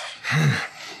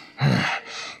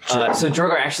 So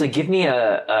Drogar, actually, give me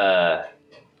a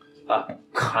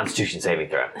Constitution saving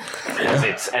throw,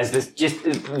 as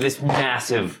this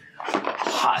massive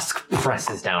husk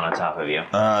presses down on top of you.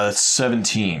 That's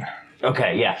 17.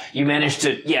 Okay, yeah, you managed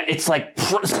to. Yeah, it's like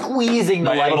squeezing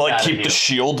the Am I life able to out keep of you. the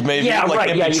shield, maybe? Yeah, like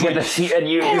right. Yeah, you between- get the shield, and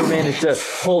you manage to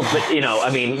hold. But I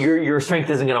mean, your strength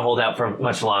isn't going to hold out for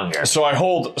much longer. So I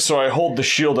hold the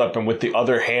shield up, and with the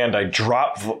other hand, I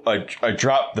drop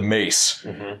the mace,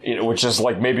 which is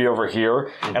like maybe over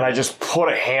here, and I just put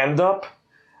a hand up.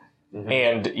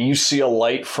 And you see a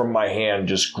light from my hand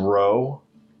just grow,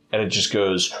 and it just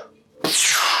goes,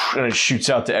 and it shoots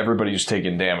out to everybody who's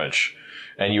taking damage.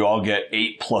 And you all get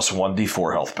 8 plus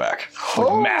 1d4 health back.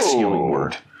 With mass healing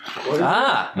word. Okay,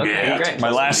 Yeah, great. my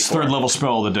last 3rd level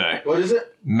spell of the day. What is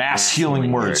it? Mass healing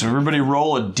word. So everybody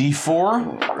roll a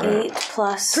d4. 8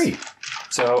 plus 3.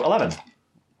 So 11.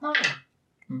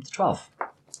 12.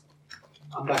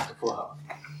 I'm back to full health.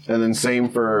 And then same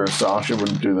for Sasha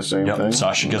would do the same thing.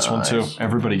 Sasha gets one too.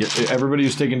 Everybody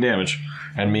who's taking damage,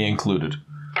 and me included.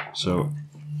 So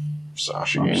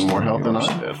Sasha gained more health than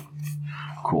I did.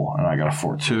 Cool, and I got a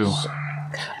 4 too,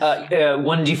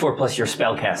 1d4 plus your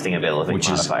spellcasting ability, which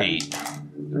modifier. is 8.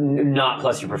 Not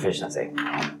plus your proficiency.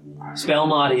 Spell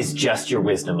mod is just your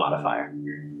wisdom modifier.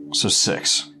 So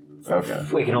 6. Okay.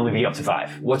 It can only be up to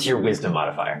 5. What's your wisdom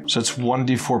modifier? So it's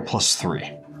 1d4 plus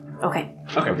 3. Okay.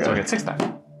 Okay, so I get 6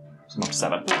 then. So I'm up to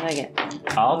 7. What did I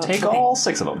get? I'll take all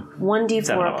 6 of them.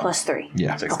 1d4 plus 3.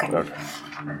 Yeah. Okay.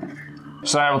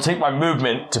 So I will take my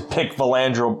movement to pick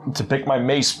my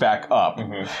mace back up,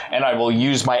 and I will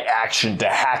use my action to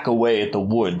hack away at the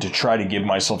wood to try to give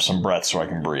myself some breath so I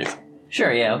can breathe.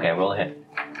 Sure, yeah, okay, roll a hit.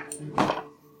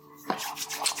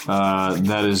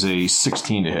 That is a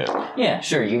 16 to hit. Yeah,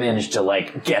 sure, you managed to,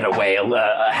 get away,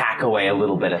 hack away a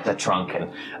little bit at the trunk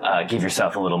and give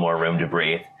yourself a little more room to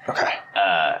breathe. Okay.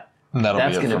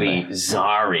 That's going to be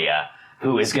Zarya,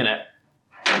 who is going to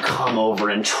come over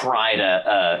and try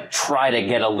to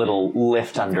get a little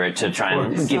lift under it to try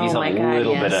and give yourself a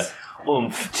little bit of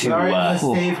oomph to... Zarya must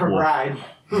save her bride.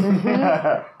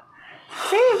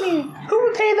 Save me! Who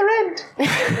will pay the rent?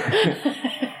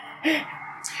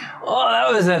 Oh,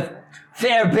 that was a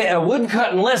fair bit of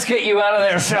woodcut, and let's get you out of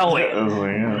there, shall we?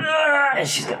 And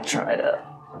she's gonna try to.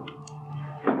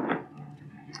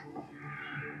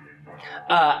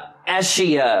 As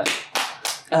she gets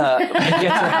her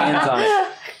hands on it,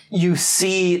 you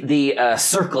see the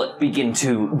circlet begin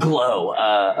to glow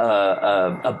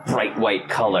a bright white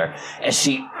color as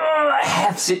she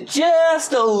hefts it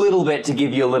just a little bit to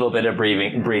give you a little bit of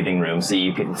breathing room, so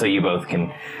you both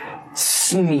can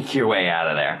sneak your way out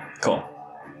of there. Cool.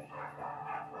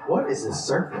 What is this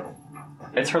circle?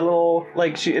 It's her little,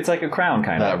 it's like a crown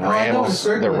kind of.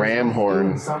 The ram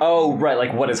horn. Oh, right,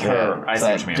 like what is her? I see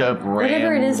what you mean.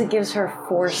 Whatever it is, it gives her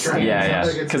force. Yeah,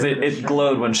 because it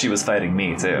glowed when she was fighting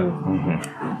me, too.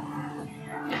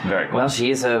 Mm-hmm. Very cool. Well,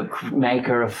 she is a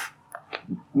maker of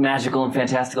magical and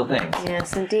fantastical things.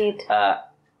 Yes, indeed.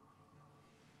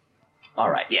 All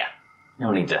right, yeah.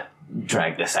 No need to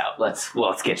drag this out. Let's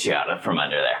get you out from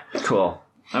under there. Cool.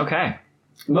 Okay.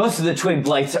 Most of the twig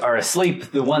blights are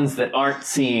asleep. The ones that aren't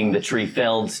seeing the tree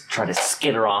felled try to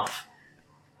skitter off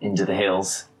into the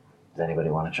hills. Does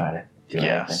anybody want to try to do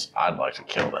anything? Yes, I'd like to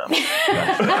kill them.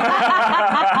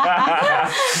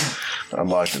 I'd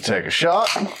like to take a shot.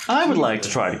 I would like to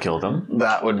try to kill them.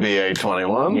 That would be a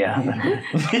 21. Yeah.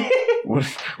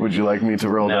 Would you like me to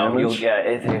roll damage?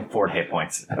 It's 4 hit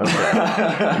points. Okay.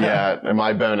 Yeah, and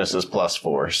my bonus is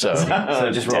 +4, so.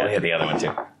 So just roll to hit the other one,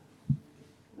 too.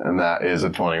 And that is a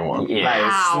 21.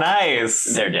 Yeah.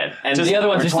 Nice. They're dead. And the other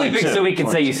ones are sleeping, so we can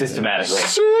say you systematically.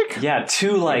 Sick. Yeah,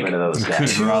 two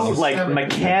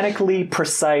mechanically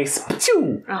precise.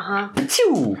 Pachoo.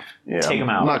 Pachoo. Yeah, take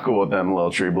them out. I'm not cool with them little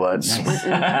tree bloods.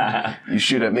 You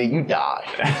shoot at me, you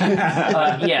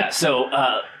die. So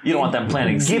you don't want them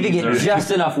planting giving seeds it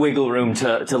just enough wiggle room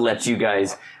to let you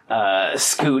guys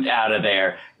scoot out of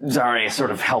there. Zarya sort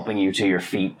of helping you to your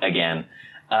feet again.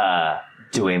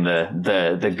 Doing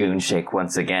the goon shake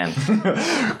once again.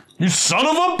 You son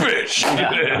of a bitch!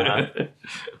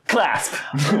 Clasp.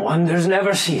 Wonders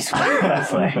never cease.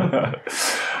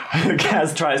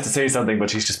 Kaz tries to say something, but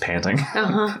she's just panting.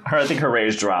 I think her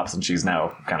rage drops, and she's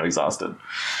now kind of exhausted.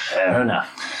 Fair enough.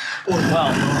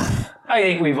 Well, I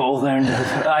think we've all earned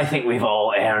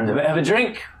a bit of a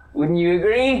drink. Wouldn't you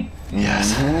agree?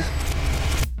 Yes.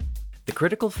 The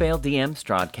Critical Fail DM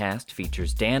Strodcast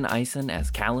features Dan Eisen as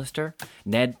Callister,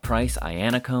 Ned Price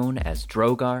Iannacone as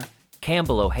Drogar,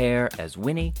 Campbell O'Hare as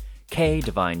Winnie, Kay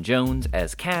Divine Jones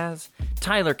as Kaz,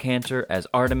 Tyler Cantor as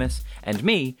Artemis, and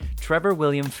me, Trevor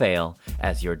William Fail,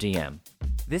 as your DM.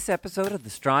 This episode of the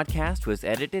Strodcast was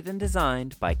edited and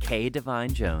designed by Kay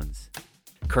Divine Jones.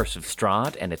 Curse of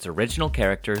Strahd and its original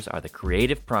characters are the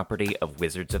creative property of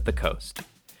Wizards of the Coast.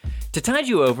 To tide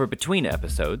you over between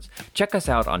episodes, check us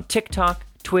out on TikTok,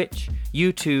 Twitch,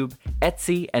 YouTube,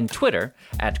 Etsy, and Twitter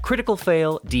at Critical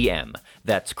Fail DM.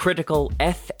 That's Critical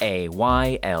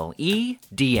FAYLE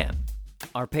DM.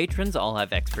 Our patrons all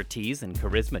have expertise in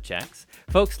charisma checks.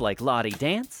 Folks like Lottie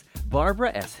Dance,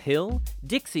 Barbara S. Hill,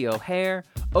 Dixie O'Hare,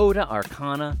 Oda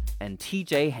Arcana, and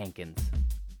TJ Hankins.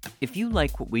 If you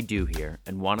like what we do here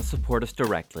and want to support us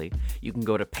directly, you can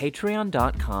go to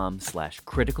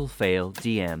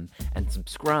patreon.com/criticalfaildm and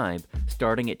subscribe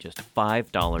starting at just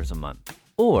 $5 a month.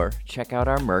 Or check out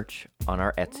our merch on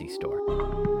our Etsy store.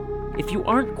 If you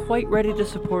aren't quite ready to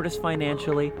support us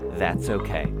financially, that's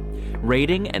okay.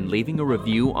 Rating and leaving a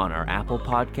review on our Apple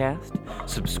podcast,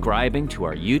 subscribing to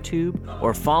our YouTube,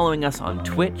 or following us on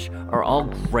Twitch are all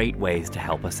great ways to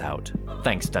help us out.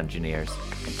 Thanks, Dungeoneers,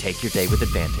 and take your day with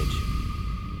advantage.